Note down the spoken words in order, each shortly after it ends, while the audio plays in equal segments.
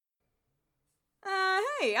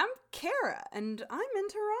Hey, I'm Kara, and I'm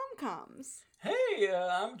into rom-coms. Hey,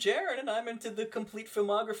 I'm Jaren, and I'm into the complete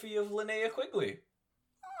filmography of Linnea Quigley.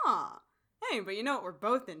 Aw. Hey, but you know what we're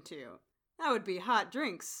both into? That would be hot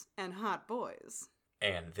drinks and hot boys.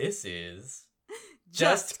 And this is...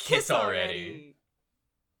 Just Kiss Already!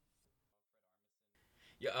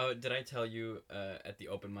 Yeah, did I tell you at the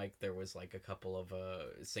open mic there was like a couple of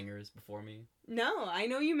singers before me? No, I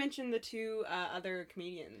know you mentioned the two other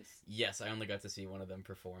comedians. Yes, I only got to see one of them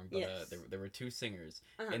perform, but Yes. there were two singers,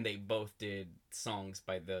 Uh-huh. and they both did songs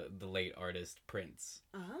by the late artist Prince.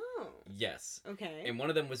 Oh. Yes. Okay. And one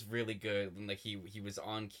of them was really good, and like he was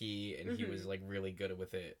on key, and he was like really good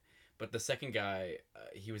with it. But the second guy,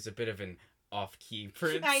 he was a bit of an off-key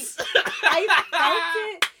Prince. I felt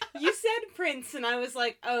it. You said Prince, and I was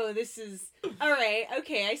like, "Oh, this is all right.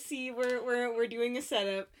 Okay, I see. We're doing a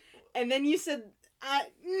setup." And then you said,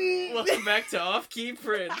 Welcome back to Off-Key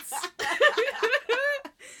Prince.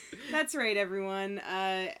 That's right, everyone.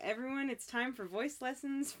 Everyone, it's time for voice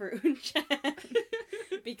lessons for Unchan.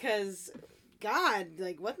 Because, God,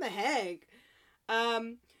 like, what the heck?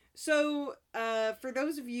 So, for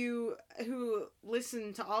those of you who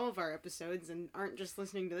listen to all of our episodes and aren't just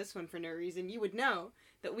listening to this one for no reason, you would know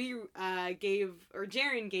that we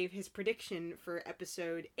Jaren gave his prediction for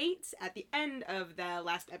episode 8 at the end of the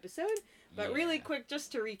last episode. But really quick,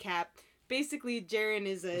 just to recap, basically Jaren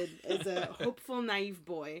is a hopeful, naive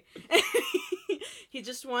boy. He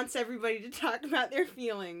just wants everybody to talk about their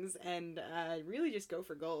feelings and really just go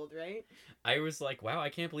for gold, right? I was like, wow, I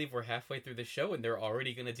can't believe we're halfway through the show and they're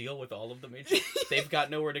already going to deal with all of the major... They've got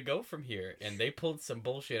nowhere to go from here. And they pulled some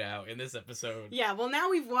bullshit out in this episode. Yeah, well, now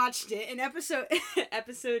we've watched it. And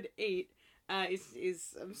episode 8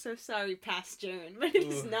 is I'm so sorry, past Jaren, but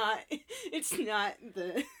it's not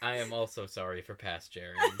the... I am also sorry for past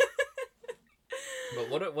Jaren. But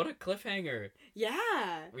what a cliffhanger.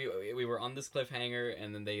 Yeah. We were on this cliffhanger,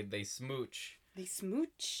 and then they smooch. They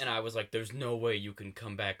smooch. And I was like, there's no way you can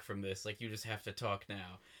come back from this. Like, you just have to talk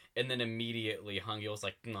now. And then immediately, Hangil's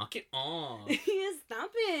like, knock it off. Yeah,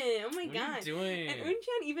 stop it. Oh my What god. are you doing? And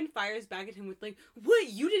Unchan even fires back at him with like, what?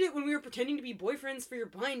 You did it when we were pretending to be boyfriends for your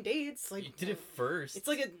blind dates. Like, You did it first. It's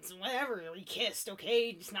like it's whatever. We kissed,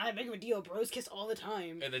 okay? It's not that big of a deal. Bros kiss all the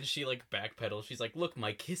time. And then she, like, backpedals. She's like, look,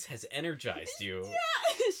 my kiss has energized you.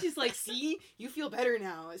 Yeah. She's like, see? You feel better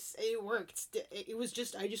now. It worked. It was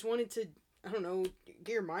just, I just wanted to, I don't know,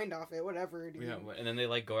 get your mind off it, whatever. Dude. Yeah, and then they,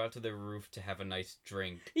 like, go out to the roof to have a nice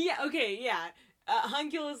drink. Yeah, okay, yeah.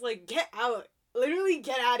 Hangul is like, get out. Literally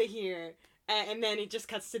get out of here. And then it just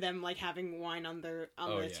cuts to them, like, having wine on the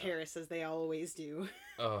terrace, as they always do.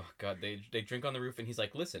 Oh, God, they drink on the roof, and he's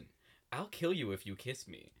like, listen, I'll kill you if you kiss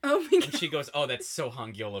me. Oh my god. And she goes, oh, that's so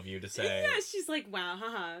Hangul of you to say. Yeah, she's like, wow,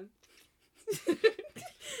 haha.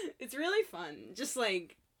 It's really fun. Just,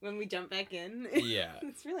 like, when we jump back in. Yeah.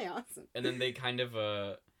 It's really awesome. And then they kind of,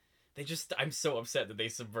 I'm so upset that they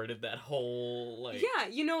subverted that whole, like... Yeah,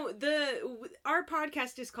 you know, our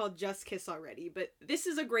podcast is called Just Kiss Already, but this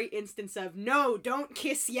is a great instance of, no, don't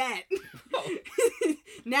kiss yet. Oh.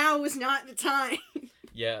 Now is not the time.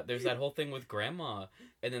 Yeah, there's that whole thing with Grandma,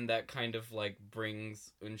 and then that kind of, like,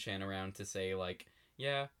 brings Unchan around to say, like,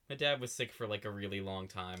 yeah, my dad was sick for, like, a really long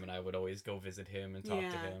time, and I would always go visit him and talk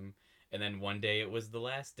to him. And then one day it was the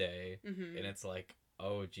last day, and it's like,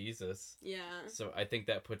 oh, Jesus. Yeah. So I think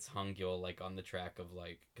that puts Hangul, like, on the track of,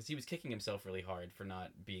 like... Because he was kicking himself really hard for not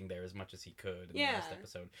being there as much as he could in the last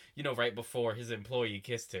episode. You know, right before his employee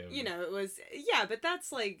kissed him. You know, it was... Yeah, but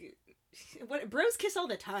that's, like... What bros kiss all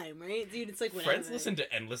the time, right? Dude, it's like whatever. Friends listen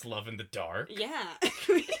to Endless Love in the Dark. Yeah.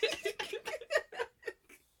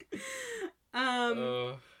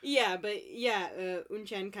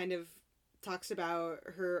 Unchan kind of talks about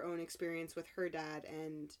her own experience with her dad,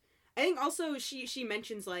 and I think also she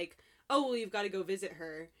mentions like, oh, well, you've got to go visit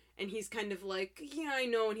her, and he's kind of like, yeah, I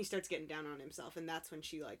know, and he starts getting down on himself, and that's when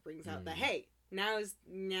she like brings out the, hey, now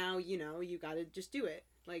you know, you gotta just do it,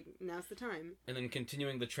 like, now's the time. And then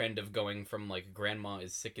continuing the trend of going from like grandma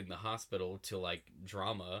is sick in the hospital to like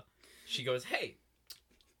drama, she goes, hey,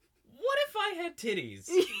 what if I had titties?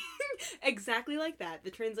 Exactly like that. The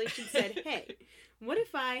translation said, hey, what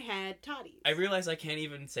if I had toddies? I realize I can't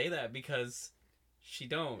even say that because she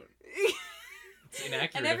don't. It's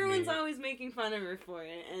inaccurate. And everyone's always making fun of her for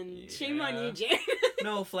it, and shame on you, Jaren.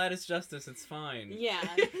 No, flat is justice, it's fine. Yeah.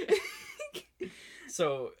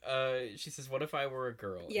 So, she says, what if I were a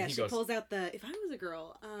girl? Yeah, she pulls out the, if I was a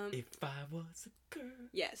girl, if I was a girl.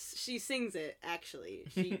 Yes, she sings it, actually.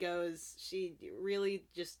 She really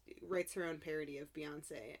just writes her own parody of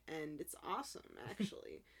Beyonce, and it's awesome,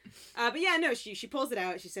 actually. But yeah, no, she pulls it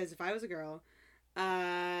out, she says, if I was a girl,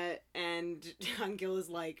 and And Hangil is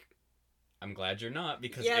like, I'm glad you're not,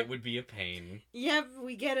 because Yep. it would be a pain. yep,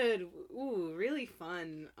 we get it. Ooh, really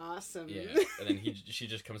fun. Awesome. Yeah. And then she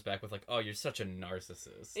just comes back with like, oh, you're such a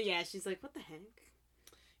narcissist. Yeah, she's like, what the heck?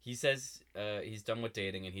 He says he's done with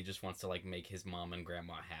dating and he just wants to like make his mom and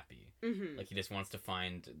grandma happy. Mm-hmm. Like he just wants to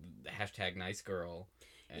find the #nice girl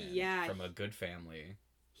and Yeah. from a good family.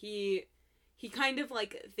 He kind of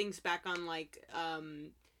like thinks back on like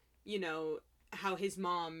you know, how his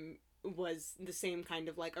mom was the same kind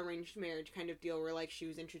of like arranged marriage kind of deal where like she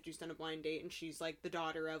was introduced on a blind date and she's like the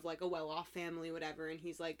daughter of like a well-off family, whatever, and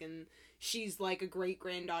he's like, and she's like a great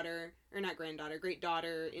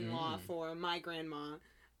daughter-in-law for my grandma,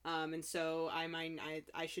 and so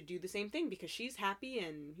I should do the same thing because she's happy,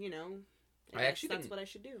 and you know, I actually that's didn't- what I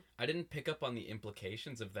should do. I didn't pick up on the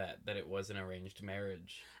implications of that it was an arranged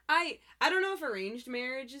marriage. I don't know if arranged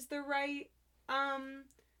marriage is the right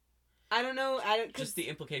I don't know. Just the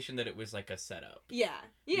implication that it was like a setup. Yeah.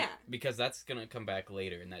 Because that's gonna come back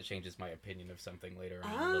later, and that changes my opinion of something later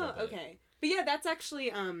on a little Oh, bit. okay. But yeah, that's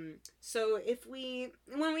actually so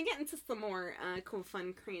when we get into some more cool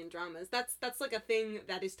fun Korean dramas, that's like a thing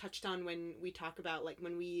that is touched on when we talk about like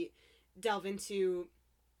when we delve into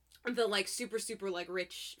the like super like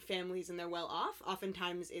rich families and they're well off.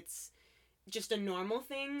 Oftentimes it's just a normal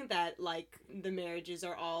thing that like the marriages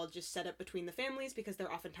are all just set up between the families because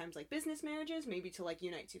they're oftentimes like business marriages, maybe to like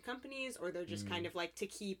unite two companies, or they're just kind of like to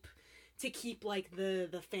keep like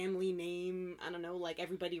the family name, I don't know, like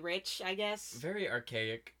everybody rich, I guess. Very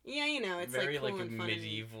archaic. Yeah, you know, it's very like cool like and fun.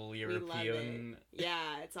 medieval We love European. it.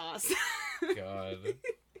 Yeah, it's awesome. God.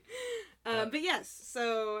 But yes,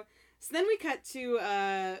 so then we cut to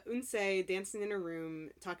Unse dancing in her room,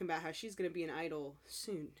 talking about how she's gonna be an idol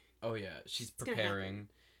soon. Oh yeah, she's gonna preparing,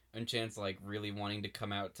 and Chan's like really wanting to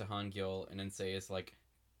come out to Hangul, and Insei is like,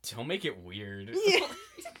 "Don't make it weird." Yeah.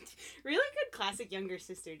 Really good classic younger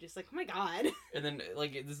sister, just like, oh my god. And then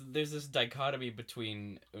like there's this dichotomy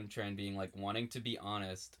between Untran being like wanting to be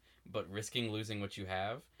honest but risking losing what you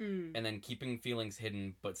have, and then keeping feelings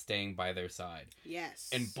hidden but staying by their side. Yes.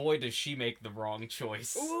 And boy, does she make the wrong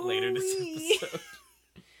choice Ooh-wee. later this episode.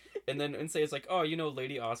 And then Unsei is like, oh, you know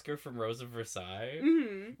Lady Oscar from Rose of Versailles?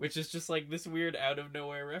 Mm-hmm. Which is just like this weird out of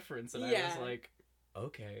nowhere reference, and I Yeah. was like,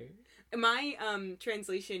 okay. My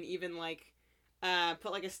translation even like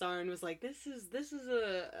put like a star and was like, this is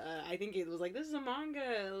a I think it was like, this is a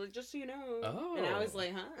manga, just so you know. Oh. And I was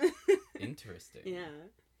like, huh? Interesting. Yeah.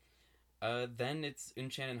 Then it's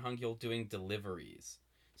Unchan and Hangul doing deliveries.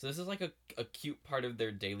 So this is like a cute part of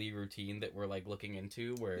their daily routine that we're like looking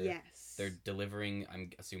into, where Yes. they're delivering, I'm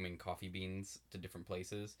assuming, coffee beans to different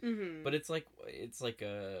places. Mm-hmm. But it's like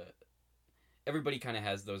a everybody kind of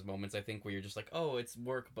has those moments, I think, where you're just like, oh, it's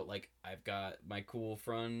work, but like I've got my cool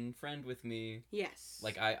friend with me. Yes.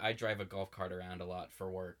 Like I drive a golf cart around a lot for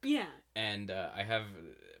work, Yeah. and I have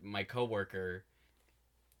my coworker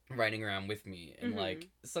riding around with me, and like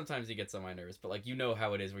sometimes he gets on my nerves, but like you know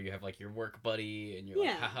how it is where you have like your work buddy and you're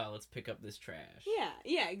like, haha, let's pick up this trash.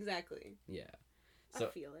 Yeah, exactly. Yeah. So I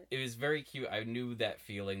feel it. it was very cute. I knew that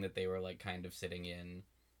feeling that they were like kind of sitting in,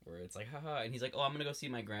 where it's like, haha, and he's like, oh, I'm gonna go see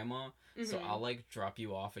my grandma, so Mhm. I'll like drop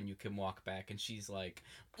you off and you can walk back. And she's like,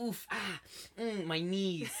 oof, my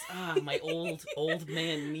knees, my old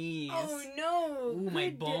man knees. Oh no! Ooh, my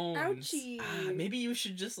Good- bones. Ouchie! Maybe you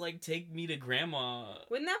should just like take me to grandma.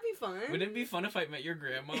 Wouldn't that be fun? Wouldn't it be fun if I met your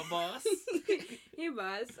grandma, boss? Hey,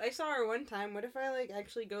 boss. I saw her one time. What if I like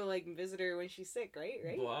actually go like visit her when she's sick?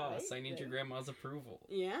 Right. Boss, Right? I need your Right. grandma's approval.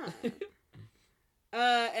 Yeah.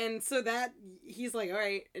 And so that he's like, all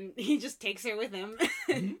right, and he just takes her with him.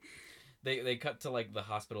 They cut to like the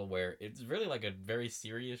hospital where it's really like a very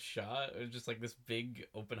serious shot. It's just like this big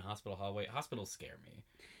open hospital hallway. Hospitals scare me.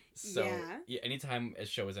 So Yeah. anytime a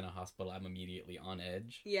show is in a hospital, I'm immediately on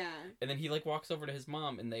edge. Yeah. And then he like walks over to his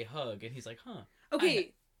mom and they hug, and he's like, huh.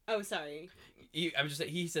 Okay. Oh, sorry.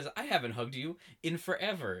 He says, I haven't hugged you in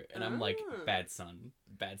forever. And I'm like, Ah. bad son,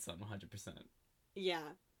 100%. Yeah.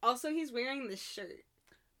 Also, he's wearing this shirt,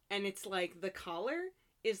 and it's like the collar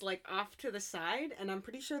is like off to the side, and I'm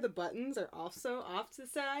pretty sure the buttons are also off to the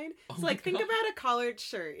side. Oh So my like, think God. about a collared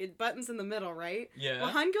shirt. It buttons in the middle, right? Yeah.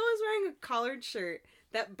 Well, Hangul is wearing a collared shirt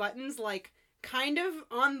that buttons like kind of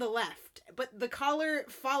on the left, but the collar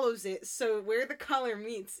follows it. So where the collar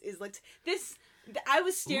meets is like this. I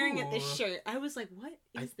was staring at this Ooh. shirt. I was like, "What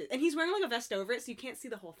is this?" And he's wearing like a vest over it, so you can't see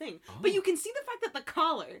the whole thing. Oh. But you can see the fact that the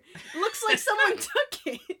collar looks like someone took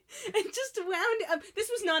it and just wound it up. This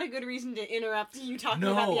was not a good reason to interrupt you talking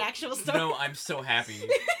about No. the actual story. No, I'm so happy.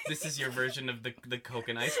 This is your version of the Coke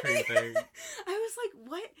and ice cream thing. I was like,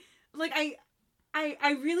 "What?" Like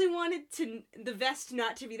I really wanted the vest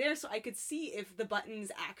not to be there so I could see if the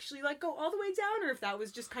buttons actually like go all the way down or if that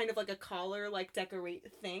was just kind of like a collar like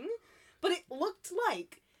decorate thing. But it looked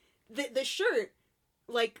like the shirt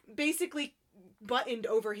like basically buttoned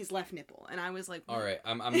over his left nipple, and I was like, all right,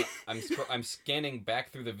 I'm scanning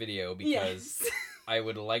back through the video because yes. I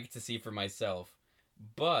would like to see for myself,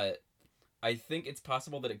 but I think it's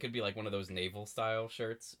possible that it could be like one of those naval style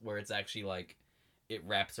shirts where it's actually like it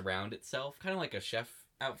wraps around itself, kind of like a chef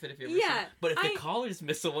outfit if you ever seen it. But if the collar's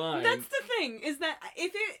misaligned, that's the thing, is that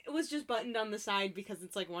if it was just buttoned on the side because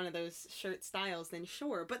it's like one of those shirt styles, then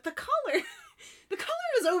sure, but the collar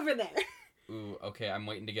is over there. Ooh, okay, I'm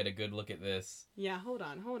waiting to get a good look at this. Yeah, hold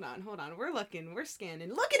on. We're looking, we're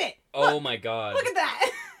scanning. Look at it! Oh my god. Look at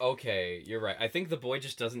that! Okay, you're right. I think the boy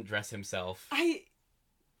just doesn't dress himself. I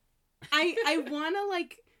wanna,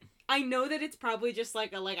 like, I know that it's probably just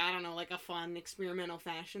like a, like, I don't know, like a fun experimental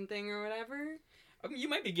fashion thing or whatever. I mean, you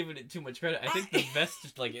might be giving it too much credit. I think the vest,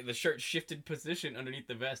 just like, the shirt shifted position underneath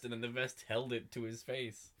the vest, and then the vest held it to his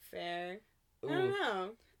face. Fair. Ooh, I don't know.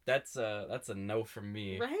 That's a no from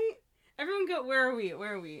me. Right? Everyone go, where are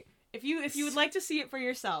we? If you would like to see it for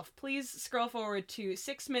yourself, please scroll forward to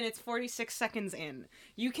 6 minutes 46 seconds in.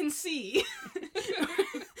 You can see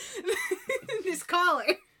this collar.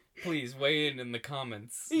 Please weigh in the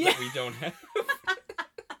comments Yeah. that we don't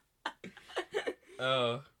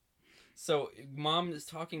have. So mom is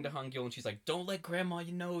talking to Hangul and she's like, "Don't let grandma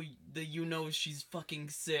know she's fucking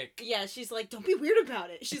sick." Yeah, she's like, don't be weird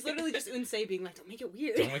about it. She's literally just Unsei being like, don't make it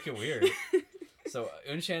weird. Don't make it weird. So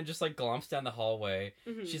Unshan just like glomps down the hallway.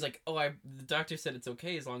 Mhm. She's like, the doctor said it's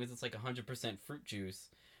okay as long as it's like 100% fruit juice.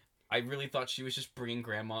 I really thought she was just bringing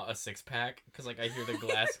grandma a 6-pack because like I hear the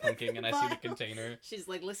glass clinking and I see the container. She's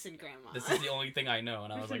like, listen, grandma. This is the only thing I know.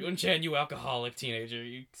 And I was like, Unshan, you alcoholic teenager,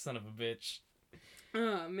 you son of a bitch.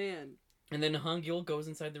 Oh, man. And then Hangul goes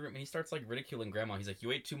inside the room and he starts like ridiculing grandma. He's like,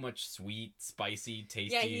 "You ate too much sweet, spicy,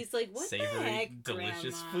 tasty, Yeah, he's like, what savory, the heck,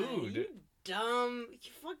 delicious grandma? food. You dumb.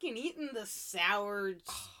 You fucking eating the sour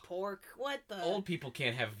pork. What the? Old people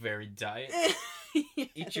can't have varied diet. Yeah,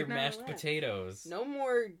 Eat your no mashed way. potatoes." No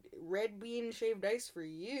more red bean shaved ice for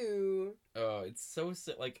you. Oh, it's so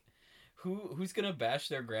like, who's gonna bash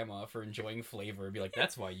their grandma for enjoying flavor and be like,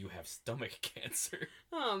 "That's why you have stomach cancer."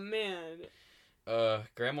 Oh, man.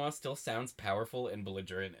 Grandma still sounds powerful and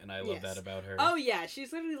belligerent, and I love Yes. that about her. Oh, yeah.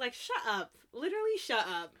 She's literally like, shut up. Literally, shut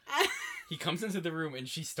up. He comes into the room and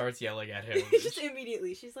she starts yelling at him. Just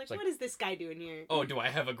immediately. She's like, what is this guy doing here? "Oh, do I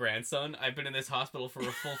have a grandson? I've been in this hospital for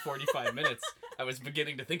a full 45 minutes. I was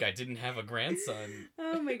beginning to think I didn't have a grandson."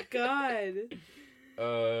 Oh, my God.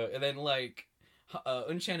 And then, like,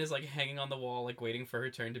 Unshan is, like, hanging on the wall, like, waiting for her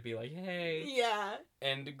turn to be like, "Hey." Yeah.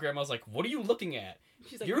 And Grandma's like, "What are you looking at?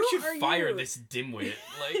 She's like, You who should are fire you? this dimwit."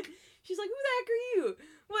 Like, she's like, who the heck are you?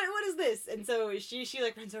 What is this? And so she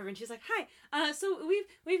like runs over and she's like, hi. So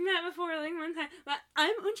we've met before like one time. But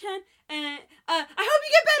I'm Unshan and I hope you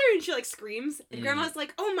get better. And she like screams. And Grandma's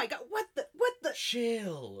like, oh my god, what the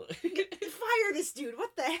chill. fire this dude?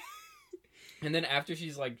 What the heck? And then after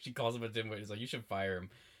she calls him a dimwit, he's like, "You should fire him."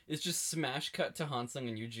 It's just smash cut to Hansung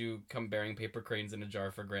and Yuju come bearing paper cranes in a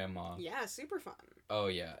jar for Grandma. Yeah, super fun. Oh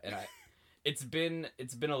yeah, and it's been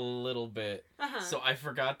a little bit, so I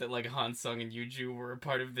forgot that like Hansung and Yuju were a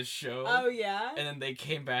part of this show. Oh yeah. And then they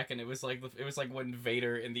came back, and it was like when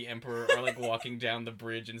Vader and the Emperor are like walking down the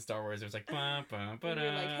bridge in Star Wars. It was like, bah, bah, bah, And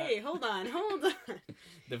you're like, hey, hold on.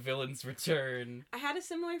 The villains return. I had a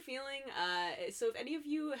similar feeling. So if any of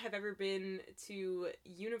you have ever been to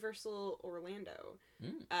Universal Orlando,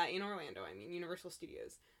 in Orlando, I mean Universal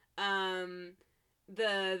Studios,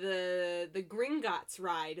 the Gringotts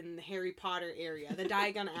ride in the Harry Potter area, the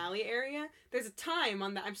Diagon Alley area, there's a time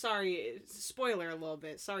on the, I'm sorry, spoiler a little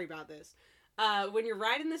bit, sorry about this, when you're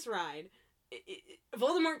riding this ride,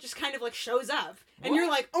 Voldemort just kind of like shows up, and you're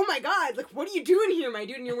like, oh my god, like what are you doing here, my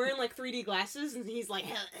dude? And you're wearing like 3D glasses, and he's like,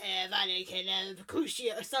 or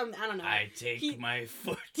something, I don't know. I take my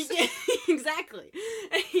foot. Exactly.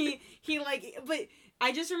 He like, but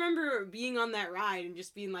I just remember being on that ride and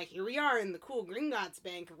just being like, here we are in the cool Gringotts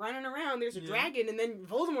Bank, running around, there's a dragon, and then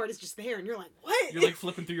Voldemort is just there, and you're like, what? You're like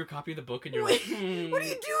flipping through your copy of the book, and you're like, what are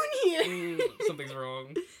you doing here? Something's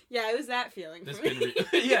wrong. Yeah, it was that feeling. There's been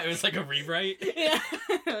yeah, it was like a rewrite. Yeah,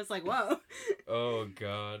 I was like, whoa. Oh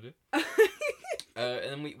god. And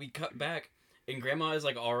then we cut back, and Grandma is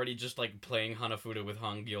like already just like playing Hanafuda with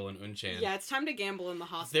Hangul and Unshan. Yeah, it's time to gamble in the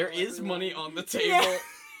hospital. There is money on the table. Yeah.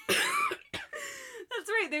 That's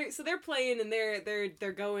right. They're playing and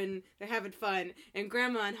they're going, they're having fun, and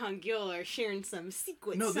Grandma and Hangul are sharing some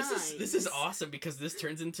secret No, signs. this is awesome because this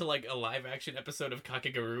turns into like a live action episode of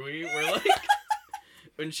Kakegurui where like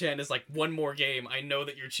Unchan is like, one more game, I know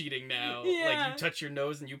that you're cheating now. Yeah. Like, you touch your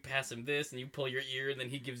nose and you pass him this, and you pull your ear and then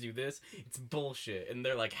he gives you this. It's bullshit. And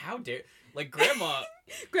they're like, how dare... Like, Grandma...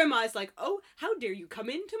 Grandma's like, oh, how dare you come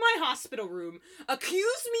into my hospital room,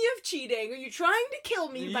 accuse me of cheating, are you trying to kill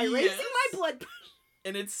me by Yes. raising my blood pressure?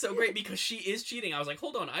 And it's so great because she is cheating. I was like,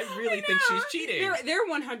 hold on, I really think she's cheating. They're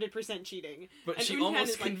 100% cheating. But and she Unchan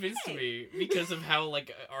almost is like, convinced "Hey." me because of how,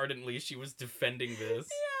 like, ardently she was defending this.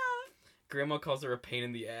 Yeah. Grandma calls her a pain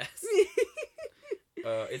in the ass.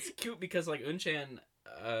 It's cute because, like, Unchan,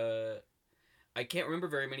 I can't remember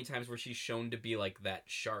very many times where she's shown to be, like, that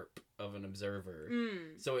sharp of an observer.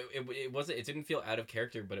 So it didn't feel out of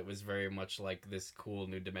character, but it was very much, like, this cool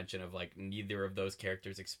new dimension of, like, neither of those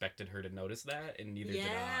characters expected her to notice that, and neither did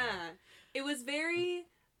I. It was very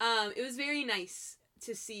nice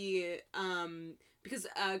to see, because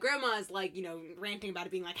Grandma is, like, you know, ranting about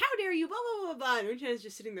it, being like, how dare you, blah, blah, blah, blah, and Unchan's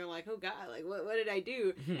just sitting there like, oh god, like, what did I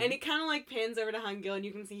do? And it kind of, like, pans over to Hangil, and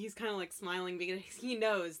you can see he's kind of, like, smiling, because he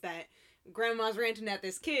knows that Grandma's ranting at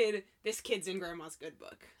this kid's in Grandma's good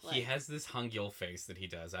book. Like, He has this Hangil face that he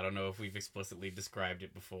does. I don't know if we've explicitly described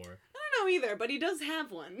it before. I don't know either, but he does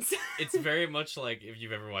have one. It's very much like, if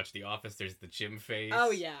you've ever watched The Office, there's the Jim face.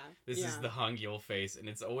 Oh, yeah. This is the Hangil face, and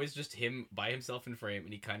it's always just him by himself in frame,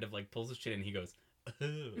 and he kind of, like, pulls his chin and he goes,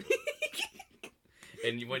 oh.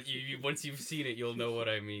 And once you've seen it, you'll know what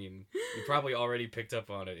I mean. You probably already picked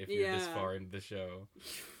up on it if you're this far into the show.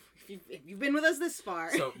 If you've been with us this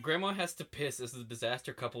far. So, Grandma has to piss as the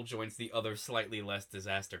disaster couple joins the other slightly less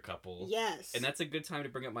disaster couple. Yes. And that's a good time to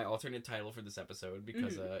bring up my alternate title for this episode,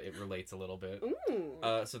 because it relates a little bit. Ooh.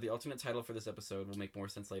 So the alternate title for this episode will make more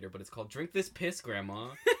sense later, but it's called Drink This Piss,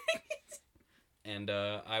 Grandma. And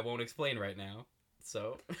I won't explain right now.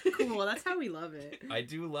 So... Cool, that's how we love it. I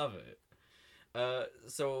do love it.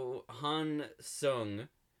 So Han Sung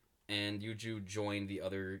and Yuju join the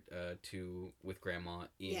other two with Grandma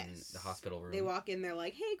in the hospital room. They walk in, they're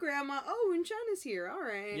like, hey, Grandma, oh, Unchan is here,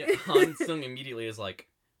 alright. Yeah, Han Sung immediately is like,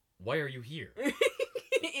 why are you here?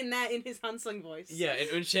 in his Han Sung voice. Yeah, and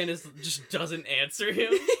Unchan just doesn't answer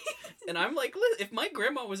him. And I'm like, if my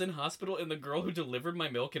grandma was in hospital and the girl who delivered my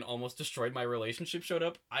milk and almost destroyed my relationship showed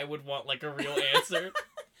up, I would want, like, a real answer.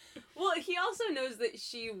 Well, he also knows that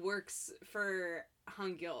she works for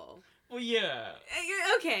Hangil. Well, yeah.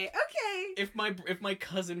 Okay. If my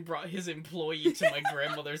cousin brought his employee to my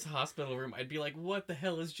grandmother's hospital room, I'd be like, what the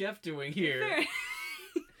hell is Jeff doing here? Fair.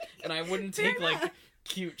 And I wouldn't take, like,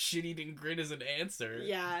 cute shit-eating grin as an answer.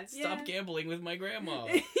 Yeah. Stop gambling with my grandma.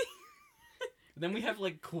 Then we have,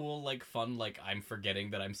 like, cool, like, fun, like, I'm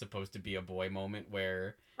forgetting that I'm supposed to be a boy moment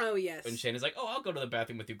where... Oh, yes. And Shane is like, oh, I'll go to the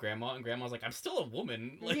bathroom with you, Grandma. And Grandma's like, I'm still a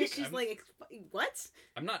woman. Like, yeah, she's like, what?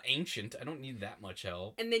 I'm not ancient. I don't need that much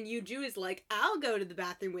help. And then Yuju is like, I'll go to the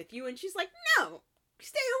bathroom with you. And she's like, no,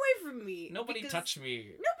 stay away from me. Nobody touch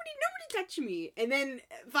me. Nobody touch me. And then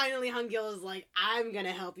finally Hangil is like, I'm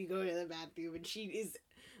gonna help you go to the bathroom. And she is,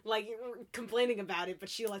 like, complaining about it, but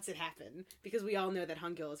she lets it happen. Because we all know that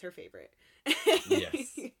Hangil is her favorite.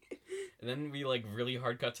 Yes. And then we, like, really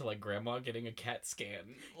hard cut to, like, Grandma getting a CAT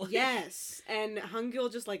scan. Yes. And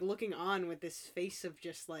Hangil just, like, looking on with this face of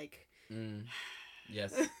just, like...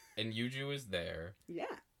 Yes. And Yuju is there.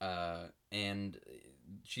 Yeah. And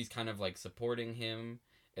she's kind of, like, supporting him.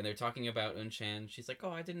 And they're talking about Unchan. She's like, oh,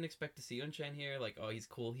 I didn't expect to see Unchan here. Like, oh, he's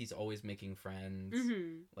cool. He's always making friends.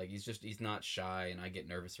 Mm-hmm. Like, he's not shy, and I get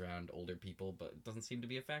nervous around older people, but it doesn't seem to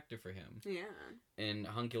be a factor for him. Yeah. And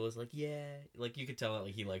Hangil is like, yeah. Like, you could tell that,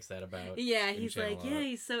 like, he likes that about Yeah, he's Unchan like, yeah,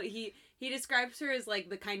 he's so... He describes her as, like,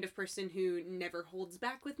 the kind of person who never holds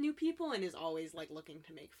back with new people and is always, like, looking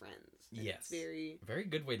to make friends. And yes. It's very... Very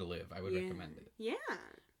good way to live. I would recommend it. Yeah.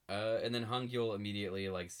 And then Hangul immediately,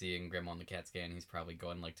 like, seeing Grandma on the CAT scan, he's probably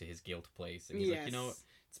going, like, to his guilt place. And he's like, you know,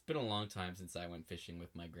 it's been a long time since I went fishing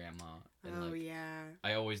with my grandma. And, yeah.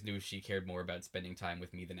 I always knew she cared more about spending time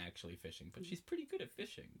with me than actually fishing. But she's pretty good at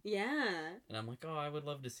fishing. Yeah. And I'm like, oh, I would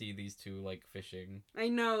love to see these two, like, fishing. I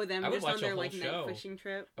know them. I would just watch on their, a whole like, show. night fishing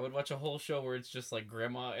trip. I would watch a whole show where it's just, like,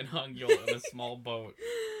 Grandma and Hangul in a small boat.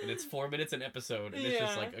 And it's 4 minutes an episode. And it's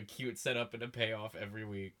just, like, a cute setup and a payoff every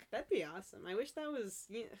week. That'd be awesome. I wish that was...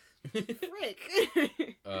 Yeah. Frick.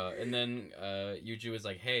 And then Yuju is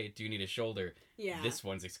like, hey, do you need a shoulder? Yeah. This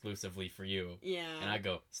one's exclusively for you. Yeah. And I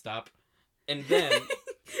go, stop. And then...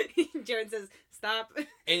 Jaren says, stop.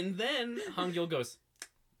 And then Hangul goes,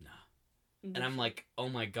 nah. And I'm like, oh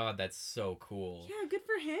my god, that's so cool. Yeah, good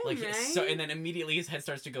for him, like, right? So, and then immediately his head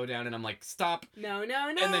starts to go down, and I'm like, stop. No.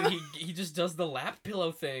 And then he just does the lap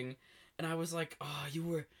pillow thing, and I was like, oh, you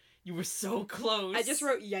were so close. I just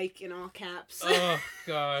wrote yike in all caps. Oh,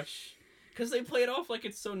 gosh. Because they play it off like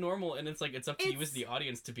it's so normal, and it's like it's up to you as It's- the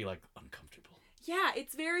audience to be like uncomfortable. Yeah,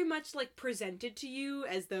 it's very much like presented to you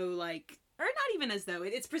as though like, or not even as though,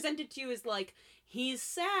 it's presented to you as like he's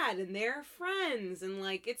sad and they're friends and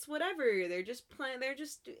like it's whatever. They're just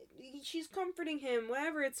she's comforting him,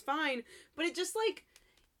 whatever, it's fine. But it just like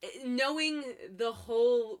knowing the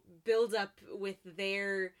whole build up with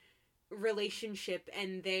their relationship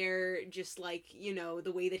and their just like, you know,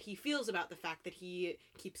 the way that he feels about the fact that he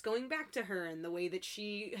keeps going back to her and the way that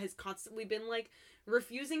she has constantly been like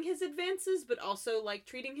refusing his advances but also like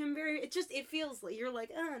treating him it feels like you're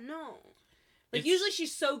like, oh no. Like, usually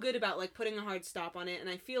she's so good about, like, putting a hard stop on it, and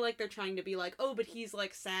I feel like they're trying to be like, oh, but he's,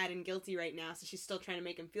 like, sad and guilty right now, so she's still trying to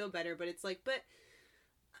make him feel better, but it's like, but...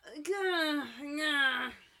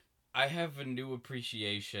 I have a new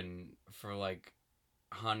appreciation for, like,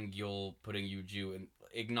 Han Gyul putting Yuju and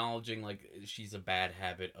acknowledging, like, she's a bad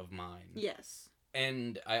habit of mine. Yes.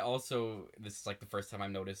 And I also, this is, like, the first time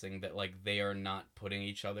I'm noticing that, like, they are not putting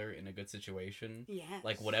each other in a good situation. Yes.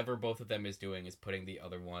 Like, whatever both of them is doing is putting the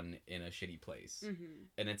other one in a shitty place. Mm-hmm.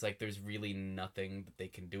 And it's like, there's really nothing that they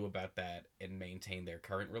can do about that and maintain their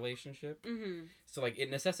current relationship. Mm-hmm. So, like,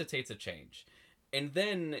 it necessitates a change. And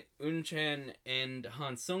then Eun-chan and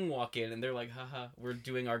Han Sung walk in, and they're like, haha, we're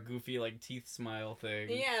doing our goofy, like, teeth smile thing.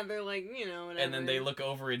 Yeah, they're like, you know, whatever. And then they look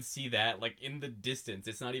over and see that, like, in the distance.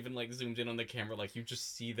 It's not even, like, zoomed in on the camera. Like, you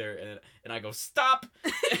just see there, and I go, stop!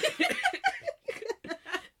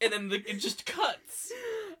 And then it just cuts.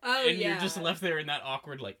 Oh, and yeah. you're just left there in that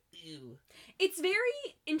awkward, like, ew. It's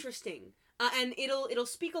very interesting. And it'll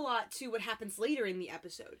speak a lot to what happens later in the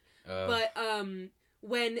episode. But,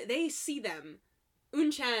 when they see them...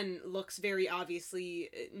 Eun-chan looks very obviously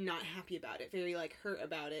not happy about it, very, like, hurt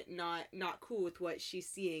about it, not cool with what she's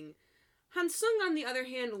seeing. Han Sung, on the other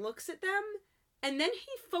hand, looks at them, and then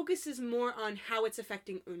he focuses more on how it's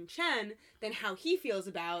affecting Eun-chan than how he feels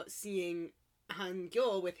about seeing Han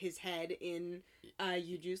Gyul with his head in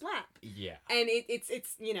Yuju's lap. Yeah. And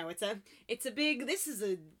it's you know, it's a big, this is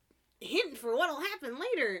a hint for what'll happen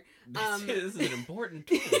later. This is an important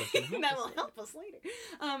tool that will help us later.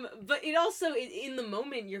 But it also, in the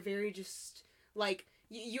moment, you're very just, like,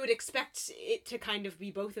 you would expect it to kind of be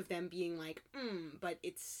both of them being like, but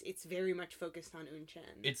it's very much focused on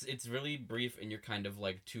Eun-chan. It's really brief, and you're kind of,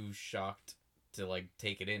 like, too shocked to, like,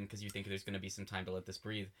 take it in, because you think there's going to be some time to let this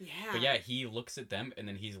breathe. Yeah. But yeah, he looks at them, and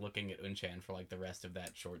then he's looking at Eun-chan for, like, the rest of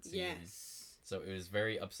that short scene. Yes. So it was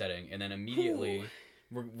very upsetting, and then immediately... Ooh.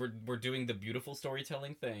 We're doing the beautiful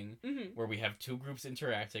storytelling thing where we have two groups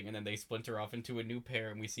interacting and then they splinter off into a new pair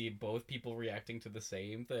and we see both people reacting to the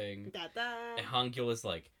same thing. Da-da. And Han Gyul is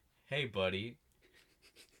like, hey buddy,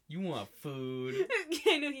 you want food?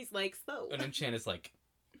 I know, he's like, so. And then Chan is like,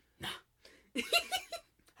 nah, I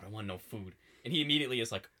don't want no food. And he immediately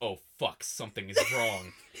is like, oh fuck, something is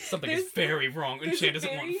wrong. Something is very wrong. And Chan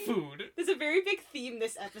doesn't want food. There's a very big theme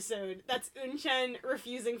this episode. That's Eun-chan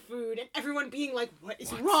refusing food and everyone being like, what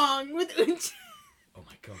is wrong with Eun-chan? Oh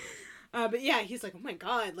my god. But yeah, he's like, oh my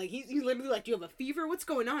god, like, he's literally like, do you have a fever? What's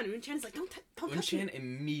going on? And Eun-chan is like, don't touch me. Eun-chan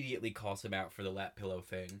immediately calls him out for the lap pillow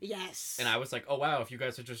thing. Yes. And I was like, oh wow, if you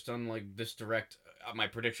guys had just done, like, this direct, my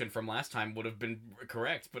prediction from last time would have been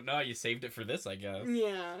correct. But no, you saved it for this, I guess.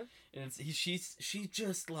 Yeah. And she's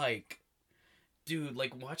just like, dude,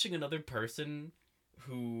 like, watching another person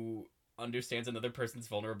who understands another person's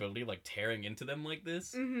vulnerability, like, tearing into them like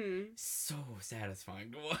this, so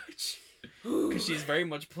satisfying to watch. Because she's very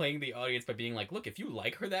much playing the audience by being like, look, if you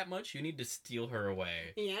like her that much, you need to steal her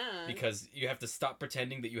away. Yeah. Because you have to stop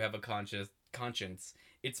pretending that you have a conscience.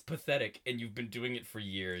 It's pathetic, and you've been doing it for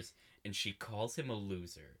years. And she calls him a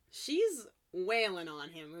loser. She's wailing on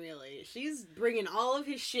him, really. She's bringing all of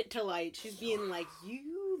his shit to light. She's being like,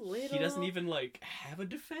 you little... He doesn't even, like, have a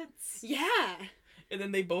defense. Yeah. And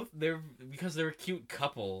then because they're a cute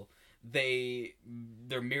couple, they're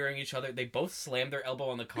mirroring each other. They both slam their elbow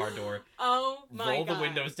on the car door. Oh my roll god. the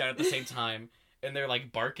windows down at the same time. And they're,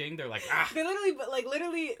 like, barking. They're like, ah. They're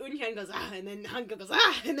literally, Eun-chan goes, ah, and then Han Gyul goes,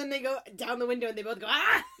 ah, and then they go down the window and they both go,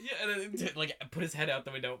 ah. Yeah, and then, like, put his head out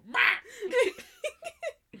the window.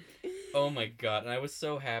 Oh my god. And I was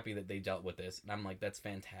so happy that they dealt with this. And I'm like, that's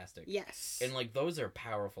fantastic. Yes. And, like, those are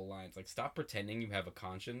powerful lines. Like, stop pretending you have a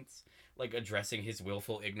conscience. Like, addressing his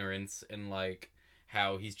willful ignorance and, like,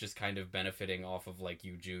 how he's just kind of benefiting off of, like,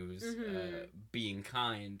 Yuju's being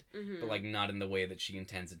kind, but, like, not in the way that she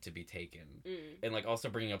intends it to be taken. And, like, also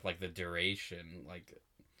bringing up, like, the duration, like...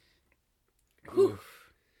 Oof.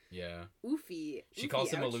 Yeah. Oofy. She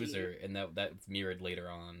calls him a ouchie. loser, and that's mirrored later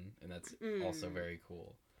on, and that's also very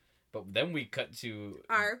cool. But then we cut to...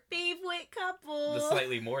 our favorite couple. the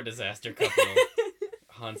slightly more disaster couple.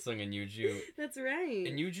 Hansung and Yuju. That's right.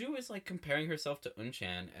 And Yuju is like comparing herself to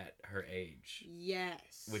Unchan at her age.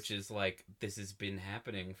 Yes. Which is like, this has been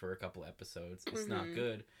happening for a couple episodes. It's not Mhm.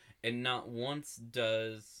 good. And not once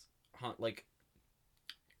does like,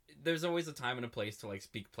 there's always a time and a place to like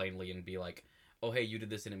speak plainly and be like, oh hey, you did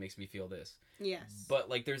this and it makes me feel this. Yes. But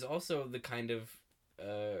like, there's also the kind of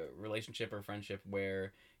relationship or friendship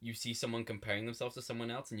where you see someone comparing themselves to someone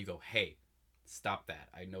else and you go, hey, stop that,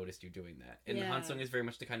 I noticed you doing that. And Yeah. Hansung is very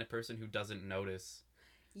much the kind of person who doesn't notice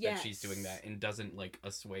yes. that she's doing that and doesn't like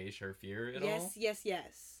assuage her fear at yes, all.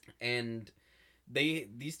 Yes. And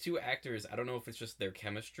these two actors, I don't know if it's just their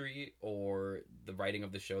chemistry or the writing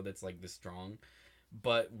of the show that's like this strong,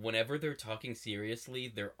 but whenever they're talking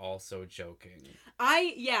seriously, they're also joking.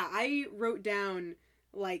 I wrote down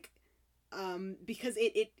like because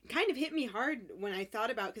it kind of hit me hard when I thought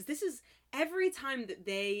about, because this is every time that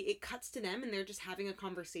it cuts to them and they're just having a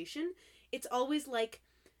conversation, it's always like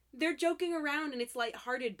they're joking around and it's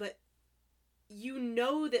lighthearted, but you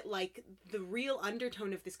know that like the real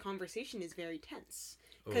undertone of this conversation is very tense,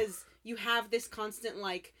 because you have this constant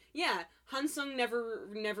like, yeah, Hansung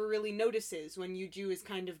never really notices when Yuju is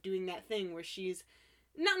kind of doing that thing where she's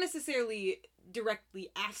not necessarily directly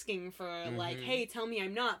asking for like, hey, tell me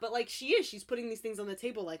I'm not, but like she's putting these things on the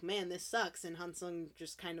table like, man, this sucks, and Hansung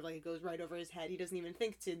just kind of like, it goes right over his head. He doesn't even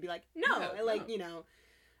think to be like, no, Yeah, like, no. you know.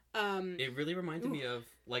 It really reminded me of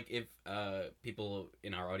like, if people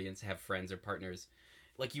in our audience have friends or partners,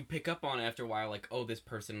 like you pick up on after a while, like, oh, this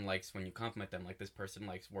person likes when you compliment them, like this person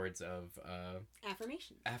likes words of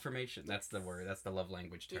affirmation. That's the word, that's the love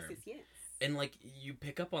language term. Yes. And like you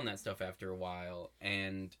pick up on that stuff after a while,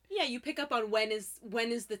 and yeah, you pick up on when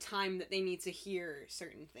is the time that they need to hear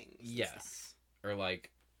certain things. yes, or like,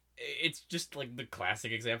 it's just like the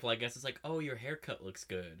classic example, I guess. It's like, oh, your haircut looks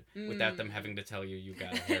good, without them having to tell you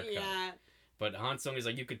got a haircut. Yeah. But Hansung is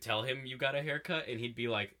like, you could tell him you got a haircut, and he'd be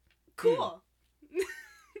like, cool.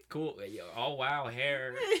 Cool. Oh wow,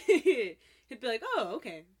 hair. He'd be like, oh,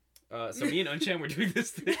 okay. So me and Unchan were doing this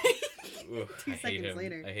thing. Ooh, 2 I hate seconds him.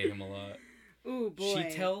 later. I hate him a lot. Ooh, boy.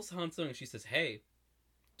 She tells Hansung, she says, hey,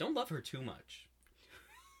 don't love her too much.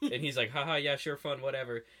 And he's like, haha, yeah, sure, fun,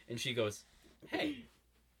 whatever. And she goes, hey,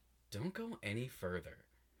 don't go any further.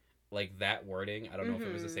 Like, that wording, I don't know if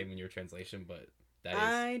it was the same in your translation, but that is...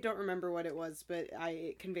 I don't remember what it was, but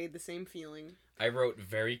it conveyed the same feeling. I wrote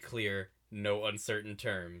very clear, no uncertain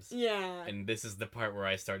terms. Yeah. And this is the part where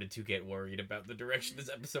I started to get worried about the direction this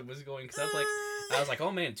episode was going, because I was like,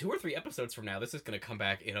 oh man, 2 or 3 episodes from now, this is going to come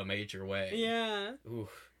back in a major way. Yeah.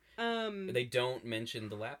 Oof. They don't mention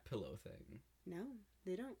the lap pillow thing. No,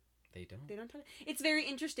 they don't. They don't. They don't talk. It's very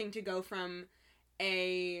interesting to go from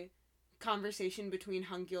a conversation between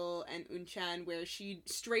Hangul and Unchan where she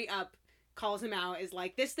straight up calls him out, is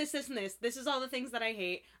like, this, and this. This is all the things that I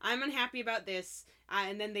hate. I'm unhappy about this.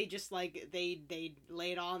 And then they just, like, they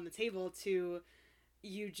lay it all on the table, to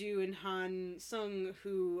Yuju and Hansung,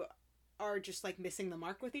 who are just, like, missing the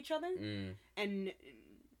mark with each other. And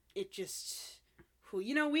it just...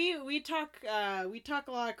 You know, we talk a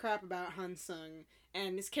lot of crap about Hansung,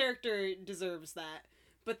 and his character deserves that.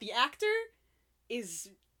 But the actor is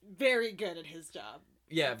very good at his job.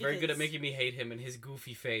 Yeah, very good at making me hate him and his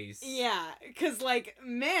goofy face. Yeah, because, like,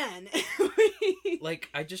 man. Like,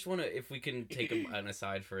 I just want to, if we can take an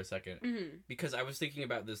aside for a second, because I was thinking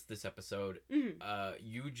about this episode,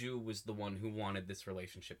 Yuju was the one who wanted this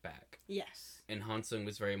relationship back. Yes. And Hansung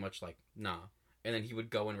was very much like, nah. And then he would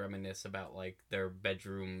go and reminisce about, like, their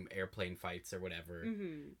bedroom airplane fights or whatever.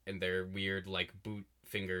 And their weird, like, boot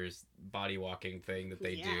fingers body walking thing that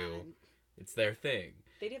they do. It's their thing.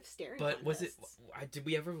 They'd have staring But contests. did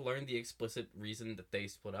we ever learn the explicit reason that they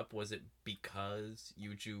split up? Was it because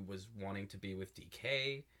Yuju was wanting to be with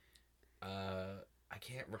DK? I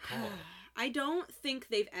can't recall. I don't think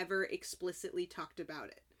they've ever explicitly talked about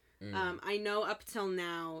it. I know up till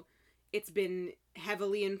now, it's been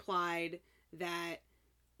heavily implied that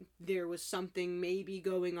there was something maybe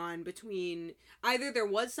going on between... Either there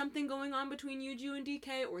was something going on between Yuju and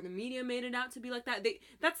DK, or the media made it out to be like that.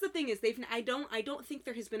 That's the thing, is I don't think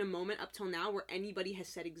there has been a moment up till now where anybody has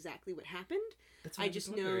said exactly what happened. I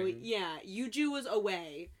just know, yeah, Yuju was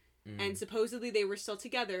away, and supposedly they were still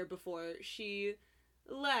together before she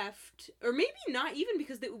left. Or maybe not even,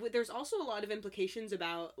 because there's also a lot of implications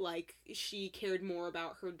about, like, she cared more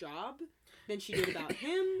about her job than she did about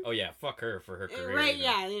him. Oh yeah, fuck her for her career. Right,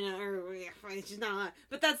 yeah, it's just not...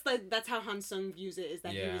 But that's how Hansung views it, is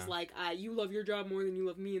that he was like, you love your job more than you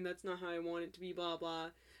love me, and that's not how I want it to be, blah, blah.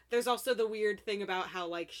 There's also the weird thing about how,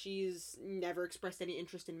 like, she's never expressed any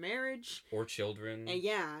interest in marriage. Or children.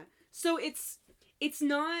 Yeah. So it's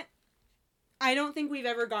not I don't think we've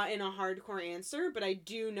ever gotten a hardcore answer, but I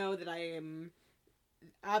do know that I am...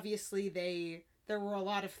 Obviously, there were a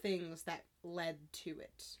lot of things that led to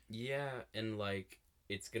it. Yeah, and, like,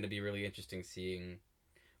 it's gonna be really interesting seeing...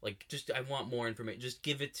 Like, I want more information. Just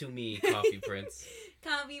give it to me, Coffee Prince.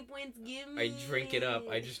 Coffee Prince, give me... I drink it up.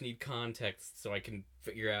 I just need context so I can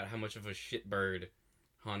figure out how much of a shitbird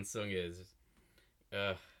Han Sung is.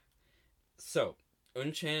 So,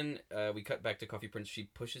 Unchan, we cut back to Coffee Prince. She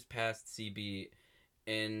pushes past CB,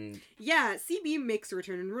 and... Yeah, CB makes a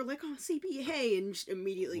return, and we're like, oh, CB, hey, and just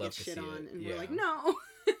immediately Love gets to shit see on. it, And yeah. we're like, no.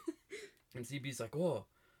 And CB's like, whoa,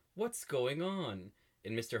 what's going on?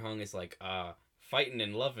 And Mr. Hung is like, fighting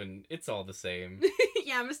and loving, it's all the same.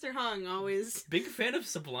 Yeah, Mr. Hung always... Big fan of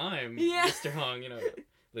Sublime, Yeah. Mr. Hung, you know.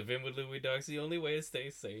 Living with Louis Dog's the only way to stay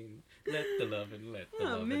sane. Let the lovin', let the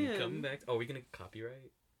Oh, lovin' man. come back. Oh, are we gonna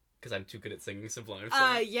copyright? Because I'm too good at singing Sublime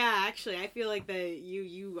songs. Yeah, actually, I feel like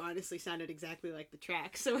you honestly sounded exactly like the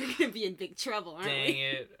track, so we're gonna be in big trouble, aren't Dang we?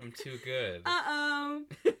 it, I'm too good. Uh-oh.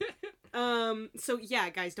 So yeah,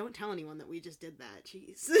 guys, don't tell anyone that we just did that,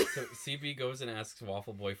 jeez. So CB goes and asks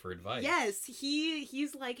Waffle Boy for advice. Yes,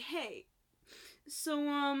 he's like, hey, so,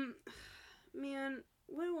 man,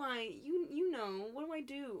 what do I, you know, what do I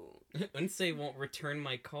do? Unsei won't return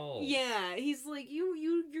my call. Yeah, he's like, you're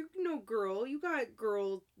no girl, you got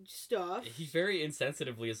girl stuff. He very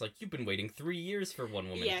insensitively is like, you've been waiting 3 years for one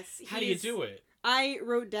woman. Yes, How do you do it? I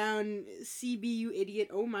wrote down, CB, you idiot,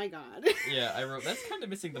 oh my god. Yeah, I wrote, that's kind of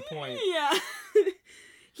missing the point. Yeah.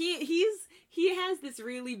 He has this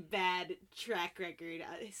really bad track record.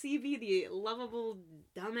 CB, the lovable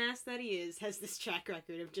dumbass that he is, has this track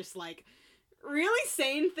record of just, like, really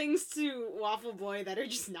saying things to Waffle Boy that are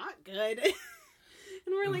just not good. And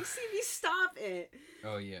we're like, CB, stop it.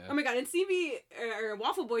 Oh, yeah. Oh my god, and CB, or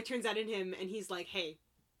Waffle Boy turns out in him, and he's like, hey.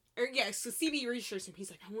 So CB reassures him.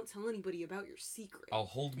 He's like, I won't tell anybody about your secret. I'll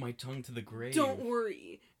hold my tongue to the grave. Don't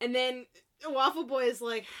worry. And then Waffle Boy is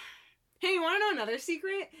like, hey, you want to know another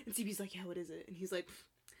secret? And CB's like, yeah, what is it? And he's like,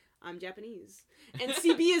 I'm Japanese. And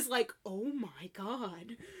CB is like, oh my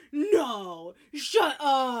god. No. Shut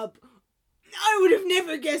up. I would have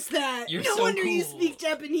never guessed that. You're no so wonder you cool. speak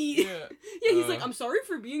Japanese. Yeah. Yeah, he's like, I'm sorry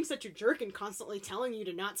for being such a jerk and constantly telling you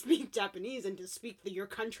to not speak Japanese and to speak your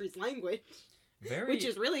country's language. Very... Which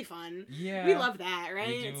is really fun. Yeah. We love that, right?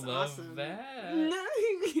 We do It's love awesome. that.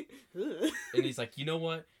 Ugh. And he's like, you know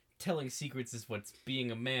what? Telling secrets is what's being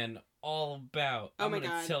a man all about. Oh I'm my gonna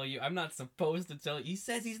God. tell you. I'm not supposed to tell you. He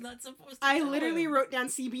says he's not supposed to I tell literally him. wrote down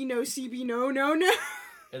CB no, no.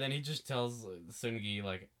 And then he just tells Sungi,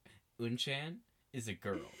 like, Unchan is a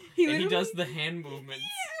girl. He And he literally- does the hand movements.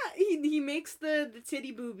 Yeah, he makes the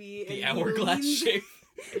titty booby. The and he hourglass leans- shape.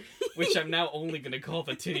 Which I'm now only gonna call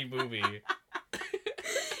the titty booby.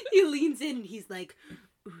 He leans in and he's like,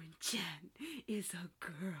 Unchan is a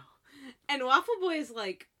girl. And Waffle Boy is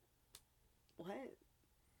like, what?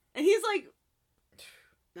 And he's like,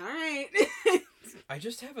 alright. I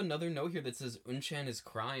just have another note here that says Unchan is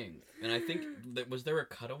crying. And I think, was there a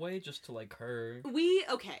cutaway just to, like, her?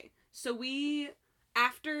 So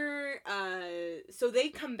they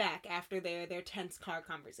come back after their tense car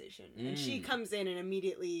conversation. And she comes in and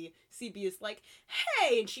immediately CB is like,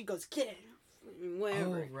 hey! And she goes, get it.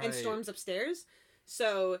 Whatever. Oh, right. And storms upstairs.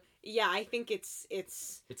 So, yeah, I think it's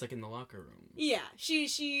It's like in the locker room. yeah,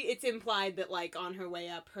 it's implied that, like, on her way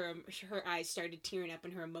up, her eyes started tearing up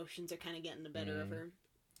and her emotions are kind of getting the better of her.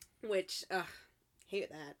 Which,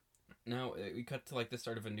 hate that. Now, we cut to, like, the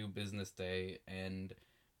start of a new business day, and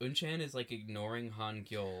Unchan is, like, ignoring Han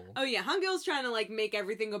Gyul. Oh yeah, Hangul's trying to, like, make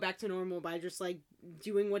everything go back to normal by just, like,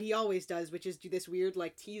 doing what he always does, which is do this weird,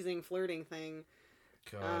 like, teasing, flirting thing.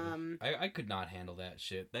 God. I could not handle that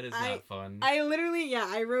shit. That is not fun. I literally,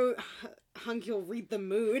 I wrote, Hangul, read the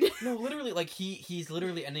mood. No, literally, like, he's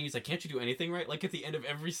literally ending, he's like, can't you do anything right? Like, at the end of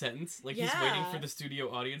every sentence. Like, he's waiting Yeah. for the studio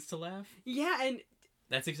audience to laugh. Yeah, and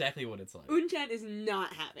That's exactly what it's like. Unchan is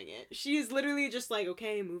not having it. She is literally just like,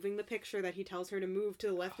 okay, moving the picture that he tells her to move to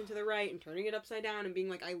the left and to the right and turning it upside down and being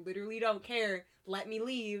like, I literally don't care. Let me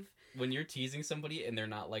leave. When you're teasing somebody and they're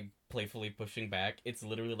not, like, playfully pushing back, it's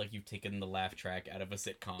literally like you've taken the laugh track out of a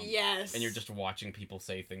sitcom. Yes. And you're just watching people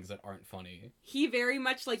say things that aren't funny. He very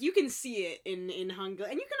much, like, you can see it in Hangul,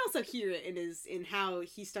 and you can also hear it in how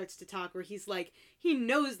he starts to talk, where he's like, he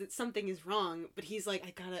knows that something is wrong, but he's like,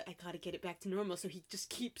 I gotta get it back to normal, so he just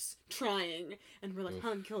keeps trying, and we're like, Oof.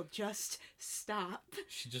 Hangul, just stop.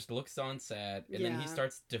 She just looks on sad, and then he Yeah.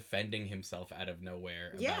 starts defending himself out of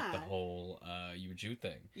nowhere about Yeah. the whole Yuju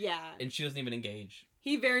thing. Yeah. And she doesn't even engage.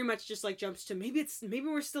 He very much just, like, jumps to, maybe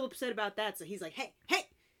we're still upset about that, so he's like, hey,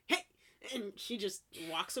 And she just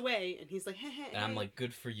walks away, and he's like, hey, hey, And I'm like,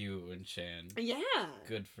 good for you, Unshan. yeah.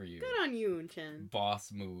 Good for you. Good on you, Unshan.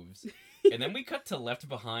 Boss moves. And then we cut to Left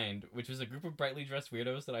Behind, which was a group of brightly dressed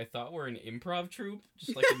weirdos that I thought were an improv troupe,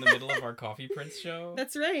 just like in the middle of our Coffee Prince show.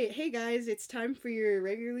 That's right. Hey, guys, it's time for your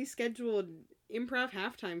regularly scheduled improv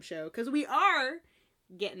halftime show, because we are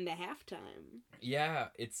getting to halftime. Yeah,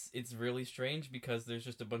 it's really strange because there's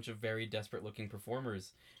just a bunch of very desperate looking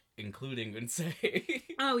performers, including Unsei.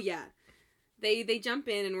 Oh, yeah. They jump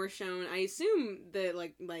in, and we're shown, I assume, the,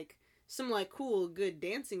 like some, like, cool, good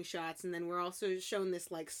dancing shots, and then we're also shown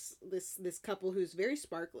this, like, this couple who's very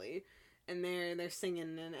sparkly, and they're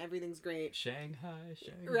singing, and everything's great. Shanghai.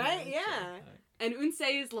 Right? Yeah. Shanghai. And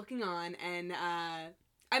Unsei is looking on, and,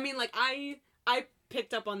 I mean, like, I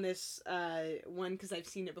picked up on this, one, because I've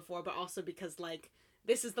seen it before, but also because, like,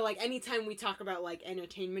 this is the, like, anytime we talk about, like,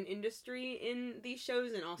 entertainment industry in these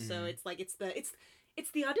shows, and also it's, like, it's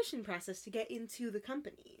the audition process to get into the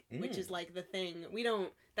company, which is, like, the thing.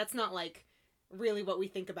 That's not, like, really what we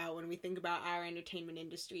think about when we think about our entertainment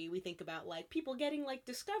industry. We think about, like, people getting, like,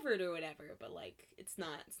 discovered or whatever, but, like, it's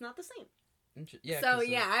not the same. Yeah. So,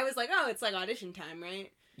 yeah, I was like, oh, it's, like, audition time,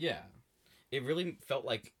 right? Yeah. It really felt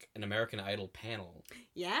like an American Idol panel.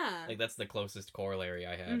 Yeah. Like, that's the closest corollary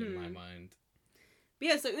I had in my mind. But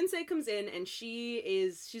yeah, so Unsei comes in, and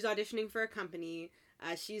she's auditioning for a company.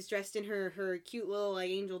 She's dressed in her cute little, like,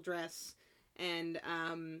 angel dress, and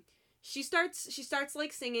she starts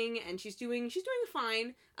like singing, and she's doing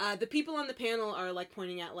fine. The people on the panel are, like,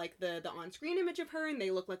 pointing at, like, the on-screen image of her, and they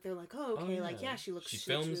look like they're like, oh, okay, like, yeah, she looks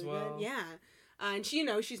films really well. good. Yeah. And she,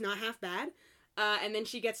 she's not half bad. And then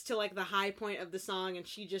she gets to, like, the high point of the song, and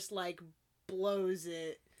she just, like, blows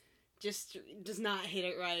it. Just does not hit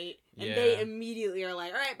it right. And they immediately are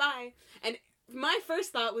like, all right, bye. And my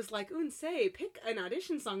first thought was like, Unsei, pick an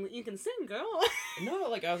audition song that you can sing, girl. No,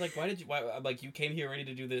 like, I was like, like, you came here ready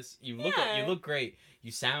to do this. You look great.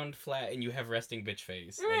 You sound flat, and you have resting bitch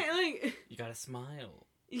face. Right, like you gotta smile.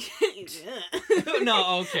 Yeah.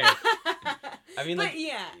 No, okay. I mean, like, but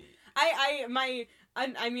yeah.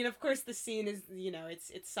 I mean, of course, the scene is,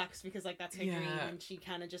 it sucks because, like, that's her dream, and she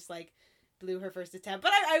kind of just, like, blew her first attempt.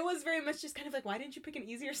 But I was very much just kind of like, why didn't you pick an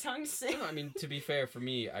easier song to sing? No, I mean, to be fair, for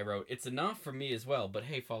me, I wrote, it's enough for me as well, but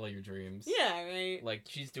hey, follow your dreams. Yeah, right. Like,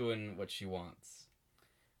 she's doing what she wants.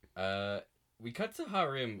 We cut to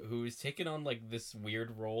Harim, who's taken on, like, this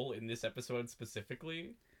weird role in this episode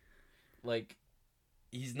specifically. Like,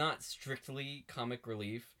 he's not strictly comic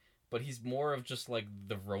relief, but he's more of just, like,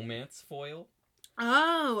 the romance foil.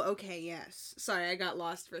 Oh, okay, yes. Sorry, I got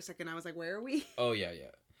lost for a second. I was like, where are we? Oh, yeah.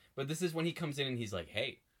 But this is when he comes in and he's like,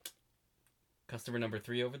 hey, customer number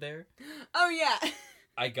 3 over there? Oh, yeah.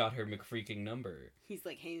 I got her McFreaking number. He's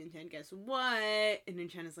like, hey, Unshan, guess what? And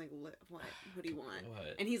Unshan is like, what? What do you want?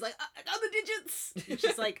 What? And he's like, I got the digits! And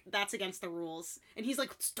she's like, that's against the rules. And he's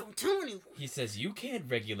like, don't tell anyone. He says, you can't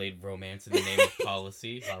regulate romance in the name of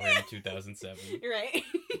policy. Harim 2007. Right.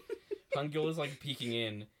 Hangyul is, like, peeking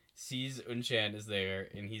in, sees Unshan is there,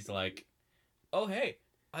 and he's like, oh, hey,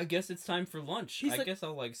 I guess it's time for lunch. I guess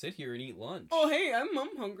I'll, like, sit here and eat lunch. Oh, hey, I'm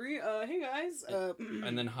hungry. Hey, guys.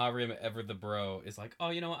 And then Harim, ever the bro, is like,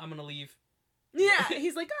 oh, you know what? I'm gonna leave. Yeah,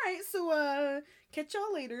 he's like, all right, so, catch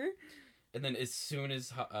y'all later. And then as soon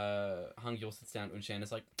as Hangyul sits down, Unshan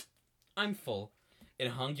is like, I'm full.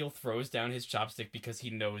 And Hangyul throws down his chopstick because he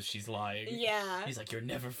knows she's lying. Yeah. He's like, you're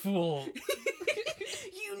never full.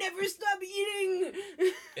 You never stop eating!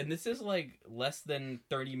 And this is, like, less than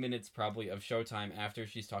 30 minutes, probably, of showtime after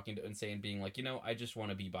she's talking to Unsei and being like, I just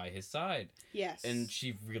want to be by his side. Yes. And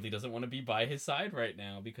she really doesn't want to be by his side right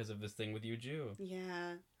now because of this thing with Yuju.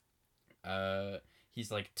 Yeah.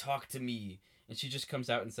 He's like, talk to me. And she just comes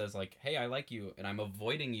out and says, like, hey, I like you, and I'm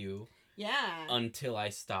avoiding you. Yeah. Until I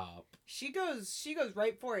stop. She goes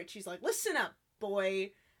right for it. She's like, listen up,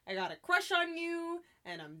 boy. I got a crush on you,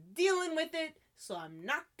 and I'm dealing with it, so I'm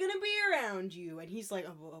not gonna be around you. And he's like,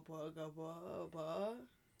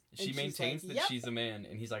 She maintains that she's a man,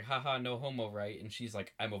 and he's like, haha, no homo, right? And she's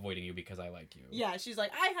like, I'm avoiding you because I like you. Yeah, she's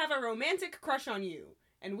like, I have a romantic crush on you,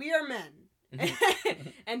 and we are men.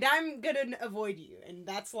 And I'm gonna avoid you. And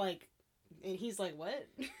that's like, and he's like, what?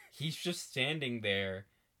 He's just standing there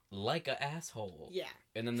like an asshole. Yeah.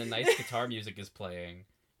 And then the nice guitar music is playing.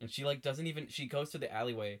 And she, like, she goes to the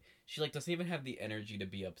alleyway. She, like, doesn't even have the energy to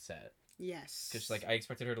be upset. Yes. Because, like, I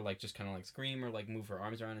expected her to, like, just kind of, like, scream or, like, move her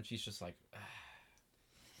arms around. And she's just like,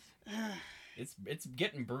 It's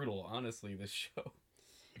getting brutal, honestly, this show.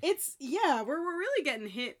 We're really getting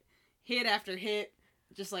hit after hit.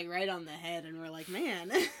 Just, like, right on the head, and we're like,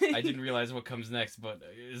 man. I didn't realize what comes next, but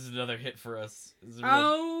it's another hit for us.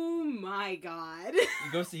 Oh my god.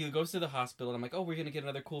 He goes to the hospital, and I'm like, oh, we're gonna get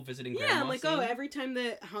another cool visiting Yeah, grandma I'm like, scene. oh, every time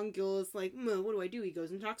that Hangul is like, what do I do? He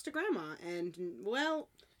goes and talks to Grandma, and, well,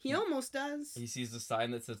 he almost does. He sees the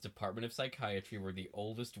sign that says Department of Psychiatry, where the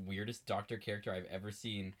oldest, weirdest doctor character I've ever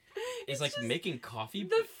seen is, like, just making coffee.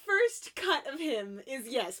 The first cut of him is,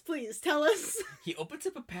 yes, please, tell us. He opens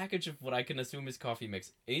up a package of what I can assume is coffee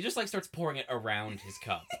mix, and he just, like, starts pouring it around his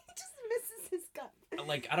cup. He just misses his cup.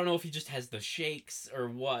 Like, I don't know if he just has the shakes or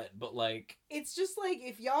what, but, like... It's just like,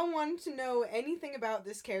 if y'all want to know anything about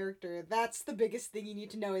this character, that's the biggest thing you need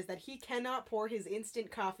to know, is that he cannot pour his instant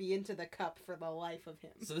coffee into the cup for the life of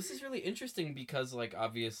him. So this is really interesting because, like,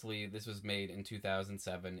 obviously this was made in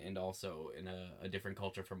 2007 and also in a different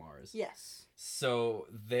culture from ours. Yes. So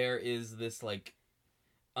there is this, like,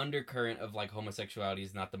 undercurrent of, like, homosexuality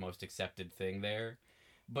is not the most accepted thing there.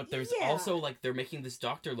 But there's Yeah. also, like, they're making this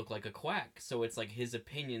doctor look like a quack. So it's, like, his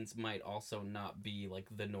opinions might also not be, like,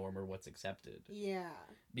 the norm or what's accepted. Yeah.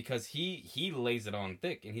 Because he lays it on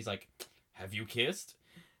thick, and he's like, have you kissed?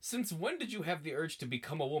 Since when did you have the urge to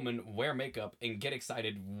become a woman, wear makeup, and get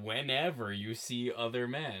excited whenever you see other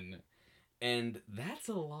men? And that's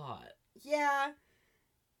a lot. Yeah.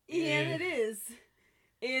 Yeah, Eh. it is.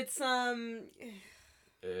 It's,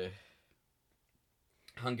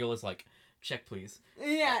 Hangul is like, check please.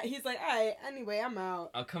 yeah, he's like, alright, anyway, I'm out.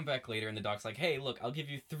 I'll come back later, and the doc's like, hey, look, I'll give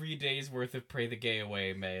you 3 days worth of Pray the Gay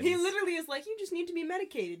Away, man. He literally is like, you just need to be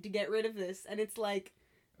medicated to get rid of this. And it's like,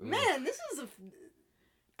 man, this is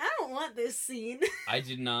I don't want this scene. I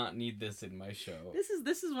did not need this in my show.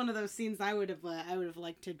 This is one of those scenes I would have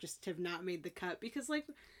liked to just have not made the cut, because, like...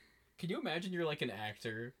 Can you imagine you're, like, an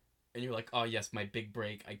actor, and you're like, oh, yes, my big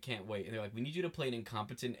break, I can't wait. And they're like, we need you to play an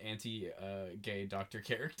incompetent anti-gay doctor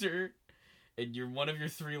character. And one of your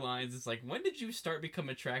 3 lines is like, when did you start become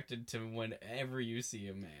attracted to whenever you see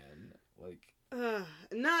a man? Like...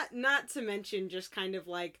 Not to mention just kind of,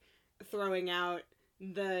 like, throwing out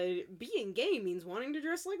the being gay means wanting to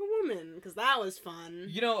dress like a woman, because that was fun.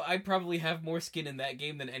 You know, I probably have more skin in that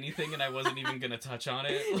game than anything, and I wasn't even gonna touch on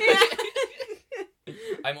it. Yeah.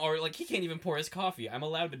 I'm already, like, he can't even pour his coffee. I'm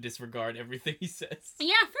allowed to disregard everything he says.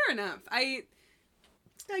 Yeah, fair enough.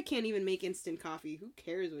 This guy can't even make instant coffee. Who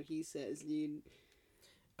cares what he says, dude?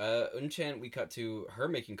 Unchan, we cut to her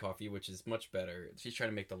making coffee, which is much better. She's trying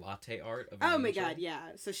to make the latte art of Oh an my angel. god,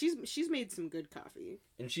 yeah. So she's made some good coffee.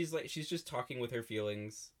 And she's just talking with her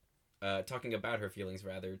feelings, talking about her feelings,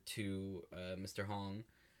 rather, to Mr. Hong,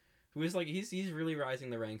 who is, like, he's really rising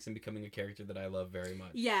the ranks and becoming a character that I love very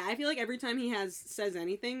much. Yeah, I feel like every time he says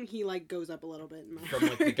anything, he, like, goes up a little bit in my From,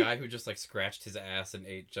 like, the guy who just, like, scratched his ass and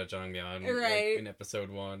ate Jajangmyeon, Right. like, in episode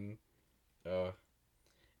 1.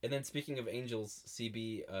 And then, speaking of angels,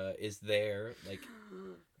 CB is there, like,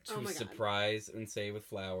 to Oh my God. surprise Unsei with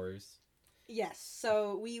flowers. Yes,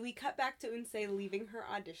 so we cut back to Unsei leaving her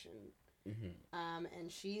audition. Mm-hmm. And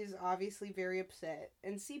she's obviously very upset.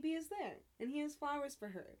 And CB is there, and he has flowers for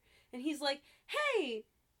her. And he's like, hey,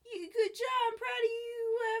 good job, I'm proud of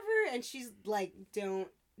you, whatever. And she's like, don't,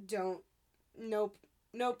 nope.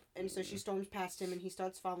 And so she storms past him, and he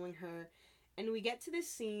starts following her. And we get to this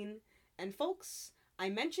scene, and folks, I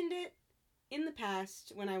mentioned it in the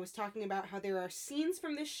past when I was talking about how there are scenes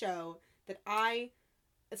from this show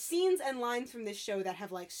scenes and lines from this show that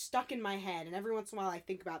have, like, stuck in my head, and every once in a while I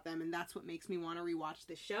think about them, and that's what makes me want to rewatch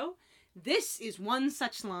this show. This is one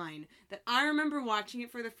such line that I remember watching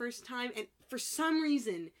it for the first time, and for some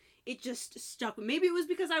reason, it just stuck. Maybe it was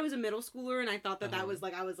because I was a middle schooler, and I thought that was,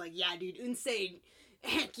 like, I was like, yeah, dude, insane.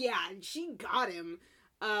 Heck yeah, she got him.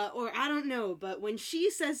 Or I don't know, but when she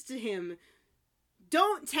says to him,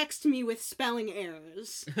 don't text me with spelling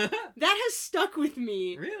errors. That has stuck with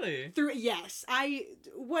me. Really? Yes.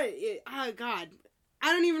 God.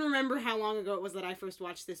 I don't even remember how long ago it was that I first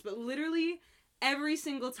watched this, but literally every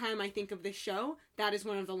single time I think of this show, that is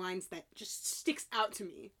one of the lines that just sticks out to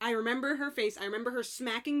me. I remember her face. I remember her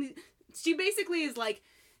smacking. She basically is like,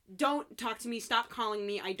 don't talk to me. Stop calling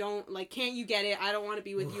me. I don't, like, can't you get it? I don't want to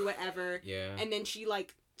be with you, whatever. Yeah. And then she,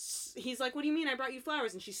 like, he's like, what do you mean I brought you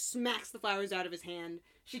flowers? And she smacks the flowers out of his hand.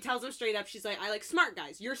 She tells him straight up, she's like, I like smart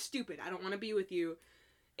guys. You're stupid. I don't want to be with you.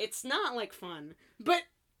 It's not, like, fun. But,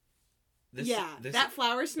 that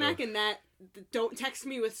flower smack and that don't text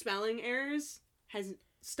me with spelling errors has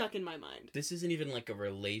stuck in my mind. This isn't even, like, a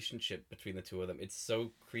relationship between the two of them. It's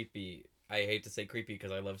so creepy. I hate to say creepy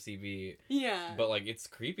because I love CB. Yeah. But, like, it's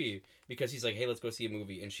creepy because he's like, hey, let's go see a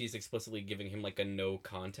movie. And she's explicitly giving him, like, a no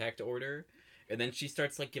contact order. And then she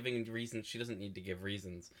starts, like, giving reasons. She doesn't need to give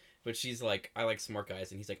reasons. But she's like, I like smart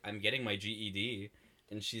guys. And he's like, I'm getting my GED.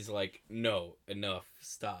 And she's like, no, enough.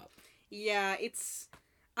 Stop. Yeah, it's...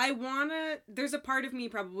 There's a part of me,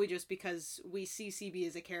 probably just because we see CB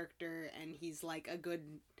as a character and he's like a good,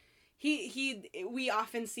 we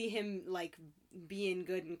often see him like being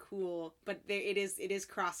good and cool, but it is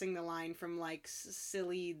crossing the line from like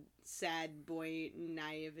silly sad boy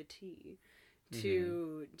naivety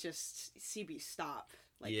to just CB, stop,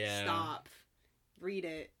 like stop, read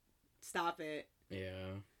it, stop it.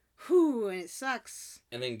 Yeah. Whew, and it sucks.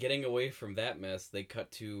 And then getting away from that mess, they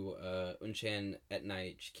cut to Unchan at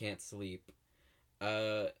night. She can't sleep.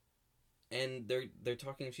 And they're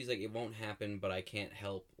talking, she's like, it won't happen, but I can't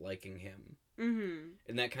help liking him. Mm-hmm.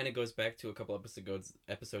 And that kind of goes back to a couple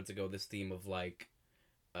episodes ago, this theme of like,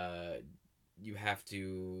 you have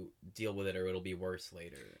to deal with it or it'll be worse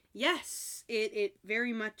later. Yes, it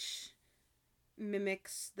very much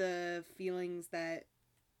mimics the feelings that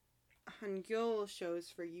Hangul shows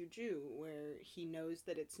for Yuju, where he knows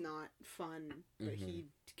that it's not fun, but he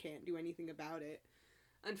can't do anything about it.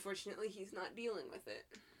 Unfortunately, he's not dealing with it.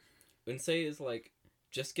 Unsei is like,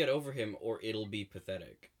 just get over him or it'll be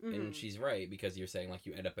pathetic. And she's right, because you're saying like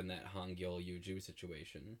you end up in that Hangul Yuju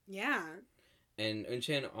situation. Yeah. And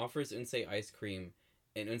Unchan offers Unsei ice cream,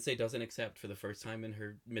 and Unsei doesn't accept for the first time in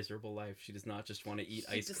her miserable life. She does not just want to eat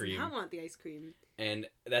ice cream. She does not want the ice cream. And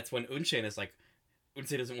that's when Unchan is like,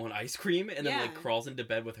 Unsei doesn't want ice cream, and then like crawls into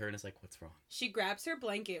bed with her and is like, what's wrong? She grabs her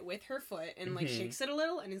blanket with her foot and like shakes it a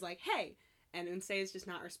little and is like, hey! And Unsei is just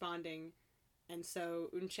not responding. And so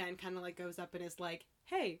Unchan kind of like goes up and is like,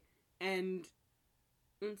 hey! And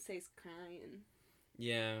Unsei's crying.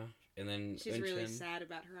 Yeah, and then she's really sad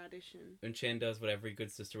about her audition. Unchan does what every good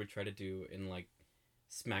sister would try to do and like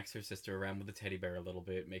smacks her sister around with a teddy bear a little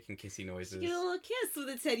bit, making kissy noises. She get a little kiss with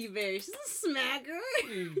a teddy bear. She's a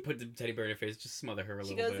smacker. Put the teddy bear in her face, just smother her a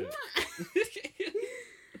little bit.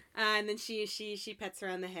 And then she pets her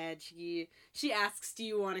on the head. She asks, "Do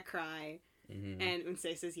you want to cry?" And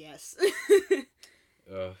Unsei says yes.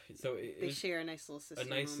 So they share a nice little sister.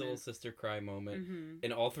 Little sister cry moment,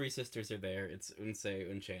 and all three sisters are there. It's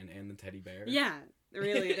Unsei, Unchan, and the teddy bear. Yeah,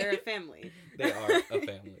 really, they're a family. They are a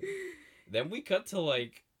family. Then we cut to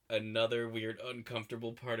like another weird,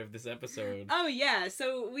 uncomfortable part of this episode. Oh yeah,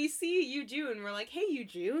 so we see Yuju and we're like, "Hey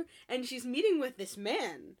Yuju," and she's meeting with this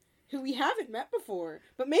man who we haven't met before,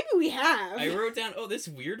 but maybe we have. I wrote down, this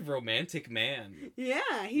weird romantic man.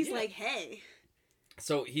 Yeah, he's like, "Hey."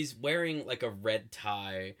 So he's wearing like a red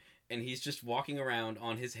tie, and he's just walking around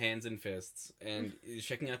on his hands and fists, and he's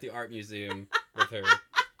checking out the art museum with her.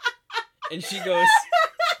 And she goes,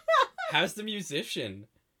 "How's the musician?"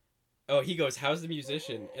 Oh, he goes, "How's the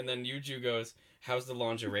musician?" And then Yuju goes, "How's the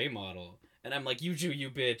lingerie model?" And I'm like, Yuju, you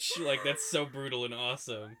bitch. Like, that's so brutal and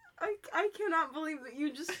awesome. I cannot believe that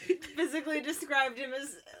you just physically described him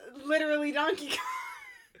as literally Donkey Kong.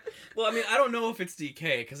 Well, I mean, I don't know if it's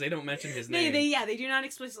DK, because they don't mention his name. They do not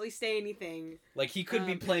explicitly say anything. Like, he could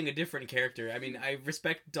be playing a different character. I mean, I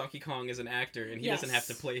respect Donkey Kong as an actor, and he doesn't have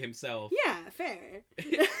to play himself. Yeah, fair.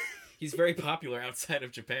 He's very popular outside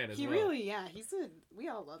of Japan as well. He really, we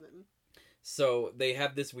all love him. So, they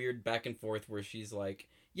have this weird back and forth where she's like,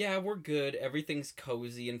 yeah, we're good, everything's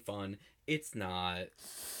cozy and fun. It's not.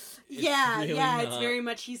 It's very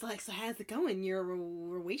much, he's like, so how's it going, your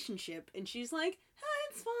relationship? And she's like,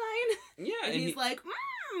 it's fine. Yeah. And he's like,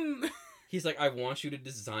 He's like, I want you to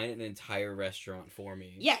design an entire restaurant for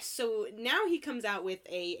me. Yes, so now he comes out with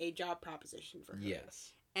a job proposition for her.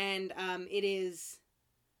 Yes. And it is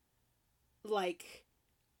like,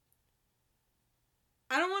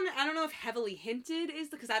 I don't know if heavily hinted is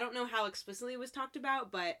because I don't know how explicitly it was talked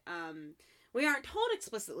about, but we aren't told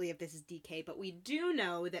explicitly if this is DK, but we do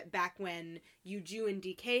know that back when Yuju and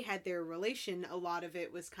DK had their relation, a lot of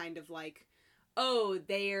it was kind of like, oh,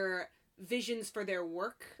 their visions for their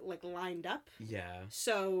work like lined up. Yeah.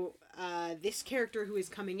 So this character who is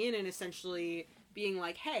coming in and essentially being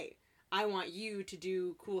like, hey, I want you to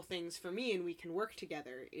do cool things for me and we can work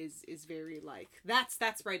together is very like, that's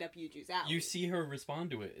right up Yuju's alley. You see her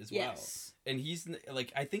respond to it as well. And he's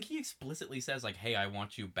like, I think he explicitly says like, hey, I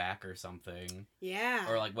want you back or something. Yeah.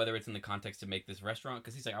 Or like whether it's in the context to make this restaurant,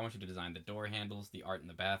 because he's like, I want you to design the door handles, the art in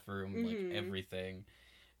the bathroom, like everything.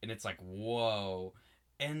 And it's like, whoa.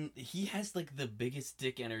 And he has, like, the biggest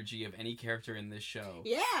dick energy of any character in this show.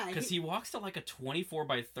 Yeah. Because he walks to, like, a 24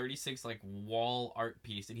 by 36, like, wall art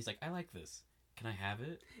piece, and he's like, I like this. Can I have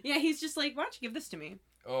it? Yeah, he's just like, why don't you give this to me?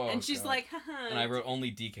 Oh, and she's like, haha. And I wrote,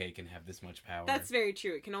 only DK can have this much power. That's very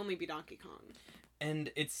true. It can only be Donkey Kong.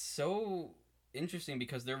 And it's so interesting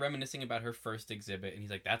because they're reminiscing about her first exhibit, and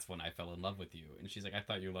he's like, that's when I fell in love with you. And she's like, I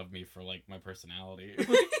thought you loved me for, like, my personality.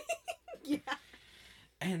 Yeah.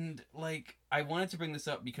 And, like, I wanted to bring this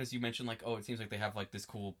up because you mentioned, like, oh, it seems like they have, like, this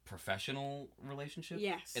cool professional relationship.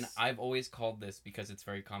 Yes. And I've always called this, because it's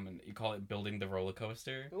very common, you call it building the roller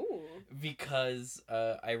coaster. Ooh. Because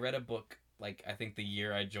I read a book, like, I think the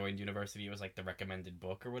year I joined university, it was, like, the recommended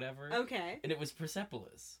book or whatever. Okay. And it was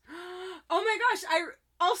Persepolis. Oh my gosh, I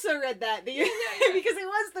also read that because it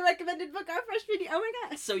was the recommended book our freshman year. Oh my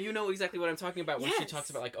gosh. So you know exactly what I'm talking about when she Yes. talks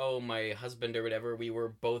about, like, oh, my husband or whatever, we were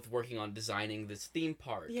both working on designing this theme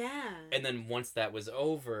park. Yeah. And then once that was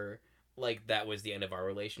over, like, that was the end of our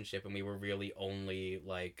relationship, and we were really only,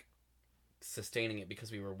 like, sustaining it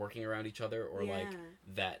because we were working around each other, or, like,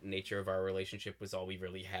 that nature of our relationship was all we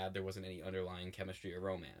really had. There wasn't any underlying chemistry or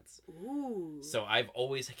romance. Ooh. So I've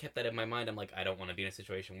always kept that in my mind. I'm like, I don't want to be in a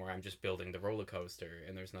situation where I'm just building the roller coaster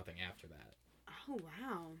and there's nothing after that. Oh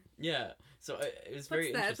wow. Yeah. So it was very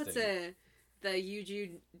interesting. Puts the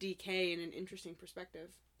UGDK in an interesting perspective.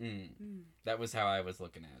 That was how I was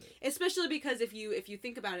looking at it. Especially because if you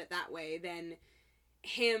think about it that way, then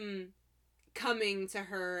him coming to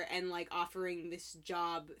her and, like, offering this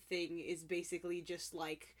job thing is basically just,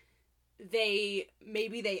 like, they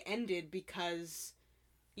ended because,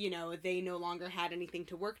 you know, they no longer had anything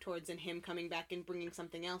to work towards, and him coming back and bringing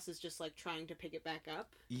something else is just, like, trying to pick it back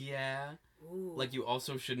up. Yeah. Ooh. Like, you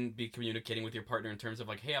also shouldn't be communicating with your partner in terms of,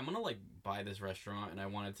 like, hey, I'm gonna, like, buy this restaurant and I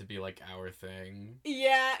want it to be, like, our thing.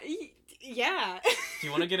 Yeah. Yeah. Do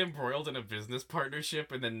you want to get embroiled in a business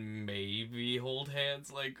partnership and then maybe hold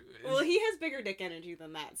hands? Like, Well, he has bigger dick energy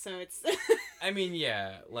than that, so it's... I mean,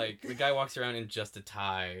 yeah, like, the guy walks around in just a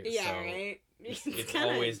tie, Yeah, so right? it's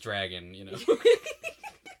kinda... always dragging, you know?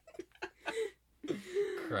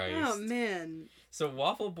 Christ. Oh, man. So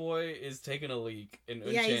Waffle Boy is taking a leak, and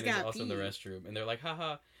Yeah, he's Unchan is got also in the pee. restroom, and they're like,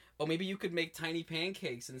 haha, oh, maybe you could make tiny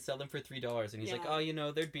pancakes and sell them for $3, and he's like, Yeah. oh, you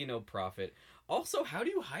know, there'd be no profit. Also, how do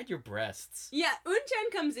you hide your breasts? Yeah,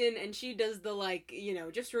 Unchan comes in and she does the, like, you know,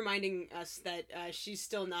 just reminding us that she's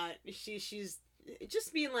still not, she's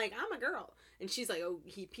just being like, I'm a girl. And she's like, oh,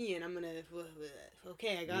 he peeing, I'm gonna,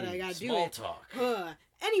 okay, I gotta do Small it. talk.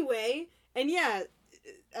 Anyway, and yeah,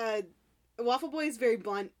 Waffle Boy is very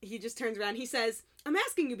blunt. He just turns around, he says, I'm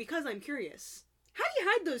asking you because I'm curious. How do you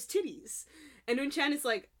hide those titties? And Unchan is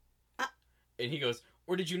like, And he goes,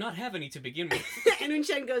 or did you not have any to begin with? and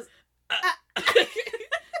Unchan goes,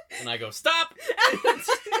 And I go, stop!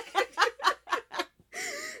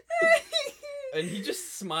 And he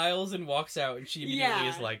just smiles and walks out, and she immediately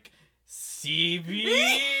is like, CB!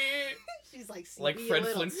 She's like, Like "CB, Fred a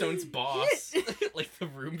little Flintstone's boss. shit." Like the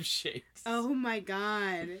room shakes. Oh my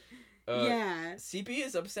god. Yeah. CB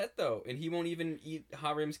is upset though, and he won't even eat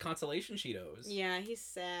Harim's consolation Cheetos. Yeah, he's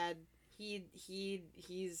sad.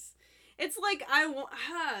 He's. It's like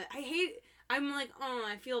I hate. I'm like, oh,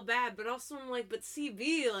 I feel bad, but also I'm like, but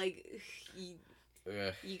CB, like,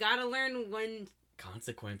 you gotta learn when.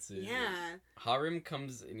 Consequences. Yeah. Harim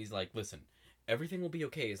comes and he's like, listen, everything will be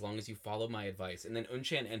okay as long as you follow my advice. And then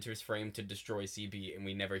Unchan enters frame to destroy CB, and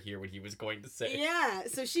we never hear what he was going to say. Yeah.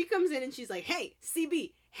 So she comes in and she's like, hey,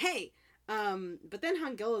 CB, hey. But then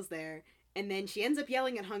Hangul is there, and then she ends up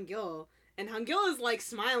yelling at Hangul. And Hangul is, like,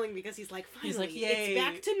 smiling because he's like, finally, He's like, yay, it's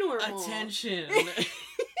back to normal. attention.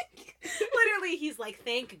 Literally, he's like,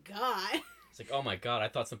 thank God. It's like, oh my god, I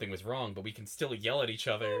thought something was wrong, but we can still yell at each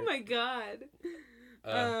other. Oh my God.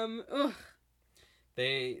 Ugh.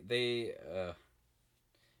 They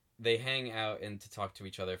hang out and to talk to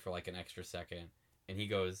each other for like an extra second, and he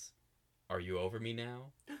goes, are you over me now?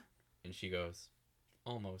 And she goes,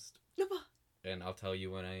 almost. And I'll tell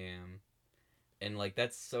you when I am. And, like,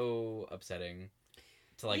 that's so upsetting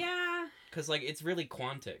to, like... Yeah. Because, like, it's really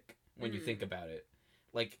quantic when you think about it.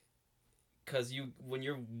 Like, because when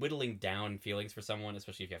you're whittling down feelings for someone,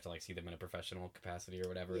 especially if you have to, like, see them in a professional capacity or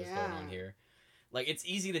whatever is going on here, like, it's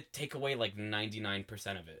easy to take away, like,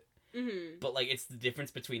 99% of it. Mm-hmm. But, like, it's the difference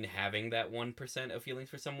between having that 1% of feelings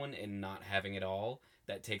for someone and not having it all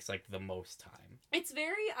that takes, like, the most time. It's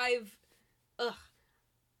very...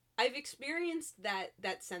 I've experienced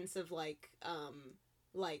that sense of, like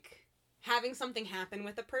having something happen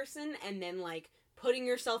with a person and then, like, putting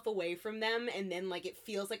yourself away from them, and then, like, it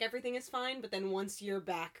feels like everything is fine, but then once you're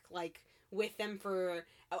back, like, with them for...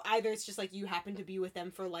 Either it's just, like, you happen to be with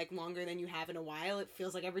them for, like, longer than you have in a while, it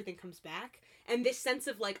feels like everything comes back. And this sense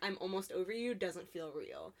of, like, I'm almost over you doesn't feel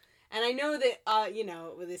real. And I know that, you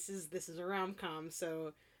know, this is a rom-com,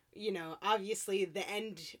 so... You know, obviously the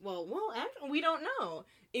end... Well, we don't know.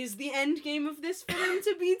 Is the end game of this for them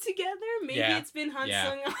to be together? Maybe it's been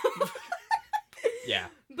Hansung off. Yeah.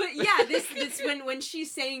 But yeah, this when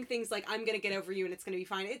she's saying things like, I'm gonna get over you and it's gonna be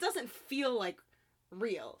fine, it doesn't feel like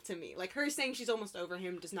real to me. Like, her saying she's almost over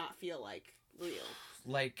him does not feel like real.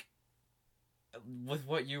 like, with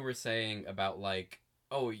what you were saying about, like,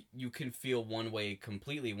 oh, you can feel one way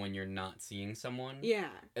completely when you're not seeing someone. Yeah.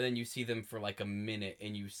 And then you see them for, like, a minute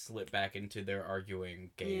and you slip back into their arguing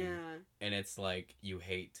game. Yeah. And it's like, you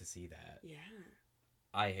hate to see that. Yeah.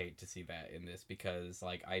 I hate to see that in this because,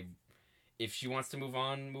 like, if she wants to move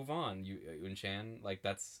on, Unchan. Like,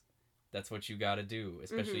 that's what you gotta do.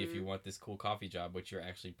 Especially if you want this cool coffee job, which you're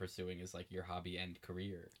actually pursuing as, like, your hobby and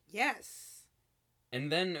career. Yes. And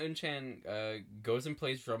then Unchan goes and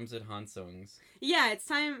plays drums at Hansung's. Yeah, it's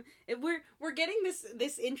time. We're getting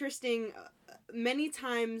this interesting. Many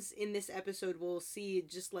times in this episode, we'll see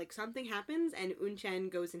just like something happens, and Unchan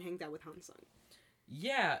goes and hangs out with Hansung.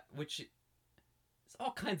 Yeah, which is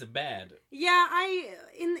all kinds of bad. Yeah,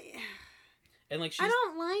 And like I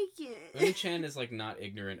don't like it. Unchan is like not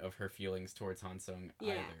ignorant of her feelings towards Hansung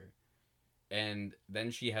either. And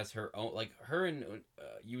then she has her own, like, her and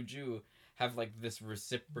Yuju have like this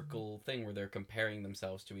reciprocal thing where they're comparing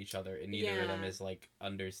themselves to each other, and neither of them is like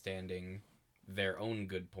understanding their own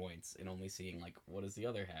good points and only seeing like what does the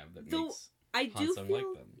other have that makes Hansung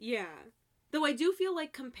like them. Yeah. Though I do feel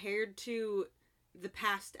like compared to the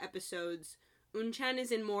past episodes, Unchan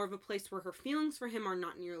is in more of a place where her feelings for him are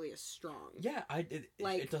not nearly as strong. Yeah,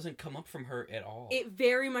 it doesn't come up from her at all. It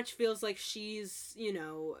very much feels like she's,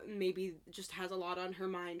 maybe just has a lot on her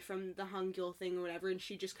mind from the Hangul thing or whatever, and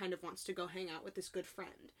she just kind of wants to go hang out with this good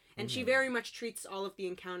friend. And she very much treats all of the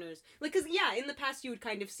encounters, like, because, yeah, in the past you would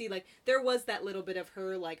kind of see, like, there was that little bit of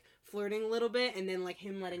her, like, flirting a little bit, and then, like,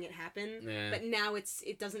 him letting it happen. Yeah. But now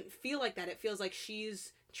it doesn't feel like that. It feels like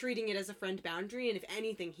she's treating it as a friend boundary, and if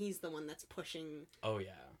anything, he's the one that's pushing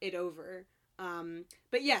it over.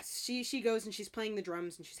 But yes, she goes and she's playing the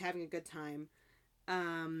drums and she's having a good time.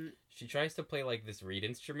 She tries to play like this reed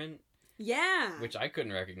instrument. Yeah. Which I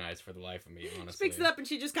couldn't recognize for the life of me, honestly. She picks it up and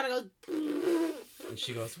she just kind of goes... And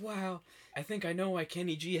she goes, wow, I think I know why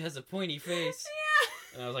Kenny G has a pointy face. Yeah.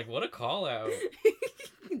 And I was like, what a call out.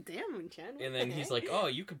 Damn, Unchan. And then he's like, oh,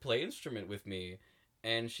 you could play instrument with me.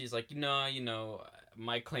 And she's like, no,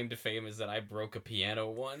 my claim to fame is that I broke a piano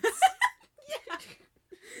once. Yeah.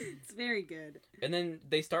 It's very good. And then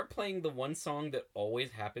they start playing the one song that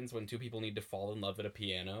always happens when two people need to fall in love at a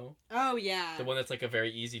piano. Oh, yeah. The one that's like a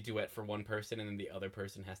very easy duet for one person and then the other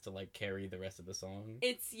person has to like carry the rest of the song.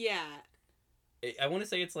 I want to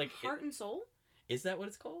say it's like... Heart and Soul? Is that what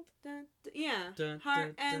it's called? Yeah.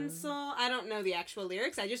 Heart and Soul. I don't know the actual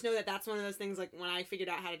lyrics. I just know that that's one of those things, like, when I figured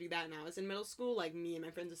out how to do that when I was in middle school, like, me and my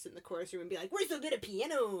friends would sit in the chorus room and be like, we're so good at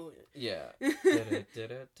piano! Yeah.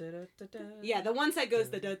 Yeah, the one side goes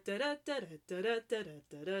the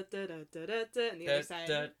da-da-da-da-da-da-da-da-da-da-da-da-da, and the other side...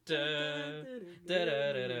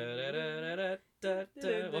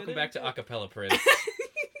 Welcome back to Acapella Prince.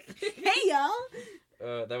 Hey, y'all!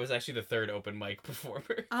 That was actually the third open mic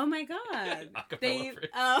performer. Oh my god. Acapella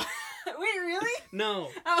Prince. Oh, wait, really? No.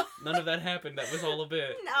 Oh. None of that happened. That was all a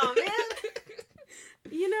bit. No, man.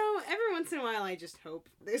 Every once in a while I just hope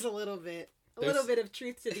there's a little bit of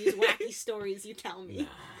truth to these wacky stories you tell me. Nah.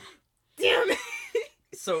 Damn it.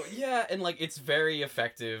 So, yeah, and, like, it's very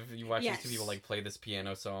effective. You watch these two people, like, play this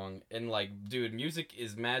piano song, and, like, dude, music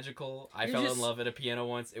is magical. I fell in love at a piano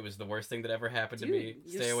once. It was the worst thing that ever happened to me.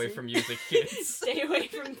 Stay away from music, kids. Stay away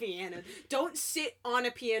from piano. Don't sit on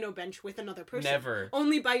a piano bench with another person. Never.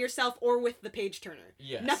 Only by yourself or with the page turner.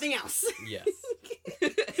 Yes. Nothing else. Yes.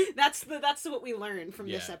 That's what we learned from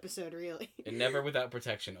this episode, really. And never without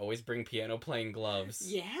protection. Always bring piano playing gloves.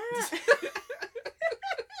 Yeah.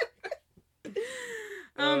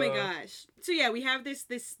 Oh my gosh. So yeah, we have this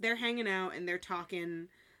they're hanging out and they're talking.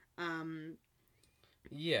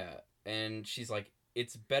 Yeah, and she's like,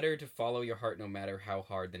 it's better to follow your heart no matter how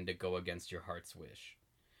hard than to go against your heart's wish.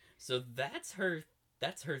 So that's her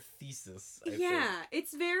thesis. I think.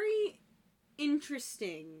 It's very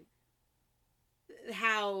interesting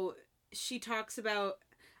how she talks about,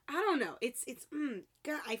 I don't know, it's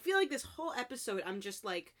God, I feel like this whole episode I'm just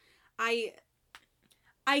like, I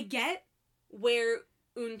get where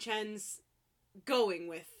Unchan's going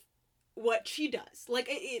with what she does. Like,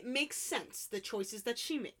 it makes sense, the choices that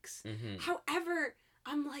she makes. Mm-hmm. However,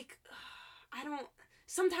 I'm like,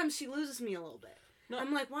 sometimes she loses me a little bit. No,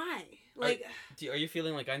 I'm like, why? Like, are you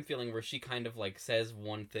feeling like I'm feeling where she kind of like says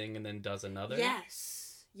one thing and then does another?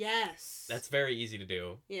 Yes. That's very easy to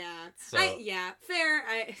do. Yeah. So, fair.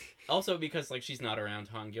 Also, because, like, she's not around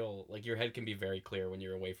Hangul, like, your head can be very clear when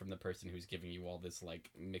you're away from the person who's giving you all this, like,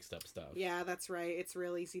 mixed up stuff. Yeah, that's right. It's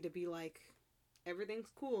real easy to be like, everything's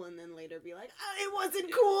cool, and then later be like, oh, it wasn't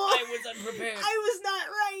cool! I was unprepared! I was not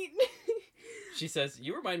right! She says,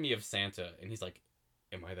 you remind me of Santa, and he's like,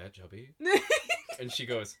 am I that chubby? And she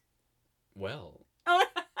goes, well... Oh,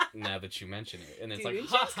 now that you mention it. And it's Dude, like,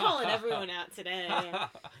 Unchan's calling everyone out today.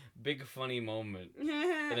 Big funny moment.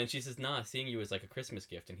 And then she says, nah, seeing you is like a Christmas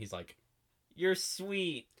gift. And he's like, you're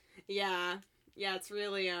sweet. Yeah. Yeah, it's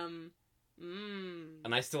really, And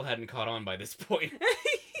I still hadn't caught on by this point.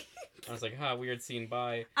 I was like, weird scene,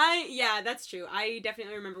 bye. Yeah, that's true. I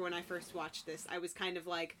definitely remember when I first watched this, I was kind of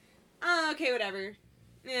like, oh, okay, whatever.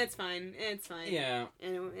 It's fine. It's fine. Yeah.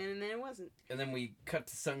 And then it wasn't. And then we cut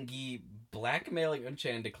to Sungi blackmailing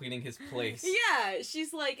Unchan into cleaning his place. Yeah,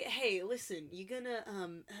 she's like, hey, listen, you gonna,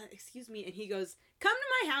 excuse me. And he goes, come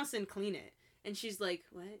to my house and clean it. And she's like,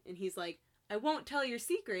 what? And he's like, I won't tell your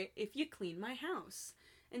secret if you clean my house.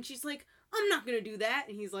 And she's like, I'm not gonna do that.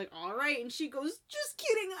 And he's like, all right. And she goes, just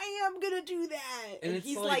kidding, I am gonna do that. And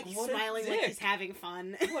he's like smiling like he's having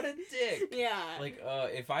fun. What a dick. Yeah. Like,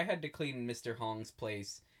 if I had to clean Mr. Hong's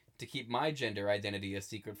place to keep my gender identity a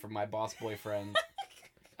secret from my boss boyfriend,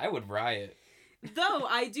 I would riot. Though,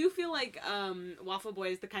 I do feel like, Waffle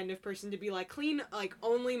Boy is the kind of person to be like, clean, like,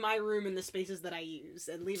 only my room and the spaces that I use,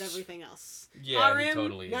 and leave everything else. Yeah, RM, he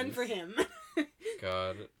totally none is. for him.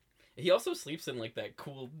 God. He also sleeps in, like, that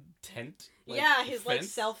cool tent. Like, yeah, his, like,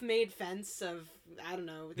 fence. self-made fence of, I don't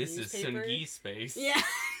know, This is Sungi space. Yeah.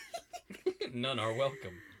 None are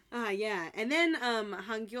welcome. Yeah. And then,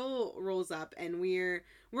 Hangul rolls up, and we're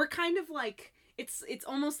kind of like, it's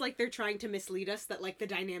almost like they're trying to mislead us that, like, the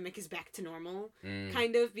dynamic is back to normal.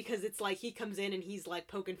 Kind of, because it's like, he comes in and he's, like,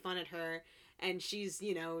 poking fun at her, and she's,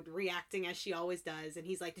 you know, reacting as she always does, and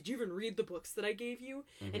he's like, did you even read the books that I gave you?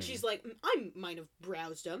 And she's like, I might have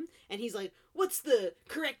browsed them. And he's like, what's the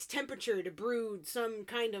correct temperature to brew some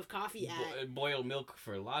kind of coffee at? Boil milk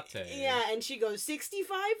for latte. Yeah, and she goes,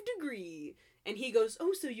 65 degree. And he goes,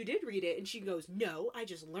 oh, so you did read it? And she goes, no, I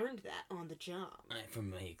just learned that on the job.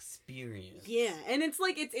 From my experience. Yeah, and it's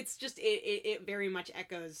like, it's just, it very much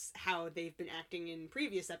echoes how they've been acting in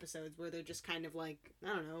previous episodes, where they're just kind of like,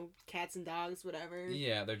 I don't know, cats and dogs, whatever.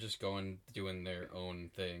 Yeah, they're just doing their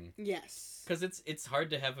own thing. Yes. Because it's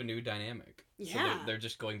hard to have a new dynamic. Yeah. So they're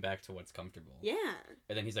just going back to what's comfortable. Yeah.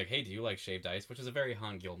 And then he's like, hey, do you like shaved ice? Which is a very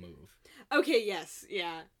Hangul move. Okay, yes,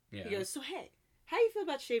 yeah. Yeah. He goes, so hey, how do you feel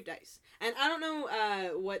about shaved ice? And I don't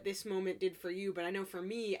know what this moment did for you, but I know for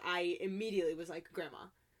me, I immediately was like, Grandma.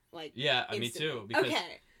 Like, yeah, me instantly. too. Because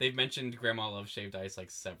okay. they've mentioned Grandma loves shaved ice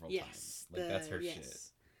like several Yes, times. Like, that's her shit.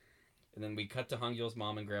 And then we cut to Hangul's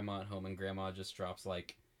mom and Grandma at home, and Grandma just drops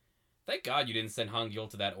like, thank God you didn't send Hangul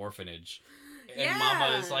to that orphanage. And Yeah,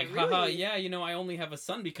 Mama is like, haha, really? yeah, you know, I only have a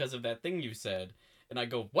son because of that thing you said. And I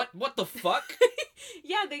go, what the fuck?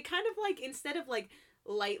 Yeah, they kind of like, instead of like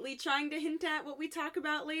lightly trying to hint at what we talk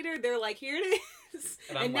about later, they're like, here it is.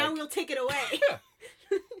 And now like, we'll take it away.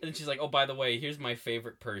 And she's like, oh, by the way, here's my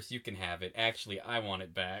favorite purse. You can have it. Actually, I want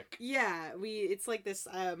it back. Yeah, it's like this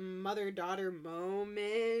mother-daughter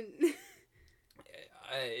moment.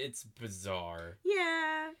 It's bizarre.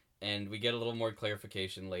 Yeah. And we get a little more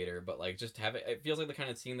clarification later, but like, just have it. It feels like the kind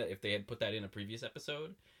of scene that if they had put that in a previous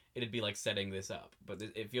episode, it'd be like setting this up. But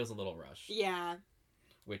it feels a little rushed. Yeah.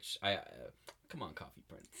 Which come on, Coffee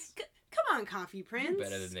Prince. Come on, Coffee Prince. You're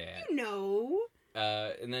better than that. You know.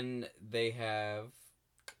 And then they have.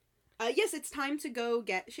 Yes, it's time to go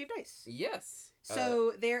get shaved ice. Yes.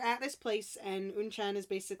 So they're at this place, and Unchan is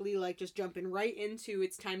basically like just jumping right into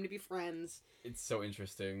it's time to be friends. It's so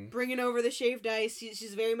interesting. Bringing over the shaved ice.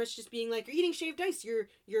 She's very much just being like, you're eating shaved ice. Your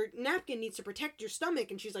napkin needs to protect your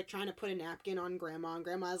stomach. And she's like trying to put a napkin on Grandma, and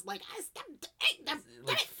Grandma's like,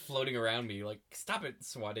 Like floating around me, like, stop it,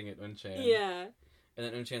 swatting at Unchan. yeah. And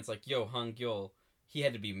then Unchan's like, yo, Hangul, he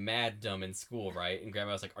had to be mad dumb in school, right? And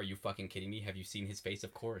Grandma was like, are you fucking kidding me? Have you seen his face?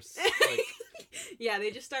 Of course. Like, yeah,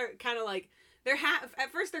 they just start kind of like,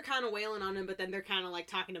 at first they're kind of wailing on him, but then they're kind of like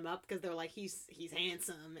talking him up because they're like, he's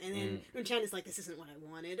handsome. And then Unchan is like, this isn't what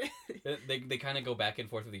I wanted. they kind of go back and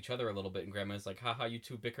forth with each other a little bit, and Grandma's like, haha, you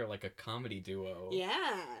two bicker like a comedy duo.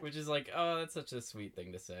 Yeah. Which is like, oh, that's such a sweet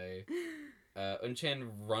thing to say. Unchan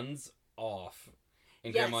runs off,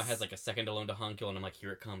 and Yes. Grandma has like a second alone to Hangul, and I'm like,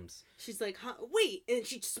 here it comes. She's like, huh, wait, and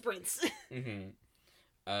she sprints. Mm-hmm.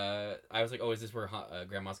 I was like, oh, is this where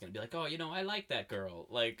Grandma's gonna be like, oh, you know, I like that girl.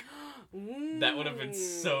 Like, that would have been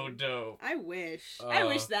so dope. I wish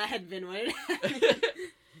that had been what it happened.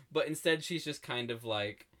 But instead, she's just kind of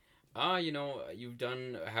like, you know, you've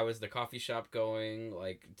done, how is the coffee shop going?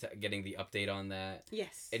 Like, getting the update on that.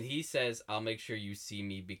 Yes. And he says, I'll make sure you see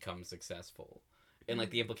me become successful. And, like,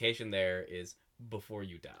 the implication there is, before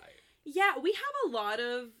you die. Yeah, we have a lot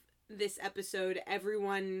of this episode,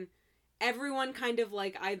 everyone kind of,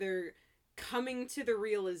 like, either coming to the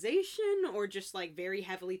realization or just like very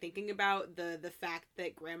heavily thinking about the fact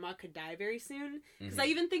that Grandma could die very soon. Because I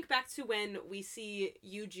even think back to when we see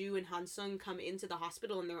Yuju and Hansung come into the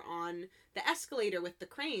hospital and they're on the escalator with the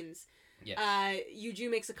cranes. Yes. Yuju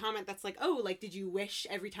makes a comment that's like, oh, like, did you wish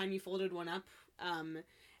every time you folded one up?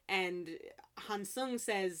 And Hansung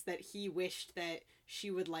says that he wished that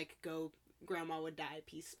she would like Grandma would die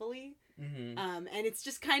peacefully. Mm-hmm. And it's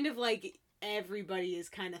just kind of like everybody is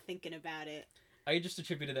kind of thinking about it. I just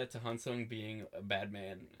attributed that to Hansung being a bad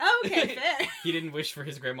man. Oh, okay, fair. He didn't wish for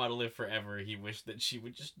his grandma to live forever. He wished that she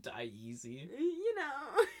would just die easy. You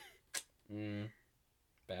know.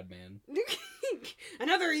 Bad man.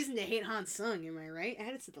 Another reason to hate Hansung, am I right?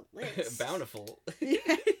 Add it to the list. Bountiful.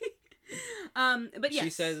 But yes. She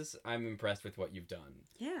says, I'm impressed with what you've done.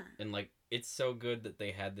 Yeah. And, like, it's so good that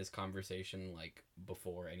they had this conversation, like,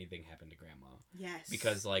 before anything happened to Grandma. Yes.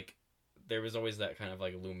 Because, like, there was always that kind of,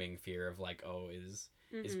 like, looming fear of, like, oh, is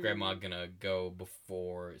Grandma gonna go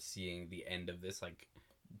before seeing the end of this, like,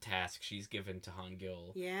 task she's given to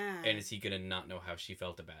Hangul? Yeah. And is he gonna not know how she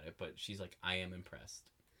felt about it? But she's like, I am impressed.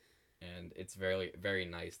 And it's very, very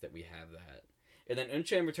nice that we have that. And then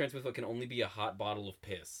Unchan returns with what can only be a hot bottle of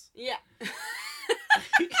piss. Yeah.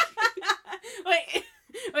 Wait.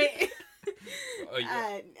 Oh,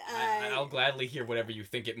 yeah. I'll gladly hear whatever you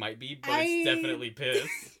think it might be, but it's definitely piss.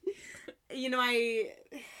 You know, it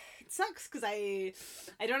sucks because I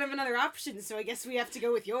don't have another option, so I guess we have to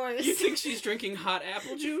go with yours. You think she's drinking hot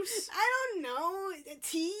apple juice? I don't know.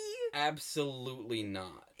 Tea? Absolutely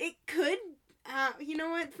not. It could. You know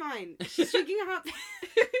what? Fine. She's drinking a hot...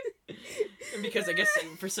 Because I guess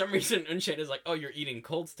for some reason Unchan is like, oh, you're eating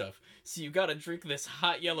cold stuff, so you gotta drink this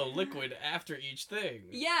hot yellow liquid after each thing.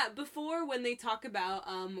 Yeah, before when they talk about,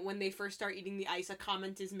 when they first start eating the ice, a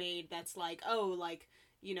comment is made that's like, oh, like,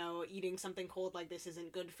 you know, eating something cold like this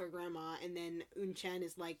isn't good for Grandma, and then Unchan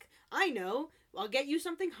is like, I know, I'll get you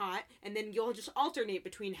something hot, and then you'll just alternate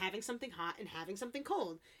between having something hot and having something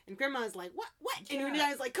cold. And Grandma's like, what? Yeah. And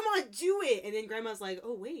Unchan's like, come on, do it! And then Grandma's like,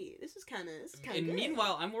 oh wait, this is kind of And good.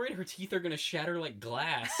 meanwhile, I'm worried her teeth are gonna shatter like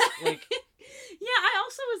glass. Like, yeah, I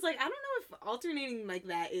also was like, I don't know if alternating like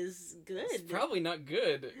that is good. it's probably not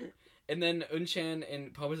good. And then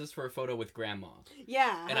Unchan poses for a photo with Grandma.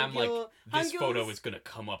 Yeah. And I'm like, this Hangul's- photo is gonna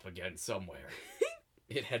come up again somewhere.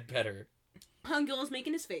 It had better. Hangul is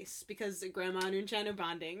making his face because Grandma and Unchan are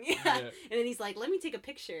bonding. Yeah. Yeah. And then he's like, let me take a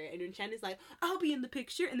picture. And Unchan is like, I'll be in the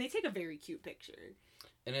picture. And they take a very cute picture.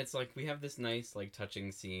 And it's like, we have this nice, like,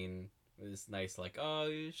 touching scene. This nice, like,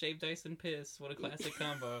 oh, shaved ice and piss. What a classic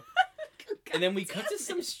combo. And then we cut to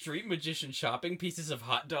some street magician chopping pieces of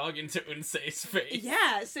hot dog into Unsei's face.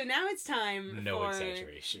 Yeah, so now it's time No for...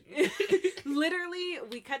 exaggeration. Literally,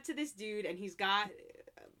 we cut to this dude, and he's got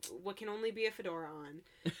what can only be a fedora on.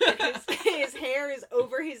 And his hair is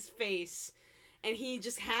over his face, and he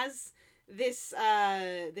just has this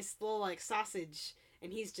little, like, sausage,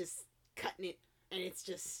 and he's just cutting it, and it's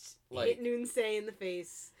just Like- hitting Unsei in the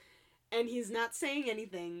face. And he's not saying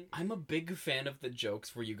anything. I'm a big fan of the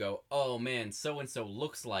jokes where you go, oh man, so-and-so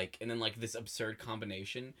looks like, and then like this absurd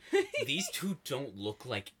combination. These two don't look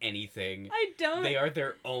like anything. I don't. They are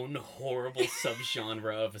their own horrible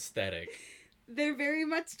subgenre of aesthetic. They're very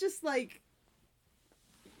much just like...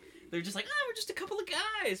 They're just like, oh, we're just a couple of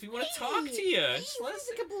guys. We want to talk to you. Just let us...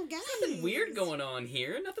 a couple of guys. Nothing weird going on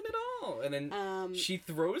here. Nothing at all. And then she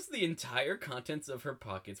throws the entire contents of her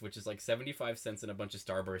pockets, which is like 75 cents and a bunch of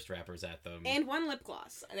Starburst wrappers at them. And one lip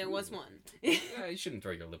gloss. There was one. Yeah, you shouldn't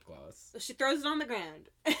throw your lip gloss. So she throws it on the ground.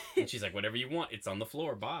 And she's like, whatever you want. It's on the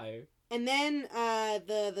floor. Bye. And then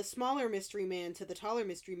the smaller mystery man to the taller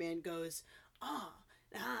mystery man goes,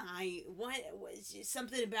 what was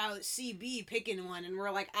something about CB picking one, and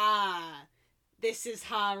we're like, this is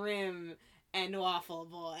Harim and Waffle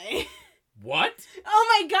Boy. What?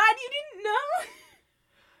 Oh my god, you didn't know?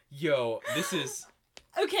 Yo, this is...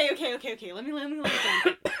 Okay. Let me let it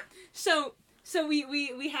down. So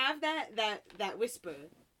we have that whisper,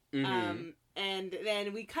 and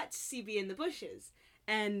then we cut to CB in the bushes,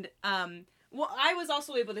 and well, I was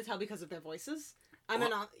also able to tell because of their voices.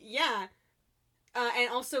 Yeah. And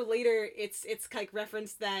also later, it's like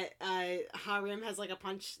referenced that Harim has like a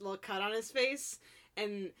little cut on his face.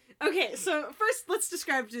 And okay, so first let's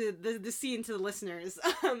describe the scene to the listeners.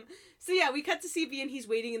 So yeah, we cut to CB and he's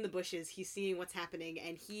waiting in the bushes. He's seeing what's happening,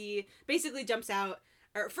 and he basically jumps out.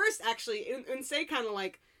 Or first, actually, Unsei kind of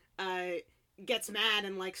like gets mad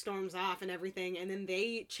and like storms off and everything, and then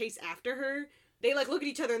they chase after her. They, like, look at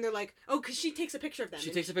each other and they're like, oh, because she takes a picture of them. She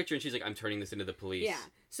takes a picture and she's like, I'm turning this into the police. Yeah.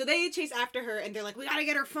 So they chase after her and they're like, we gotta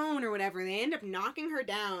get her phone or whatever. And they end up knocking her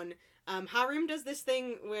down Harim does this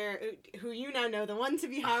thing where, who you now know, the one to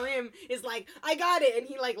be Harim, is like, I got it, and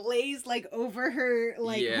he, like, lays, like, over her,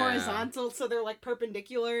 like, horizontal, so they're, like,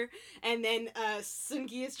 perpendicular, and then,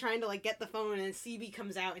 Sungi is trying to, like, get the phone, and CB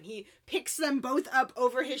comes out, and he picks them both up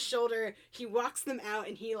over his shoulder, he walks them out,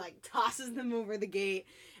 and he, like, tosses them over the gate,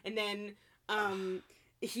 and then,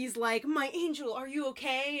 he's like, my angel, are you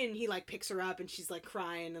okay? And he, like, picks her up, and she's, like,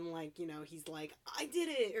 crying, and, like, you know, he's like, I did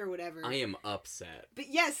it, or whatever. I am upset. But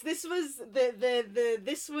yes, this was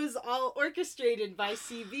this was all orchestrated by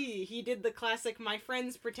CB. He did the classic, my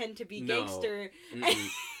friends pretend to be gangster.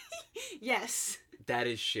 Yes. That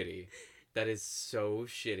is shitty. That is so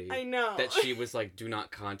shitty. I know. That she was like, do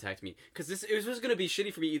not contact me. Because it was going to be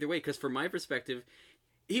shitty for me either way, because from my perspective,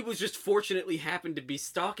 he was just fortunately happened to be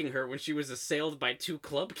stalking her when she was assailed by 2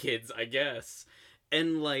 club kids, I guess.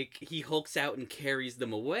 And, like, he hulks out and carries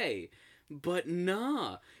them away. But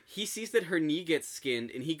nah. He sees that her knee gets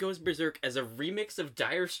skinned, and he goes berserk as a remix of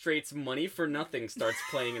Dire Straits' Money for Nothing starts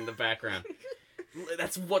playing in the background.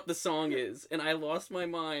 That's what the song is. And I lost my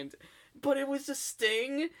mind. But it was a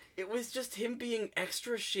sting. It was just him being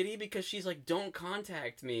extra shitty because she's like, don't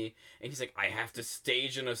contact me. And he's like, I have to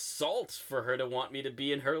stage an assault for her to want me to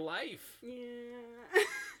be in her life. Yeah.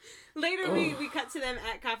 Later, we cut to them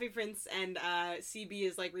at Coffee Prince, and CB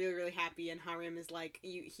is, like, really, really happy, and Harim is, like,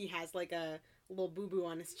 he has, like, a little boo-boo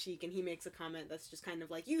on his cheek, and he makes a comment that's just kind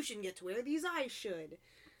of like, you shouldn't get to wear these, I should.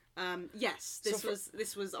 Yes,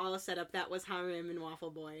 this was all a setup. That was Harim and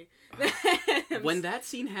Waffle Boy. When that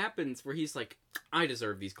scene happens where he's like, I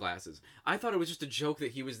deserve these glasses, I thought it was just a joke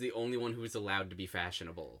that he was the only one who was allowed to be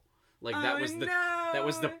fashionable. Like, that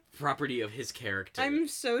was the property of his character. I'm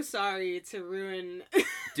so sorry to ruin...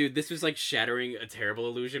 Dude, this was like shattering a terrible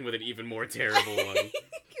illusion with an even more terrible one.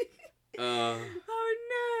 Oh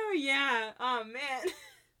no, yeah. Oh man.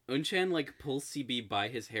 Unchan, like, pulls CB by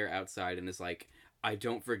his hair outside and is like, I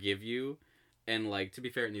don't forgive you. And, like, to be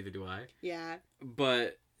fair, neither do I. Yeah.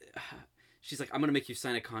 But she's like, I'm gonna make you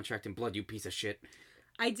sign a contract in blood, you piece of shit.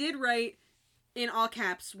 I did write in all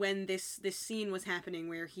caps when this scene was happening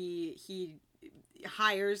where he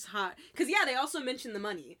hires because they also mention the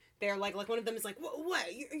money. They're like one of them is like, what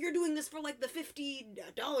you're doing this for like the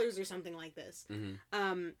 $50 or something like this.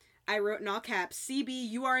 Mm-hmm. I wrote in all caps, CB,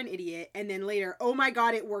 you are an idiot, and then later, oh my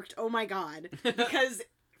god, it worked, oh my god, because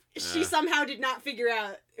she somehow did not figure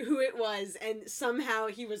out who it was, and somehow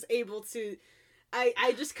he was able to.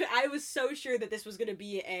 I was so sure that this was gonna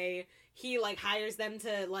be he like hires them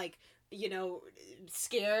to like, you know,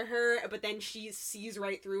 scare her, but then she sees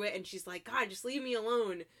right through it and she's like, God, just leave me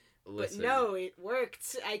alone. Listen, but no, it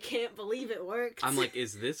worked. I can't believe it worked. I'm like,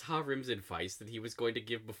 is this Harim's advice that he was going to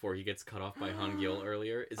give before he gets cut off by Hangil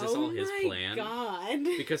earlier? Is this all his plan? Oh my god.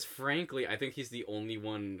 Because frankly, I think he's the only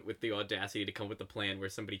one with the audacity to come with the plan where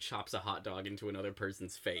somebody chops a hot dog into another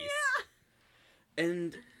person's face. Yeah.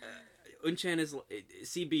 And Unchan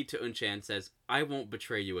CB to Unchan says, I won't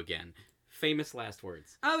betray you again. Famous last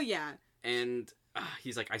words. Oh yeah. And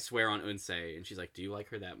he's like, I swear on Unsei. And she's like, do you like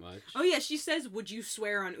her that much? Oh yeah, she says, would you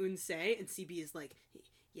swear on Unsei? And CB is like,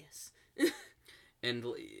 yes. And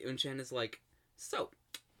Unchan is like, so,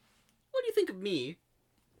 what do you think of me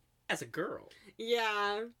as a girl?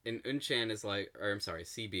 Yeah. And Unchan is like, or I'm sorry,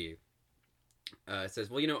 CB says,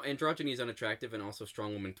 well, you know, androgyny is unattractive and also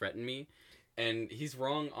strong women threaten me. And he's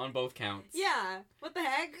wrong on both counts. Yeah. What the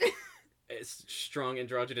heck? Strong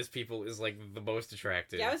androgynous people is like the most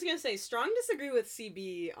attractive. Yeah, I was gonna say strong disagree with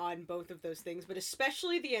CB on both of those things, but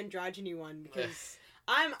especially the androgyny one because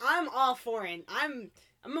I'm all for it. I'm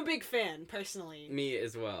a big fan personally. Me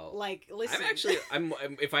as well. Like, listen, I'm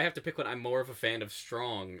if I have to pick one, I'm more of a fan of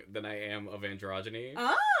strong than I am of androgyny.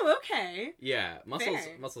 Oh, okay. Yeah,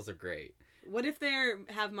 muscles are great. What if they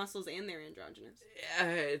have muscles and they're androgynous?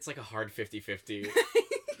 It's like a hard 50-50.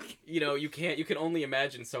 You know, you can only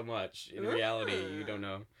imagine so much. In reality, you don't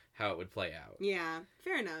know how it would play out. Yeah,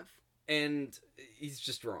 fair enough. And he's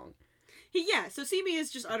just wrong. So CB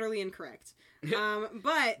is just utterly incorrect.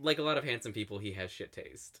 But like a lot of handsome people, he has shit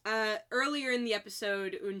taste. Earlier in the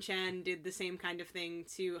episode, Unchan did the same kind of thing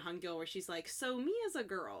to Hangil, where she's like, so me as a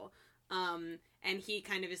girl, and he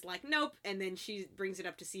kind of is like, nope, and then she brings it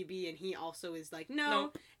up to CB, and he also is like,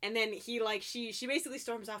 no, and then he, like, she basically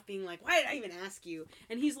storms off being like, why did I even ask you?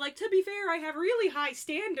 And he's like, to be fair, I have really high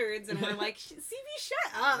standards, and we're like, CB,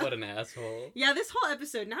 shut up. What an asshole. Yeah, this whole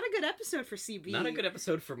episode, not a good episode for CB. Not a good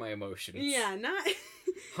episode for my emotions. Yeah, not...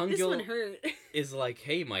 Hangil this one hurt. is like,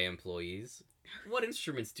 hey, my employees, what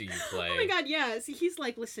instruments do you play? Oh my god, yeah, see, he's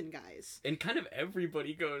like, listen, guys. And kind of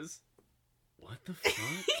everybody goes, what the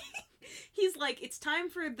fuck? He's like, it's time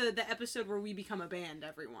for the episode where we become a band,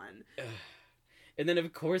 everyone. And then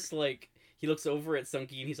of course, like, he looks over at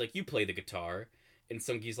Sungi and he's like, "You play the guitar," and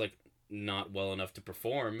Sungi's like, "Not well enough to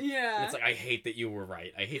perform." Yeah. And it's like, I hate that you were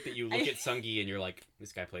right. I hate that you look at Sungi and you're like,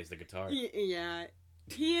 "This guy plays the guitar." Yeah.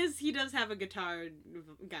 He does have a guitar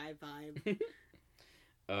guy vibe.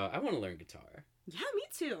 I want to learn guitar. Yeah, me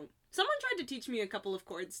too. Someone tried to teach me a couple of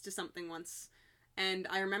chords to something once, and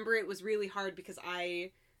I remember it was really hard because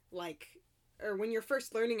or when you're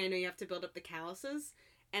first learning, I know you have to build up the calluses,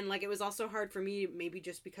 and, like, it was also hard for me, maybe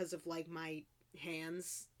just because of, like, my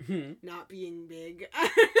hands not being big.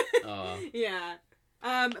 Yeah.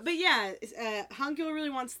 But yeah, Hangul really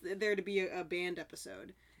wants there to be a band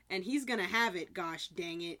episode, and he's gonna have it, gosh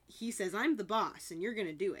dang it. He says, "I'm the boss, and you're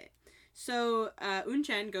gonna do it." So,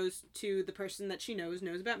 Eun-chan goes to the person that she knows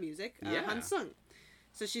about music, Han-sung.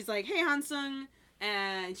 So she's like, "Hey, Han-sung,"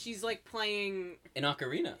 and she's, like, playing... An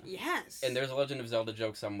ocarina. Yes. And there's a Legend of Zelda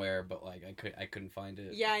joke somewhere, but, like, I couldn't find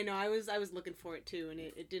it. Yeah, I know. I was looking for it, too, and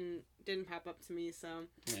it didn't pop up to me, so...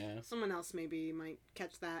 Yeah. Someone else maybe might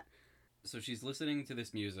catch that. So she's listening to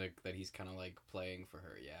this music that he's kind of, like, playing for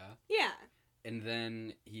her, yeah? Yeah. And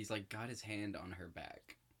then he's, like, got his hand on her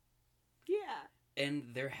back. Yeah. And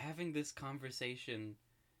they're having this conversation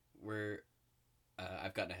where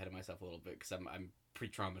I've gotten ahead of myself a little bit because I'm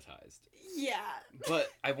pre-traumatized. Yeah.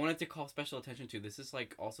 But I wanted to call special attention to, this is,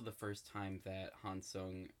 like, also the first time that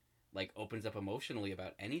Han-sung, like, opens up emotionally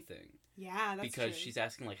about anything. Yeah, that's because true. she's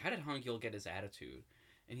asking, like, how did Hangul get his attitude?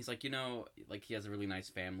 And he's like, like, he has a really nice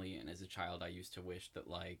family, and as a child I used to wish that,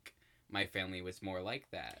 like, my family was more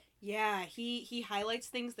like that. Yeah, he highlights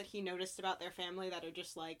things that he noticed about their family that are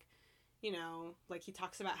just, like, like, he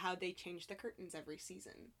talks about how they change the curtains every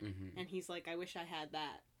season. Mm-hmm. And he's like, "I wish I had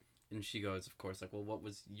that." And she goes, of course, like, "Well, what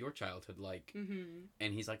was your childhood like?" Mm-hmm.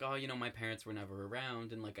 And he's like, "Oh, my parents were never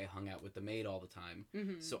around, and, like, I hung out with the maid all the time.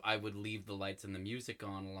 Mm-hmm. So I would leave the lights and the music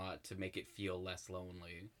on a lot to make it feel less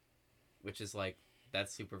lonely." Which is, like,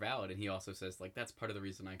 that's super valid. And he also says, like, that's part of the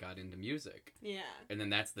reason I got into music. Yeah. And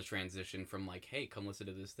then that's the transition from, like, hey, come listen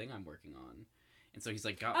to this thing I'm working on. And so he's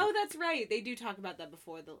like, oh, that's right. They do talk about that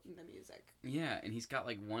before the music. Yeah, and he's got,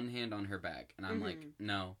 like, one hand on her back. And I'm like,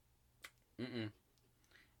 no. Mm-mm.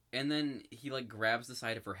 And then he, like, grabs the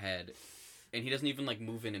side of her head. And he doesn't even, like,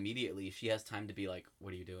 move in immediately. She has time to be like,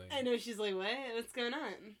 "What are you doing?" I know, she's like, "What? What's going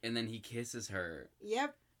on?" And then he kisses her.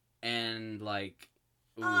 Yep. And, like,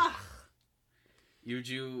 ooh, Ugh.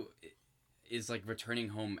 Yuju is, like, returning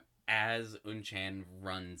home as Eun-chan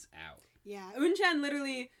runs out. Yeah, Eun-chan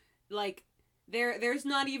literally, like, there's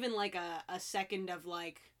not even, like, a second of,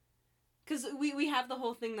 like... Because we have the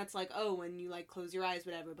whole thing that's like, oh, when you, like, close your eyes,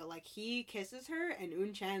 whatever, but, like, he kisses her, and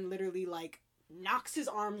Eun-chan literally, like, knocks his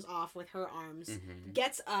arms off with her arms,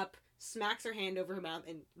 gets up, smacks her hand over her mouth,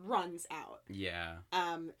 and runs out. Yeah.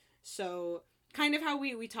 So, kind of how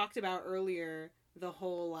we talked about earlier, the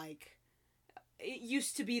whole, like... It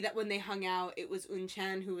used to be that when they hung out, it was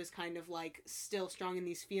Eun-chan who was kind of, like, still strong in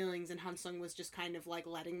these feelings, and Han-sung was just kind of, like,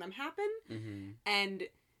 letting them happen. Mm-hmm. And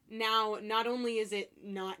now, not only is it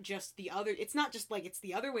not just the other... It's not just, like, it's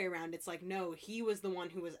the other way around. It's like, no, he was the one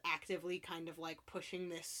who was actively kind of, like, pushing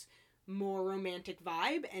this more romantic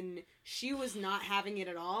vibe, and she was not having it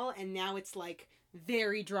at all, and now it's, like,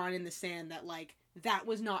 very drawn in the sand that, like, that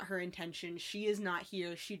was not her intention. She is not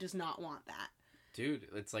here. She does not want that. Dude,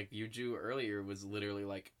 it's like Yuju earlier was literally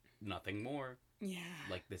like, nothing more. Yeah.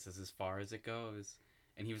 Like, this is as far as it goes.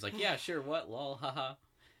 And he was like, yeah, sure, what, lol, haha.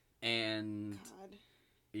 And... God.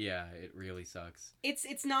 Yeah, it really sucks.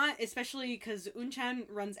 It's not, especially because Eun-chan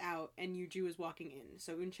runs out and Yuju is walking in.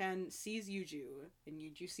 So Eun-chan sees Yuju, and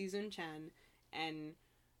Yuju sees Eun-chan, and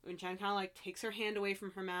Eun-chan kind of, like, takes her hand away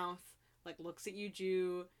from her mouth, like, looks at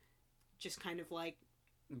Yuju, just kind of, like,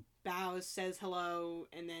 bows, says hello,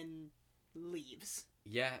 and then leaves.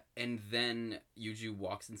 Yeah, and then Yuju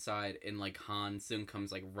walks inside, and, like, Han-sung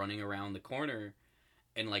comes, like, running around the corner,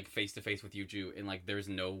 and, like, face to face with Yuju, and, like, there's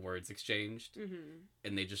no words exchanged,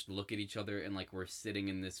 and they just look at each other, and, like, we're sitting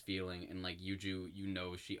in this feeling, and, like,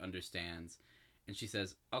 Yuju, she understands, and she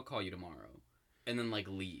says, "I'll call you tomorrow," and then, like,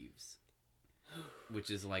 leaves, which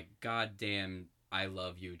is, like, goddamn, I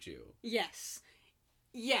love Yuju. Yes.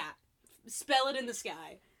 Yeah. Spell it in the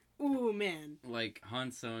sky. Ooh, man. Like,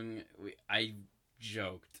 Han-sung, I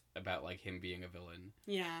joked about, like, him being a villain.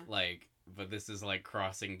 Yeah. Like, but this is, like,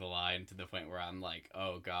 crossing the line to the point where I'm like,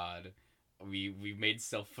 oh god, we made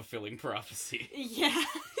self-fulfilling prophecy. Yeah.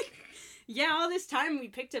 Yeah, all this time we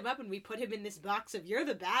picked him up and we put him in this box of, you're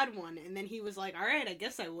the bad one, and then he was like, alright, I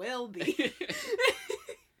guess I will be.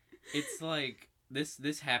 It's like,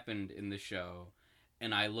 this happened in the show,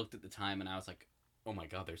 and I looked at the time and I was like, oh my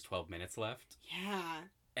god, there's 12 minutes left? Yeah.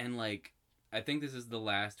 And, like, I think this is the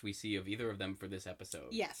last we see of either of them for this episode.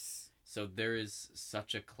 Yes. So there is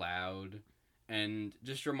such a cloud. And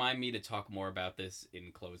just remind me to talk more about this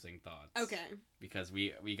in closing thoughts. Okay. Because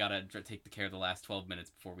we gotta take the care of the last 12 minutes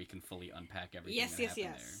before we can fully unpack everything Yes, that yes,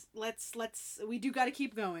 happened yes. Let's we do gotta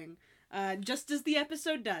keep going. Just as the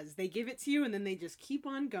episode does. They give it to you and then they just keep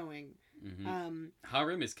on going. there. Mm-hmm.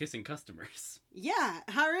 Harim is kissing customers. Yeah,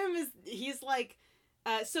 Harim he's like,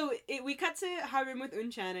 we cut to Harim with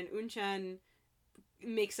Unchan, and Unchan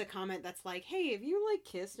makes a comment that's like, hey, have you, like,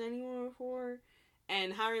 kissed anyone before?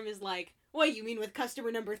 And Harim is like, what, you mean with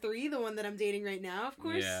customer number 3, the one that I'm dating right now, of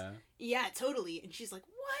course? Yeah. Yeah, totally. And she's like,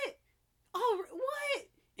 what? Oh, what?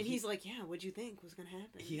 And he's like, yeah, what'd you think was gonna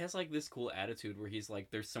happen? He has, like, this cool attitude where he's like,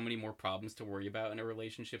 there's so many more problems to worry about in a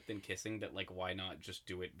relationship than kissing that, like, why not just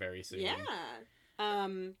do it very soon? Yeah.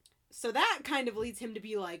 So that kind of leads him to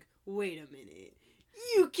be like, wait a minute.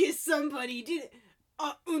 You kissed somebody,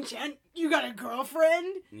 Unchan, you got a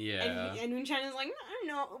girlfriend? Yeah. And Unchan is like,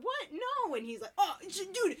 no, what? No. And he's like, oh,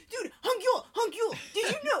 dude, Hangul,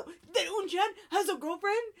 did you know that Unchan has a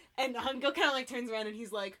girlfriend? And Hangul kind of like turns around and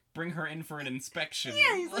he's like, bring her in for an inspection.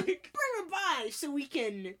 yeah, he's like, bring her by so we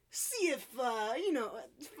can see if,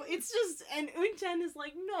 it's just, and Unchan is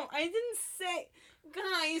like, no, I didn't say,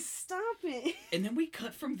 guys, stop it. And then we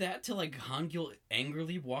cut from that to, like, Hangul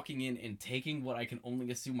angrily walking in and taking what I can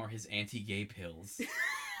only assume are his anti-gay pills.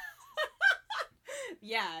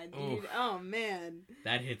 Yeah, dude. Oof. Oh, man.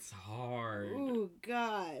 That hits hard. Oh,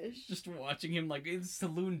 gosh. Just watching him, like, in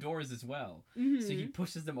saloon doors as well. Mm-hmm. So he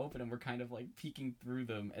pushes them open and we're kind of, like, peeking through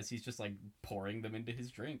them as he's just, like, pouring them into his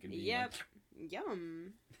drink. And being Yep.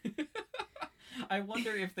 Yum. I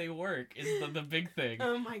wonder if they work, is the big thing.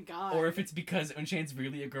 Oh, my God. Or if it's because Unchan's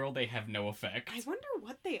really a girl, they have no effect. I wonder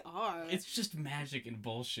what they are. It's just magic and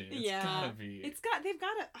bullshit. It's Yeah. gotta be. They've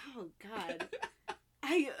gotta, oh, God.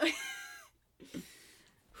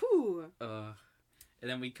 Whew. And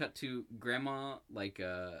then we cut to Grandma, like,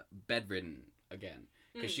 bedridden again.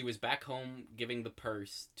 Because she was back home giving the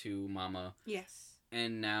purse to Mama. Yes.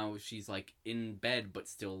 And now she's, like, in bed, but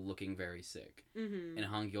still looking very sick. Mm-hmm. And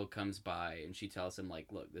Hangul comes by, and she tells him,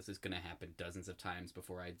 like, look, this is gonna happen dozens of times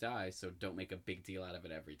before I die, so don't make a big deal out of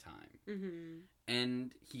it every time. Mm-hmm.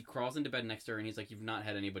 And he crawls into bed next to her, and he's like, you've not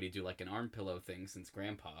had anybody do, like, an arm pillow thing since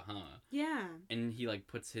Grandpa, huh? Yeah. And he, like,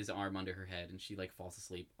 puts his arm under her head, and she, like, falls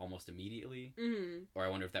asleep almost immediately. Mm-hmm. Or I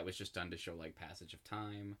wonder if that was just done to show, like, passage of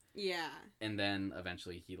time. Yeah. And then,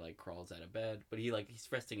 eventually, he, like, crawls out of bed. But he's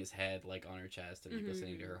resting his head, like, on her chest and, like,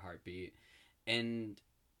 listening to her heartbeat. And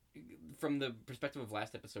from the perspective of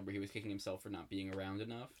last episode where he was kicking himself for not being around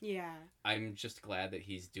enough, Yeah. I'm just glad that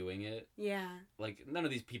he's doing it. Yeah. Like, none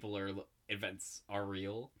of these people events are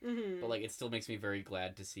real. Mm-hmm. But, like, it still makes me very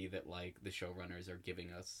glad to see that, like, the showrunners are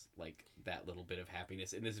giving us, like, that little bit of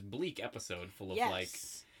happiness in this bleak episode full of, like,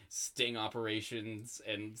 sting operations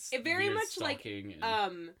and it very weird much stalking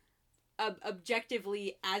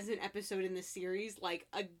objectively, as an episode in this series, like,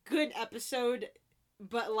 a good episode,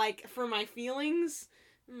 but, like, for my feelings,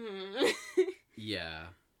 Yeah,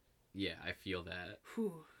 I feel that.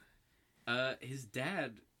 Whew. His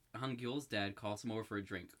dad, Hangul's dad, calls him over for a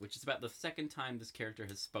drink, which is about the second time this character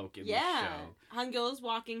has spoken in the show. Hangul is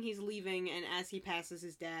walking, he's leaving, and as he passes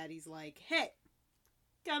his dad, he's like, hey,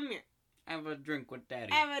 come here. Have a drink with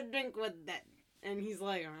daddy. Have a drink with that. And he's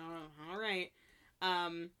like, oh, all right.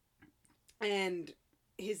 And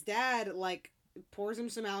his dad, like, pours him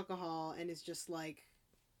some alcohol and is just like,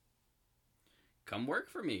 come work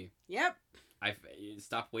for me. yep.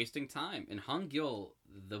 Stop wasting time. And Hangul,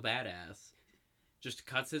 the badass, just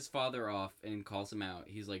cuts his father off and calls him out.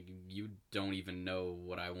 He's like, you don't even know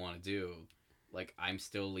what I want to do. Like, I'm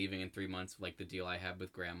still leaving in 3 months, like the deal I had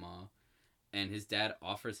with Grandma. And his dad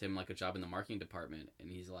offers him, like, a job in the marketing department. And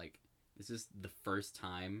he's like, this is the first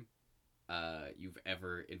time you've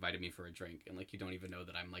ever invited me for a drink. And, like, you don't even know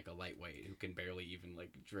that I'm, like, a lightweight who can barely even,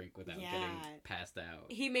 like, drink without getting passed out.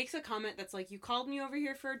 He makes a comment that's like, you called me over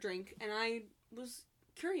here for a drink, and I was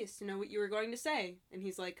curious to know what you were going to say. And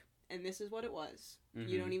he's like, and this is what it was. Mm-hmm.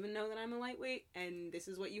 You don't even know that I'm a lightweight, and this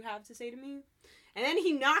is what you have to say to me. And then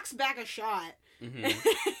he knocks back a shot.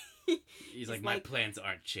 Mm-hmm. He's like, my plans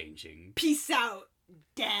aren't changing. Peace out,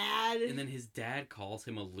 Dad. And then his dad calls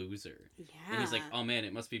him a loser. Yeah. And he's like, oh man,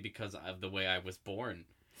 it must be because of the way I was born.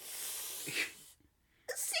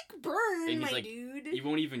 Sick burn, and he's my like, dude. You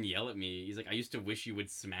won't even yell at me. He's like, I used to wish you would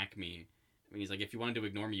smack me. And he's like, if you wanted to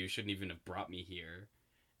ignore me, you shouldn't even have brought me here.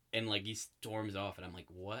 And, like, he storms off, and I'm like,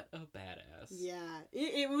 what a badass. Yeah.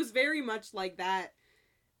 It was very much like that.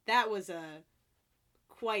 That was a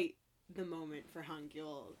quite the moment for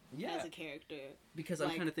Hangul Yeah. as a character. Because I'm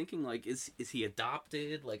Like- kind of thinking, like, is he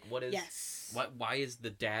adopted? Like, what is... Yes. Why is the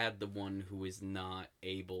dad the one who is not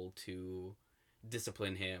able to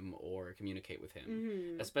discipline him or communicate with him?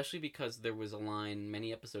 Mm-hmm. Especially because there was a line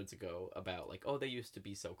many episodes ago about, like, oh, they used to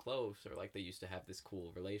be so close, or, like, they used to have this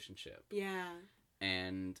cool relationship. Yeah.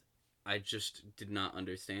 And I just did not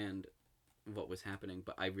understand what was happening,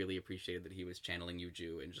 but I really appreciated that he was channeling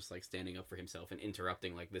Yuju and just, like, standing up for himself and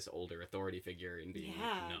interrupting, like, this older authority figure and being Yeah.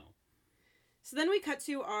 like, no. So then we cut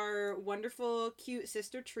to our wonderful, cute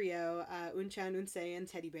sister trio, Unchan, Unsei, and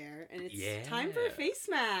Teddy Bear, and it's time for Yeah. face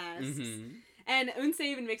masks. Mm-hmm. And Unsei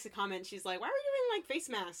even makes a comment. She's like, "Why are we doing like face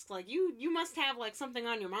masks? Like you must have like something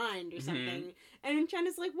on your mind or Mhm. something." And Unchan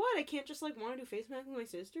is like, "What? I can't just like want to do face masks with my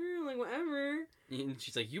sister? Like whatever." And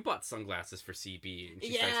she's like, you bought sunglasses for CB. And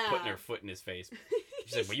she Yeah. starts putting her foot in his face.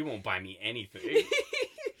 She's like, well, you won't buy me anything.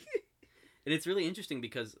 And it's really interesting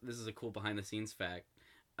because this is a cool behind-the-scenes fact.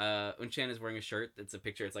 Unchan is wearing a shirt that's a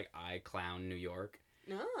picture. It's like, I Clown New York.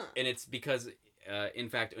 No. And it's because, in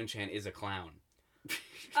fact, Unchan is a clown.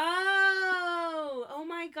 Oh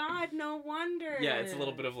my God! No wonder. Yeah, it's a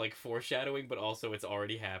little bit of, like, foreshadowing, but also it's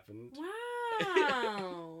already happened.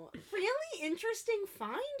 Wow. Really interesting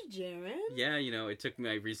find, Jared. Yeah, you know, it took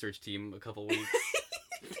my research team a couple weeks.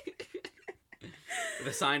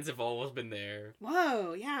 The signs have always been there.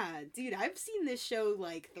 Whoa, yeah, dude, I've seen this show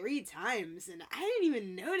like 3 times and I didn't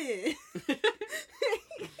even notice.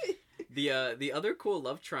 The other cool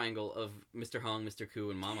love triangle of Mr. Hong, Mr. Koo,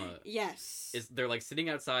 and Mama Yes. is they're like sitting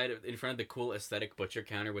outside in front of the cool aesthetic butcher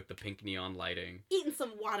counter with the pink neon lighting. Eating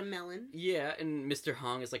some watermelon. Yeah, and Mr.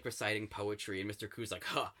 Hong is like reciting poetry, and Mr. Koo's like,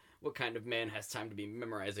 huh, what kind of man has time to be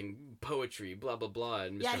memorizing poetry, blah blah blah,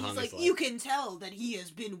 and Mr. Yeah, Hong he's is like, you can tell that he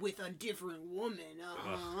has been with a different woman.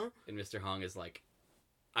 Uh-huh. and Mr. Hong is like,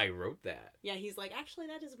 I wrote that. Yeah, he's like, actually,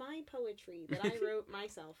 that is my poetry that I wrote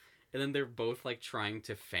myself. And then they're both like trying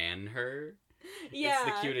to fan her. Yeah.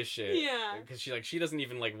 It's the cutest shit. Yeah. Because she doesn't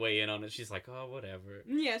even like weigh in on it. She's like, oh, whatever.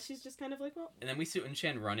 Yeah, she's just kind of like, well. And then we see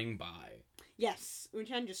Unchan running by. Yes,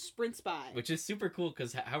 Unchan just sprints by. Which is super cool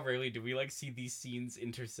because how rarely do we like see these scenes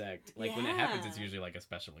intersect? Like when it happens, it's Yeah. usually like a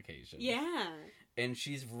special occasion. Yeah. And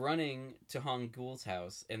she's running to Hong Gul's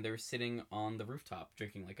house, and they're sitting on the rooftop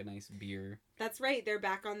drinking like a nice beer. That's right. They're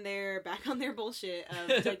back on their bullshit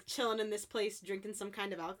of like chilling in this place, drinking some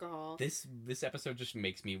kind of alcohol. This episode just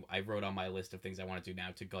makes me. I wrote on my list of things I want to do now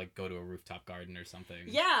to like go to a rooftop garden or something.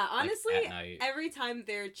 Yeah, like, honestly, at night. every time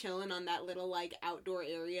they're chilling on that little like outdoor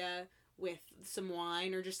area with some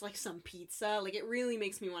wine or just like some pizza, like it really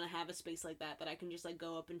makes me want to have a space like that I can just like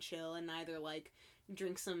go up and chill and either like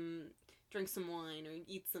drink some wine or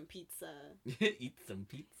eat some pizza. Eat some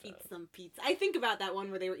pizza. Eat some pizza. I think about that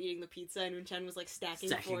one where they were eating the pizza and Unchan was like stacking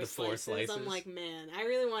Stacking four the 4 slices. I'm slices. like, man, I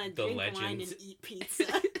really want to The drink wine legends. and eat pizza.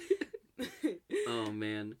 Oh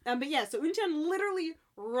man. But yeah, so Unchan literally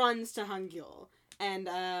runs to Hangul, and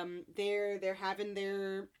they're having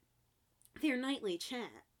their nightly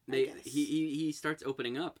chat. I guess. He starts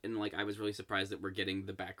opening up, and like I was really surprised that we're getting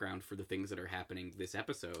the background for the things that are happening this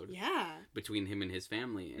episode. Yeah. Between him and his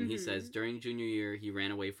family. And he says during junior year he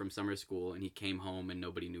ran away from summer school and he came home and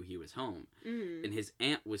nobody knew he was home. Mm-hmm. And his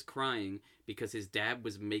aunt was crying because his dad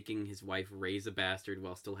was making his wife raise a bastard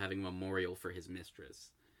while still having a memorial for his mistress.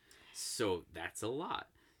 So that's a lot.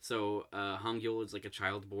 So Hangul is like a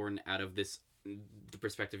child born out of this, the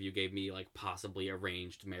perspective you gave me, like possibly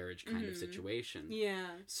arranged marriage kind of situation. Yeah.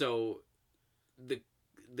 So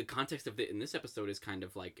the context of in this episode is kind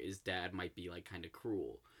of like his dad might be like kind of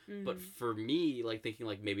cruel. Mm-hmm. But for me, like thinking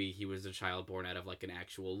like maybe he was a child born out of like an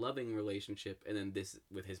actual loving relationship, and then this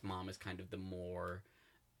with his mom is kind of the more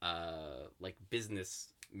like business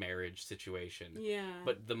marriage situation. Yeah.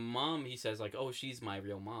 But the mom, he says like, oh, she's my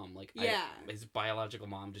real mom. Like Yeah. his biological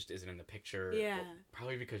mom just isn't in the picture. Yeah.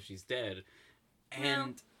 Probably because she's dead. Well-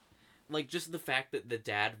 And like just the fact that the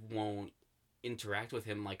dad won't interact with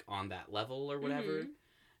him like on that level or whatever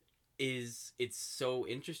it's so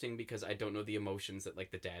interesting because I don't know the emotions that like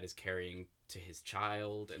the dad is carrying to his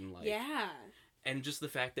child, and like yeah. and just the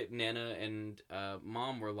fact that Nana and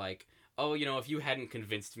mom were like, oh, you know, if you hadn't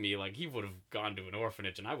convinced me, like he would have gone to an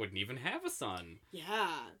orphanage and I wouldn't even have a son. Yeah.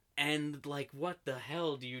 And like what the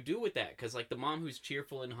hell do you do with that? Because like the mom who's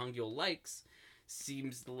cheerful and Hangul likes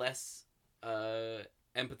seems less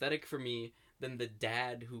empathetic for me than the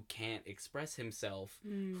dad who can't express himself,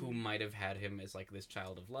 who might have had him as like this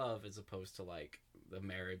child of love as opposed to like the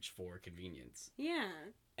marriage for convenience. Yeah.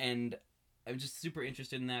 And I'm just super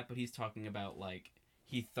interested in that, but he's talking about like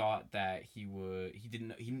he thought that he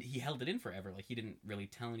held it in forever, like he didn't really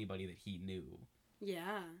tell anybody that he knew.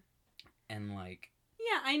 Yeah. And like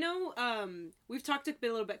Yeah, I know, we've talked a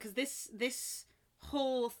little bit, because this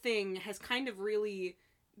whole thing has kind of really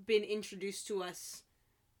been introduced to us,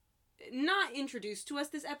 not introduced to us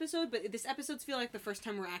this episode, but this episode's feel like the first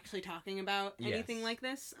time we're actually talking about anything Yes. like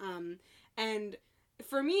this, and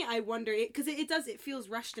for me, I wonder, because it feels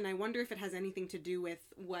rushed, and I wonder if it has anything to do with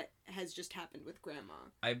what has just happened with Grandma.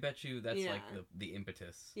 I bet you that's Yeah. like the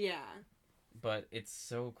impetus. Yeah. But it's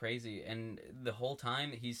so crazy, and the whole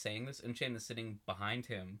time he's saying this, Unchan is sitting behind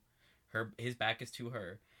him. His back is to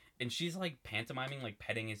her, and she's like pantomiming, like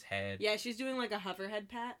petting his head. Yeah, she's doing like a hoverhead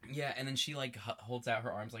pat. Yeah, and then she like holds out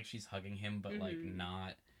her arms like she's hugging him, but like Mhm.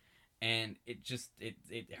 not. And it just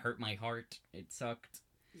it hurt my heart. It sucked.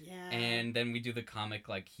 Yeah. And then we do the comic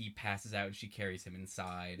like he passes out and she carries him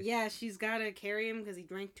inside. Yeah, she's gotta carry him because he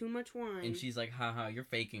drank too much wine. And she's like, haha, you're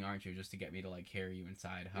faking, aren't you? Just to get me to like carry you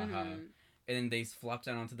inside. Haha. Mhm. And then they flop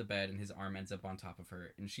down onto the bed and his arm ends up on top of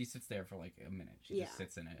her. And she sits there for like a minute. She just Yeah.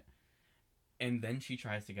 sits in it. And then she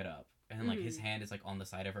tries to get up. And like his hand is like on the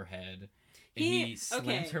side of her head. And he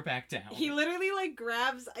slams her back down. He literally like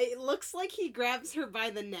grabs, it looks like he grabs her by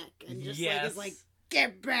the neck and just like is like,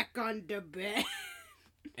 get back on the bed.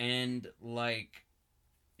 And like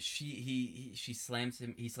she slams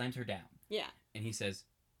him, he slams her down. Yeah. And he says,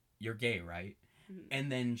 "You're gay, right?" Mhm.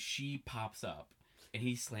 And then she pops up and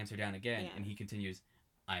he slams her down again. Yeah. And he continues,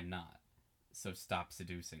 "I'm not. So stop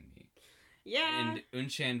seducing me." Yeah. And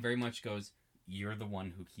Unchan very much goes, "You're the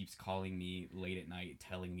one who keeps calling me late at night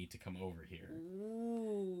telling me to come over here."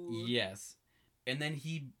 Ooh. Yes. And then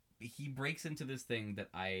he breaks into this thing that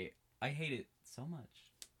I hate it so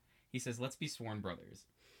much. He says, "Let's be sworn brothers."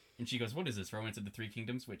 And she goes, "What is this, Romance of the Three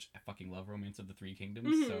Kingdoms?" Which I fucking love Romance of the Three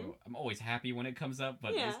Kingdoms, so I'm always happy when it comes up,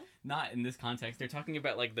 but Yeah. not in this context. They're talking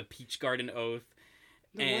about like the Peach Garden Oath.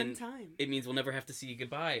 The and one time. It means we'll never have to see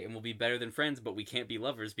goodbye and we'll be better than friends, but we can't be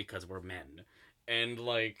lovers because we're men. And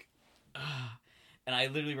like, and I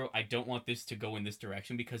literally wrote, I don't want this to go in this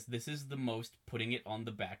direction because this is the most putting it on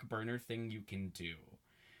the back burner thing you can do.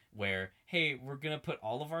 Where, hey, we're gonna put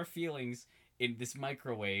all of our feelings in this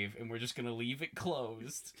microwave and we're just gonna leave it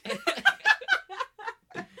closed.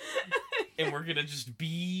 And we're gonna just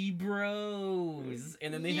be bros.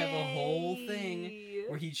 And then they have a whole thing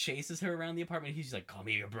where he chases her around the apartment. He's like, "Call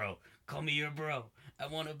me your bro. Call me your bro. I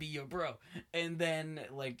want to be your bro." And then,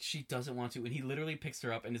 like, she doesn't want to. And he literally picks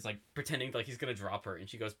her up and is, like, pretending like he's going to drop her. And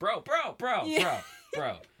she goes, bro.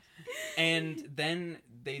 And then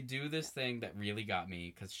they do this thing that really got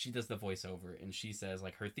me. Because she does the voiceover. And she says,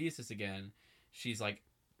 like, her thesis again. She's like,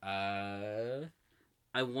 I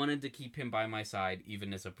wanted to keep him by my side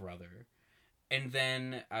even as a brother. And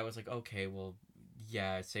then I was like, okay, well,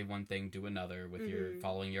 yeah, say one thing, do another with your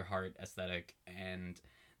following your heart aesthetic. And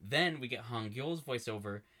then we get Hong Gyo's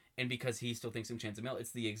voiceover, and because he still thinks Unchan's a male,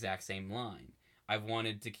 it's the exact same line. I've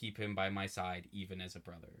wanted to keep him by my side even as a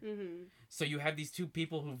brother. Mm-hmm. So you have these two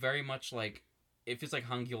people who very much like, it feels like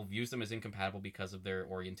Hong Gyo views them as incompatible because of their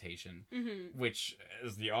orientation, which,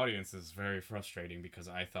 as the audience, is very frustrating because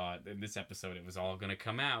I thought in this episode it was all going to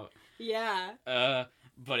come out. Yeah.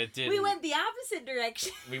 But it didn't. We went the opposite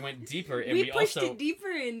direction. We went deeper, and we pushed also it deeper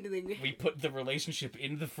into the... we put the relationship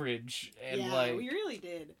in the fridge, and yeah, like we really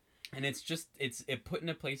did. And it's just it put in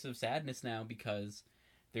a place of sadness now because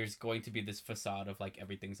there's going to be this facade of like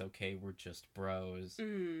everything's okay, we're just bros,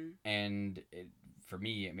 and it, for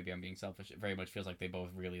me, maybe I'm being selfish, it very much feels like they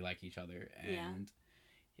both really like each other, and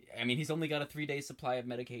I mean, he's only got a 3-day supply of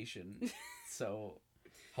medication, so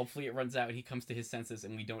hopefully it runs out, he comes to his senses,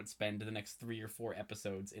 and we don't spend the next 3 or 4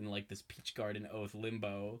 episodes in like this Peach Garden Oath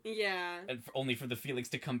limbo. Yeah. And only for the feelings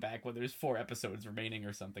to come back when there's 4 episodes remaining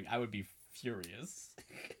or something. I would be furious.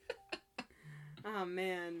 Oh,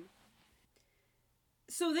 man.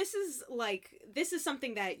 So this is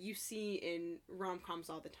something that you see in rom-coms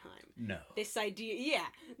all the time. No. This idea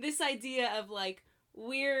of like,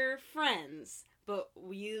 we're friends, but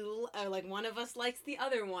like one of us likes the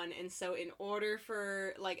other one, and so in order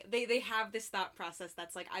for like they have this thought process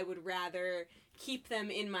that's like, I would rather keep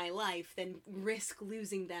them in my life than risk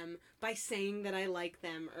losing them by saying that I like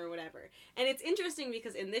them or whatever. And it's interesting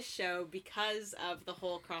because in this show, because of the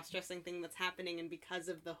whole cross-dressing thing that's happening and because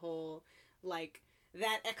of the whole like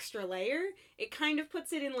that extra layer, it kind of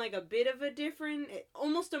puts it in like a bit of a different,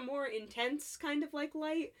 almost a more intense kind of like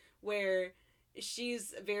light, where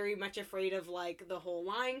she's very much afraid of like the whole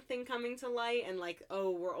lying thing coming to light, and like, oh,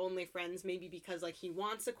 we're only friends maybe because like he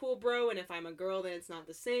wants a cool bro, and if I'm a girl then it's not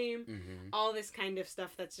the same. All this kind of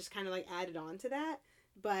stuff that's just kind of like added on to that.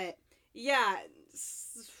 But yeah,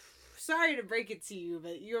 sorry to break it to you,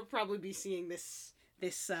 but you'll probably be seeing this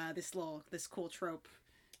cool trope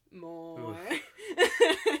more.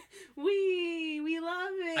 We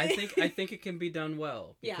I think it can be done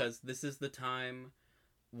well Yeah. because this is the time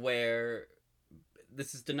where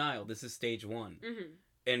this is denial. This is stage 1. Mm-hmm.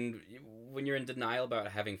 And when you're in denial about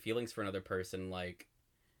having feelings for another person, like,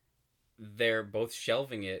 they're both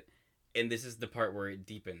shelving it, and this is the part where it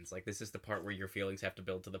deepens. Like, this is the part where your feelings have to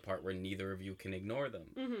build to the part where neither of you can ignore them.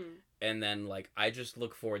 Mm-hmm. And then, like, I just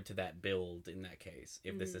look forward to that build in that case,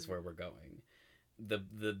 if this is where we're going. The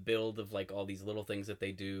build of, like, all these little things that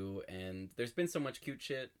they do, and there's been so much cute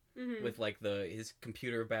shit with, like, his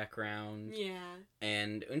computer background. Yeah.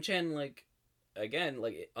 And Unchan, like, again,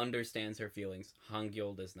 like, understands her feelings.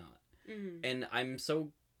 Hangyul does not. Mm-hmm. And I'm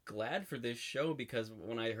so glad for this show because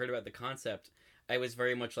when I heard about the concept, I was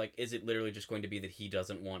very much like, is it literally just going to be that he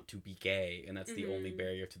doesn't want to be gay and that's the only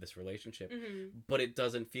barrier to this relationship? But it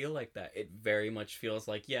doesn't feel like that. It very much feels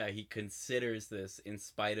like, yeah, he considers this in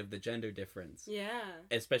spite of the gender difference. Yeah.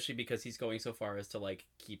 Especially because he's going so far as to, like,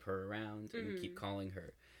 keep her around and keep calling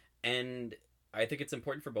her. And I think it's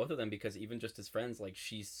important for both of them because even just as friends, like,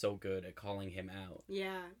 she's so good at calling him out.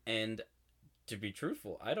 Yeah. And to be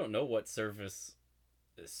truthful, I don't know what service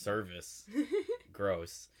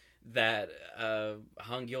gross that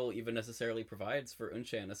Hangyul even necessarily provides for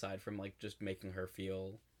Unchan aside from, like, just making her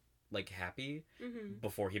feel, like, happy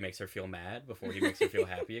before he makes her feel mad, before he makes her feel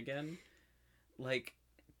happy again. Like,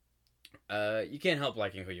 you can't help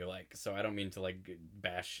liking who you like, so I don't mean to, like,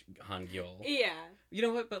 bash Hangyul. Yeah. You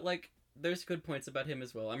know what, but, like, there's good points about him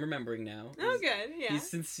as well. I'm remembering now. Oh, good. Yeah. He's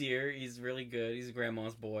sincere. He's really good. He's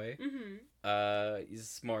grandma's boy. He's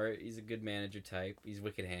smart. He's a good manager type. He's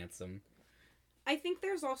wicked handsome. I think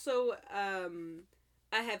there's also a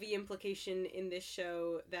heavy implication in this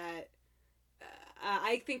show that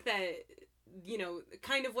I think that, you know,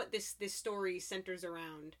 kind of what this story centers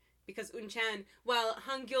around. Because Unchan, while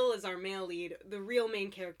Hangyul is our male lead, the real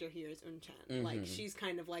main character here is Unchan. Like, she's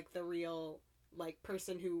kind of like the real, like,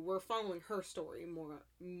 person who we're following her story more,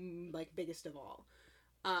 like, biggest of all.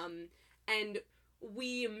 And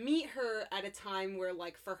we meet her at a time where,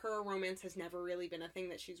 like, for her, romance has never really been a thing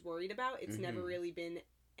that she's worried about. It's never really been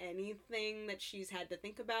anything that she's had to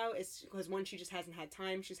think about. It's because, one, she just hasn't had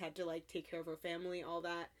time. She's had to, like, take care of her family, all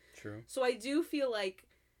that. True. So I do feel like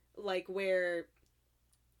where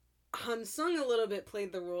Hansung a little bit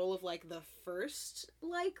played the role of, like, the first,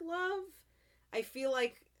 like, love, I feel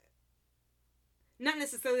like, not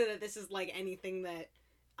necessarily that this is, like, anything that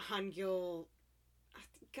Hangyul...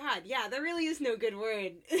 God, yeah, there really is no good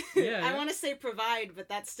word. Yeah. I want to say provide, but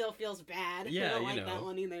that still feels bad. Yeah, I don't you like know. that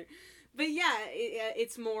one either. But yeah,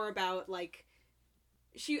 it's more about, like,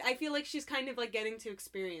 I feel like she's kind of, like, getting to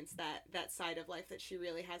experience that side of life that she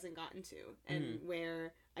really hasn't gotten to. And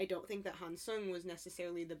where I don't think that Hansung was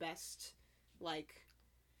necessarily the best, like,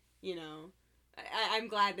 you know... I'm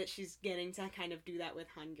glad that she's getting to kind of do that with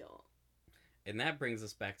Hangyul. And that brings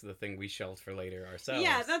us back to the thing we shelved for later ourselves.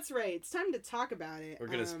 Yeah, that's right. It's time to talk about it. We're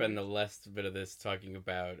going to spend the last bit of this talking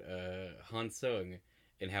about Hansung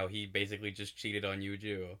and how he basically just cheated on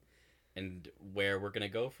Yuju and where we're going to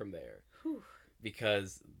go from there. Whew.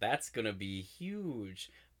 Because that's going to be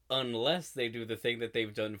huge unless they do the thing that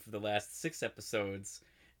they've done for the last 6 episodes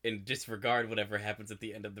and disregard whatever happens at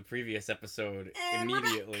the end of the previous episode And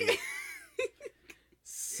immediately.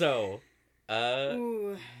 So...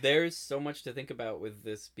 Ooh. there's so much to think about with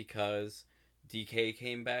this because DK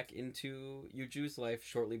came back into Yuju's life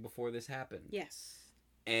shortly before this happened. Yes.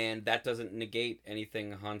 And that doesn't negate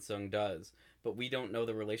anything Hansung does, but we don't know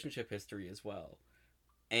the relationship history as well.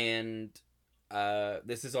 And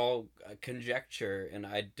this is all conjecture, and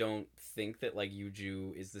I don't think that, like,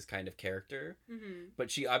 Yuju is this kind of character.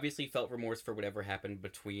 But she obviously felt remorse for whatever happened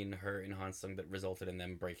between her and Hansung that resulted in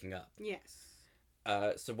them breaking up. Yes.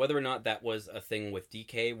 So whether or not that was a thing with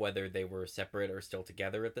DK, whether they were separate or still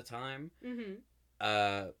together at the time,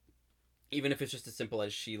 even if it's just as simple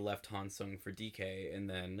as she left Hansung for DK and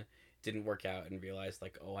then didn't work out and realized,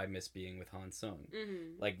 like, oh, I miss being with Hansung.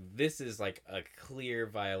 Like, this is, like, a clear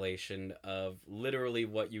violation of literally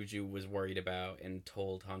what Yuju was worried about and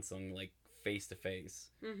told Hansung, like, face to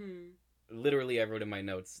face. Literally, I wrote in my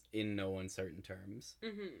notes, in no uncertain terms.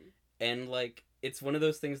 And, like, it's one of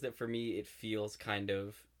those things that for me, it feels kind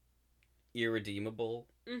of irredeemable.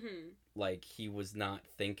 Like, he was not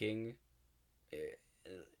thinking.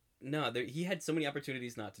 No, he had so many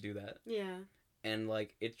opportunities not to do that. Yeah. And,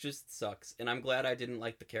 like, it just sucks. And I'm glad I didn't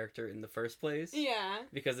like the character in the first place. Yeah.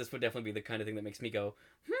 Because this would definitely be the kind of thing that makes me go,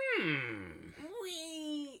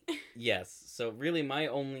 Wait. Yes. So, really, my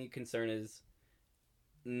only concern is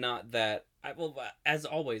not that... as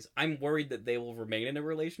always, I'm worried that they will remain in a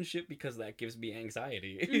relationship because that gives me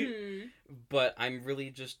anxiety. But I'm really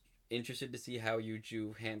just interested to see how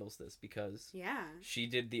Yuju handles this, because Yeah. she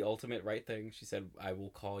did the ultimate right thing. She said, I will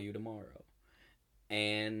call you tomorrow.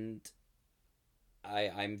 And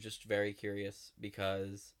I'm just very curious,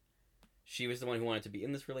 because she was the one who wanted to be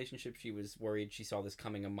in this relationship. She was worried. She saw this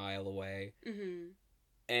coming a mile away. Mm-hmm.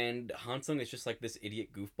 And Hansung is just like this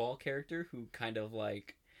idiot goofball character who kind of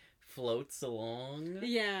like floats along.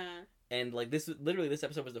 Yeah. And like this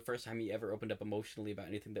episode was the first time he ever opened up emotionally about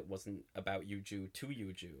anything that wasn't about Yuju to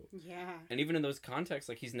Yuju. Yeah. And even in those contexts,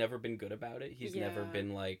 like, he's never been good about it. He's never Yeah.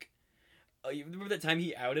 been like, you remember that time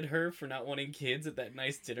he outed her for not wanting kids at that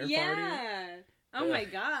nice dinner party? Yeah. Oh my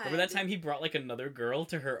god. Remember that time he brought like another girl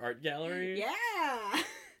to her art gallery? Yeah.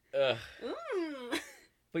 Ugh. Mm.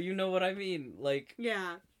 But you know what I mean? Like,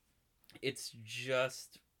 Yeah. it's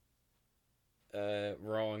just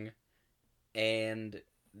wrong. And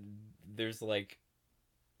there's like,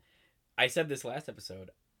 I said this last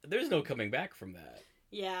episode, there's no coming back from that.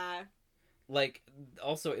 Yeah. Like,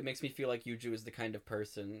 also, it makes me feel like Yuju is the kind of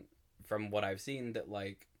person, from what I've seen, that,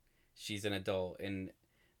 like, she's an adult, and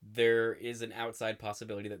there is an outside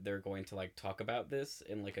possibility that they're going to, like, talk about this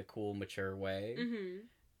in, like, a cool, mature way. Mm-hmm.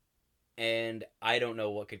 And I don't know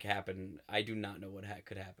what could happen. I do not know what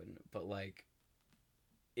could happen. But, like,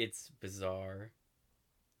 it's bizarre.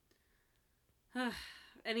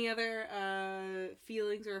 Any other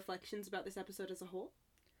feelings or reflections about this episode as a whole?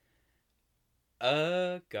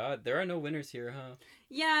 God, there are no winners here, huh?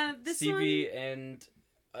 Yeah, this CB and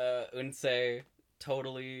Unsei,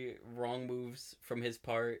 totally wrong moves from his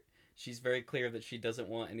part. She's very clear that she doesn't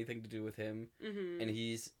want anything to do with him. Mm-hmm. And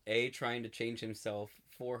he's A, trying to change himself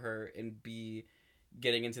for her, and B,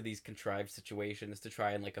 getting into these contrived situations to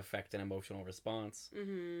try and, like, affect an emotional response.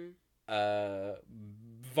 Mm-hmm.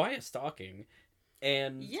 Via stalking.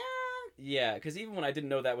 And Yeah, because even when I didn't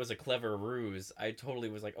know that was a clever ruse, I totally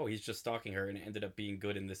was like, oh, he's just stalking her, and it ended up being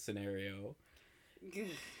good in this scenario.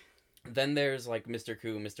 Then there's, like, Mr.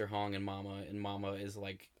 Ku, Mr. Hong, and Mama is,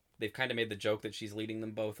 like, they've kind of made the joke that she's leading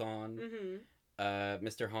them both on. Mm-hmm.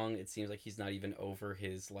 Mr. Hong, it seems like he's not even over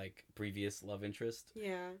his, like, previous love interest.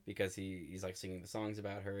 Yeah. Because he's, like, singing the songs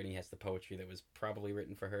about her, and he has the poetry that was probably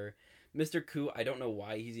written for her. Mr. Ku, I don't know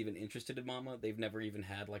why he's even interested in Mama. They've never even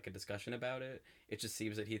had, like, a discussion about it. It just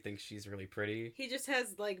seems that he thinks she's really pretty. He just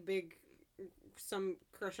has, like, some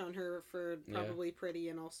crush on her for probably pretty,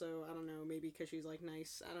 and also, I don't know, maybe because she's, like,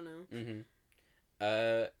 nice. I don't know.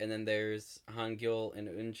 Mm-hmm. And then there's Han Gyul and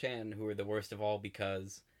Eun Chan, who are the worst of all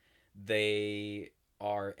because they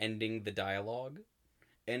are ending the dialogue.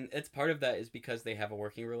 And it's part of that is because they have a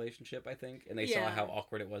working relationship, I think, and they saw how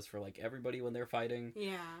awkward it was for, like, everybody when they're fighting.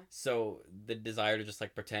 Yeah. So the desire to just,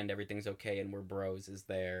 like, pretend everything's okay and we're bros is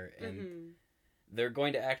there, and they're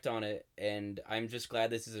going to act on it, and I'm just glad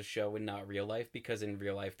this is a show and not real life, because in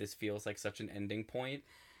real life this feels like such an ending point.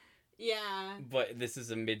 Yeah. But this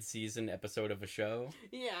is a mid-season episode of a show.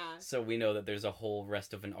 Yeah. So we know that there's a whole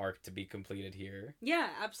rest of an arc to be completed here. Yeah,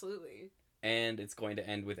 absolutely. And it's going to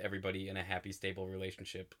end with everybody in a happy, stable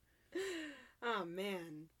relationship. Oh,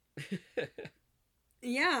 man.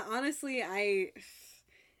 Yeah, honestly,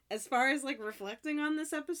 as far as, like, reflecting on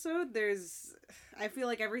this episode, I feel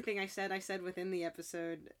like everything I said within the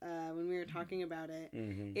episode, when we were talking about it.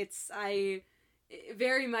 Mm-hmm.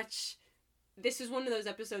 Very much, this is one of those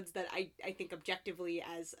episodes that I think objectively,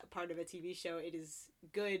 as a part of a TV show, it is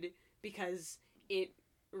good because it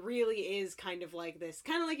really is kind of like this,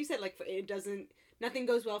 kind of like you said, like, nothing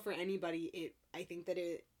goes well for anybody. I think that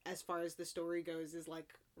it, as far as the story goes, is,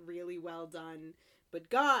 like, really well done. But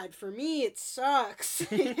God, for me, it sucks.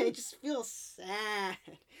 I just feel sad.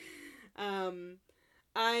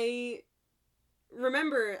 I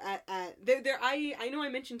remember I know I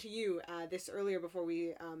mentioned to you this earlier before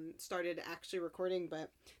we started actually recording,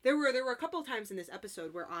 but there were a couple of times in this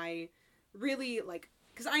episode where I really, like,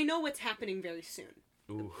 because I know what's happening very soon.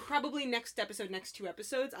 Ooh. Probably next two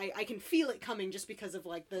episodes. I can feel it coming just because of,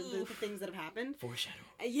 like, the things that have happened. Foreshadow.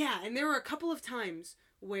 Yeah, and there were a couple of times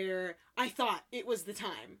where I thought it was the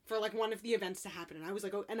time for, like, one of the events to happen, and I was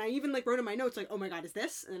like, oh, and I even, like, wrote in my notes, like, oh my god, is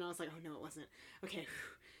this? And then I was like, oh no, it wasn't. Okay.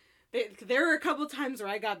 There were a couple of times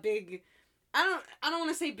where I got big, I don't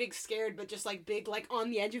want to say big scared, but just, like, big, like,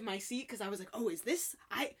 on the edge of my seat, because I was like, oh, is this?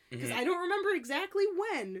 Because I don't remember exactly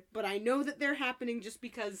when, but I know that they're happening just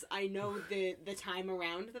because I know the time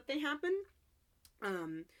around that they happen.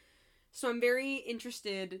 So I'm very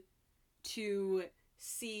interested to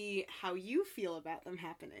see how you feel about them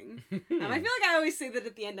happening. I feel like I always say that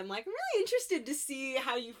at the end. I'm like, I'm really interested to see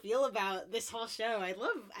how you feel about this whole show. I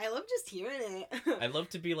love just hearing it. I love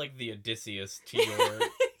to be like the Odysseus to your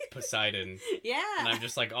Poseidon. Yeah. And I'm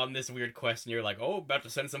just like on this weird quest, and you're like, oh, about to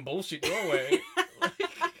send some bullshit your way.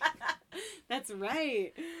 That's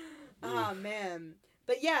right. Oh, man.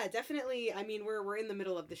 But yeah, definitely, I mean, we're in the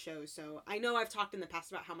middle of the show, so I know I've talked in the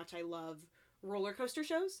past about how much I love roller coaster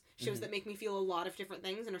shows that make me feel a lot of different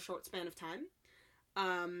things in a short span of time.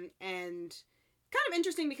 And kind of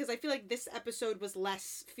interesting because I feel like this episode was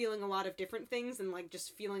less feeling a lot of different things and like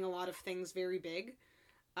just feeling a lot of things very big.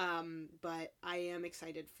 But I am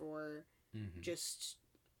excited for just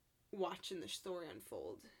watching the story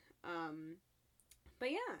unfold.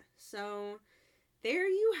 But yeah, so there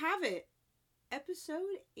you have it.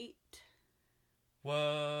 Episode 8.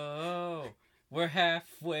 Whoa, we're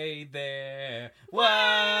halfway there.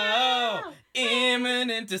 Whoa,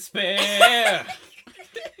 imminent despair.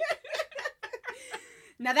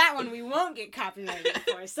 Now that one we won't get copyrighted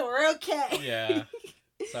for, so we're okay. Yeah.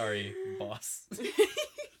 Sorry, boss.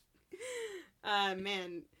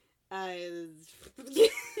 Man.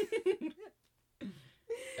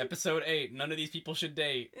 Episode 8. None of these people should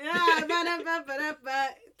date.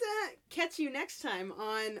 Catch you next time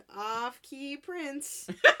on Off Key Prince.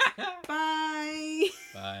 Bye.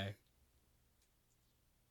 Bye.